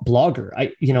prolific blogger.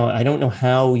 I don't know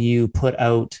how you put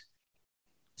out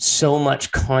so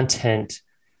much content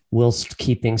whilst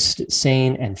keeping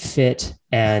sane and fit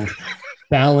and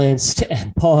balanced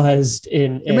and paused.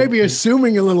 You may be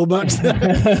assuming a little much.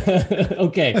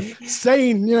 Okay.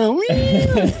 Sane,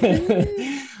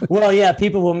 Well, yeah,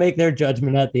 people will make their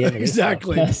judgment at the end.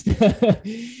 Exactly.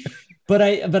 But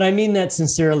I mean that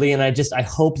sincerely. And I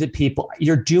hope that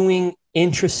you're doing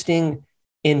interesting,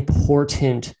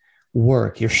 important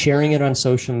work. You're sharing it on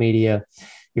social media.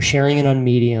 You're sharing it on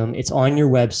Medium. It's on your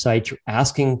website. You're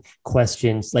asking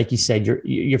questions. Like you said,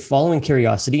 you're following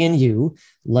curiosity, and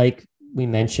like we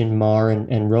mentioned, Mar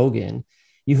and Rogan,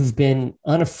 you have been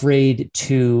unafraid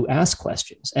to ask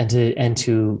questions and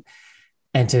to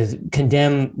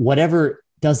condemn whatever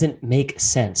doesn't make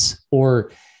sense,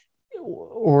 or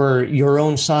your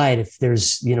own side if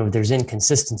there's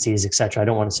inconsistencies, etc. I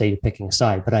don't want to say you're picking a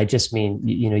side, but I just mean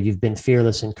you've been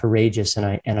fearless and courageous, and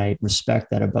I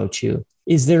respect that about you.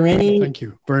 Is there any? Thank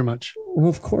you very much. Well,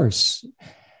 of course.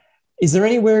 Is there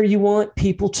anywhere you want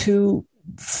people to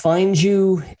find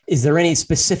you? Is there any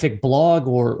specific blog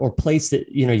or place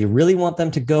that you really want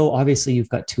them to go? Obviously, you've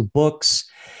got 2 books.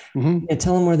 Mm-hmm. And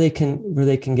tell them where they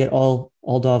can get all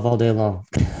Dov all day long.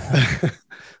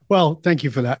 Well, thank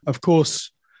you for that. Of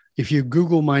course, if you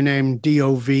Google my name,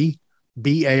 Dov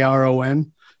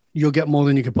Baron, you'll get more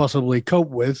than you could possibly cope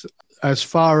with. As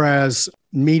far as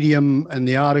Medium and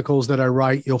the articles that I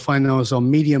write, you'll find those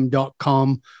on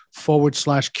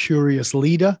medium.com/curious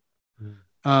leader.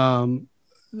 I'm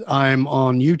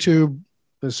on YouTube.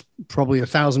 There's probably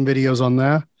 1,000 videos on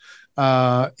there.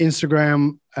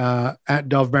 Instagram at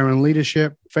Dov Baron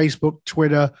Leadership. Facebook,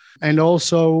 Twitter, and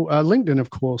also LinkedIn, of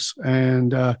course.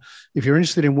 And if you're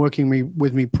interested in working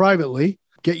with me privately,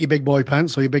 get your big boy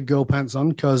pants or your big girl pants on,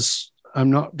 because I'm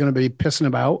not going to be pissing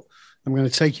about. I'm going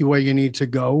to take you where you need to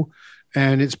go.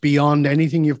 And it's beyond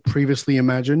anything you've previously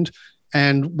imagined.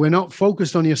 And we're not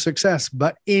focused on your success,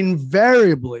 but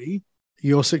invariably,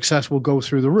 your success will go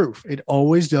through the roof. It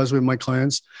always does with my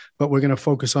clients, but we're going to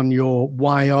focus on your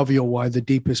why of your why, the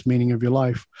deepest meaning of your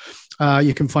life.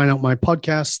 You can find out my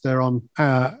podcasts. They're on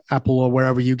Apple or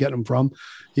wherever you get them from.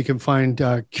 You can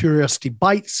find Curiosity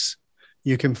Bites.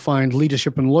 You can find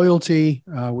Leadership and Loyalty,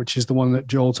 which is the one that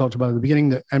Joel talked about at the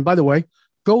beginning. And by the way,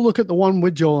 go look at the one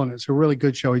with Joel on it. It's a really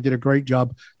good show. He did a great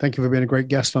job. Thank you for being a great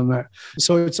guest on that.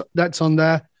 So that's on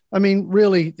there. I mean,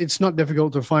 really, it's not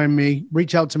difficult to find me.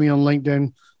 Reach out to me on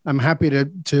LinkedIn. I'm happy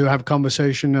to have a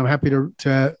conversation. I'm happy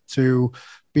to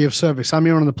be of service. I'm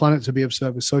here on the planet to be of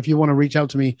service. So if you want to reach out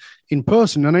to me in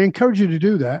person, and I encourage you to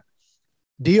do that,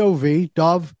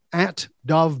 Dov at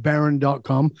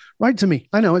dovbaron.com. Write to me.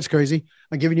 I know it's crazy.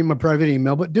 I'm giving you my private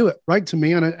email, but do it. Write to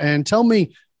me and tell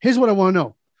me, here's what I want to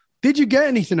know. Did you get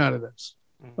anything out of this?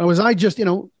 Or was I just,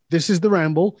 this is the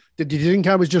ramble. Did you think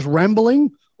I was just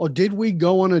rambling? Or did we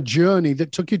go on a journey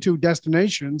that took you to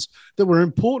destinations that were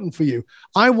important for you?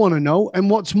 I want to know. And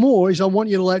what's more is I want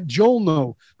you to let Joel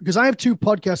know, because I have 2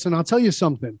 podcasts, and I'll tell you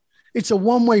something. It's a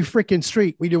one-way freaking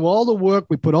street. We do all the work.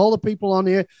 We put all the people on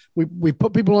here. We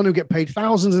put people on who get paid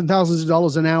thousands and thousands of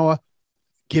dollars an hour,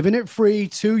 giving it free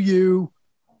to you.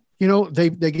 They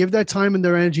give their time and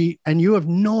their energy, and you have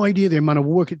no idea the amount of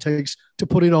work it takes to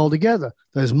put it all together.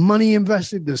 There's money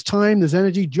invested, there's time, there's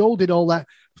energy. Joel did all that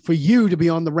for you to be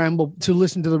on the Ramble, to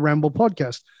listen to the Ramble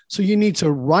podcast. So you need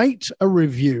to write a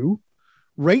review,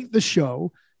 rate the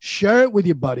show, share it with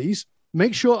your buddies,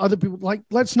 make sure other people,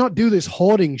 let's not do this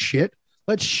hoarding shit.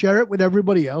 Let's share it with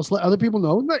everybody else. Let other people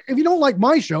know. If you don't like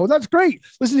my show, that's great.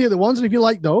 Listen to the other ones. And if you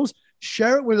like those,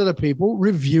 share it with other people,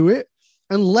 review it,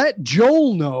 and let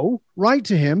Joel know, write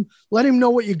to him, let him know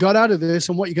what you got out of this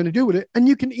and what you're going to do with it. And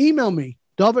you can email me,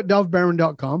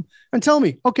 dov@dovbaron.com, and tell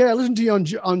me, okay, I listened to you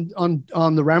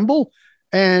on the Ramble,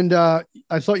 and I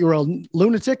thought you were a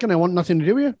lunatic and I want nothing to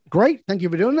do with you. Great. Thank you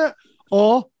for doing that.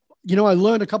 Or, I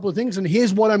learned a couple of things and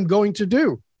here's what I'm going to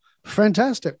do.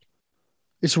 Fantastic.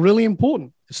 It's really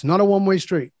important. It's not a one-way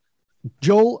street.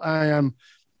 Joel, I am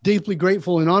deeply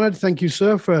grateful and honored. Thank you,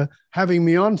 sir, for having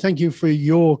me on. Thank you for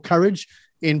your courage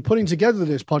in putting together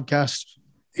this podcast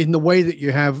in the way that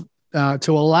you have,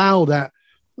 to allow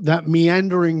that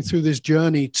meandering through this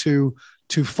journey to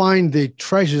find the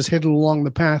treasures hidden along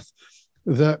the path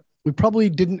that we probably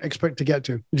didn't expect to get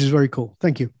to, which is very cool.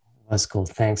 Thank you. That's cool.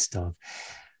 Thanks, Dov.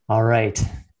 All right.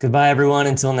 Goodbye, everyone.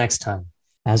 Until next time.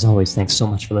 As always, thanks so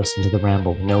much for listening to The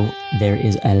Ramble. We know there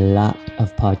is a lot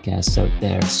of podcasts out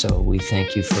there, so we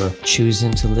thank you for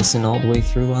choosing to listen all the way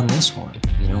through on this one.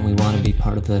 We want to be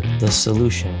part of the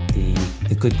solution,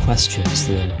 the good questions,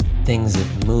 the things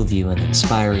that move you and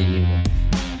inspire you and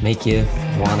make you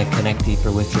want to connect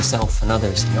deeper with yourself and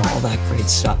others, all that great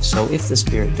stuff. So if the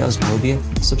spirit does move you,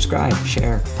 subscribe,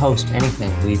 share, post,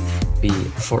 anything. We'd be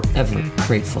forever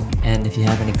grateful. And if you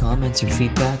have any comments or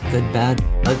feedback, good, bad,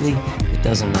 ugly, it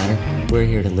doesn't matter. We're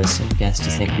here to listen. Guests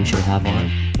you think we should have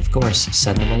on, of course,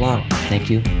 send them along.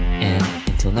 Thank you. And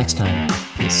until next time,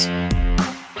 peace.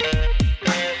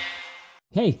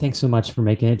 Hey, thanks so much for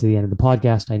making it to the end of the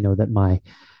podcast. I know that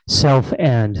myself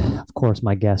and, of course,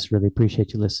 my guests really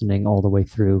appreciate you listening all the way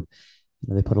through.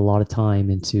 They put a lot of time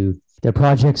into their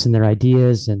projects and their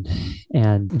ideas, and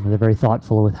they're very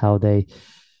thoughtful with how they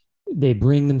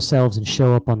bring themselves and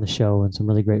show up on the show. And so I'm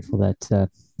really grateful that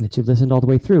you've listened all the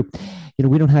way through.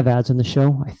 We don't have ads on the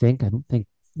show. I don't think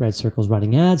Red Circle's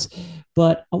running ads,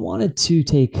 but I wanted to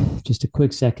take just a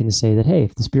quick second to say that, hey,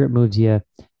 if the spirit moves you,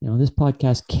 this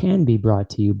podcast can be brought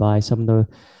to you by some of the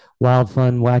wild,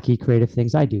 fun, wacky, creative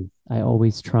things I do. I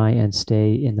always try and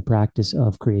stay in the practice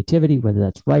of creativity, whether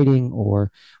that's writing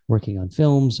or working on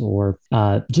films or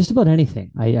just about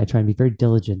anything. I try and be very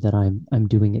diligent that I'm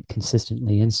doing it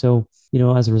consistently. And so,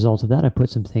 as a result of that, I put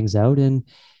some things out and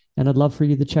I'd love for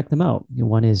you to check them out.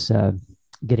 One is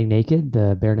Getting Naked,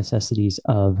 the Bare Necessities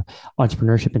of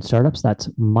Entrepreneurship and Startups. That's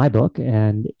my book,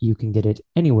 and you can get it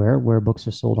anywhere where books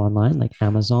are sold online, like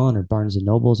Amazon or Barnes &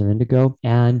 Nobles or Indigo.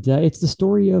 And it's the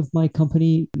story of my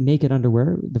company, Naked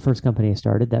Underwear, the first company I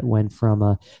started that went from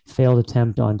a failed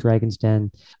attempt on Dragon's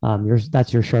Den,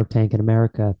 that's your Shark Tank in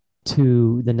America,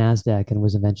 to the NASDAQ, and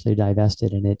was eventually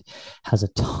divested. And it has a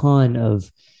ton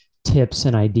of tips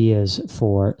and ideas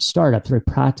for startups, very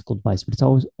practical advice, but it's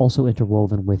always also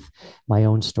interwoven with my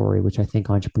own story, which I think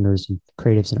entrepreneurs and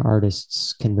creatives and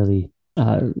artists can really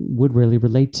would really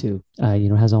relate to.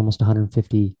 Has almost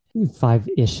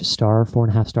 155-ish star,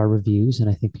 4.5 star reviews. And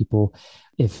I think people,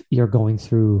 if you're going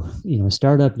through, a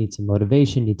startup, need some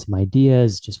motivation, need some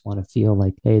ideas, just want to feel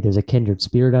like, hey, there's a kindred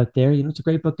spirit out there, it's a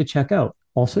great book to check out.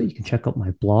 Also, you can check out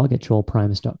my blog at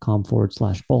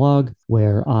joelprimus.com/blog,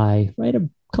 where I write a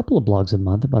couple of blogs a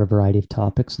month about a variety of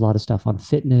topics, a lot of stuff on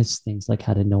fitness, things like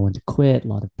how to know when to quit, a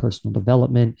lot of personal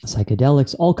development,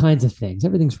 psychedelics, all kinds of things.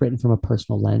 Everything's written from a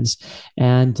personal lens.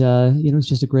 And, it's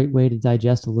just a great way to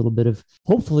digest a little bit of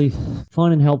hopefully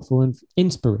fun and helpful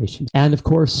inspiration. And of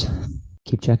course,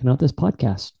 keep checking out this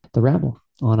podcast, The Ramble,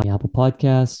 on Apple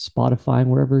Podcasts, Spotify,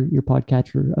 and wherever your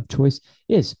podcatcher of choice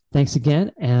is. Thanks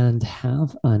again, and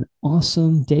have an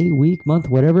awesome day, week, month,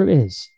 whatever it is.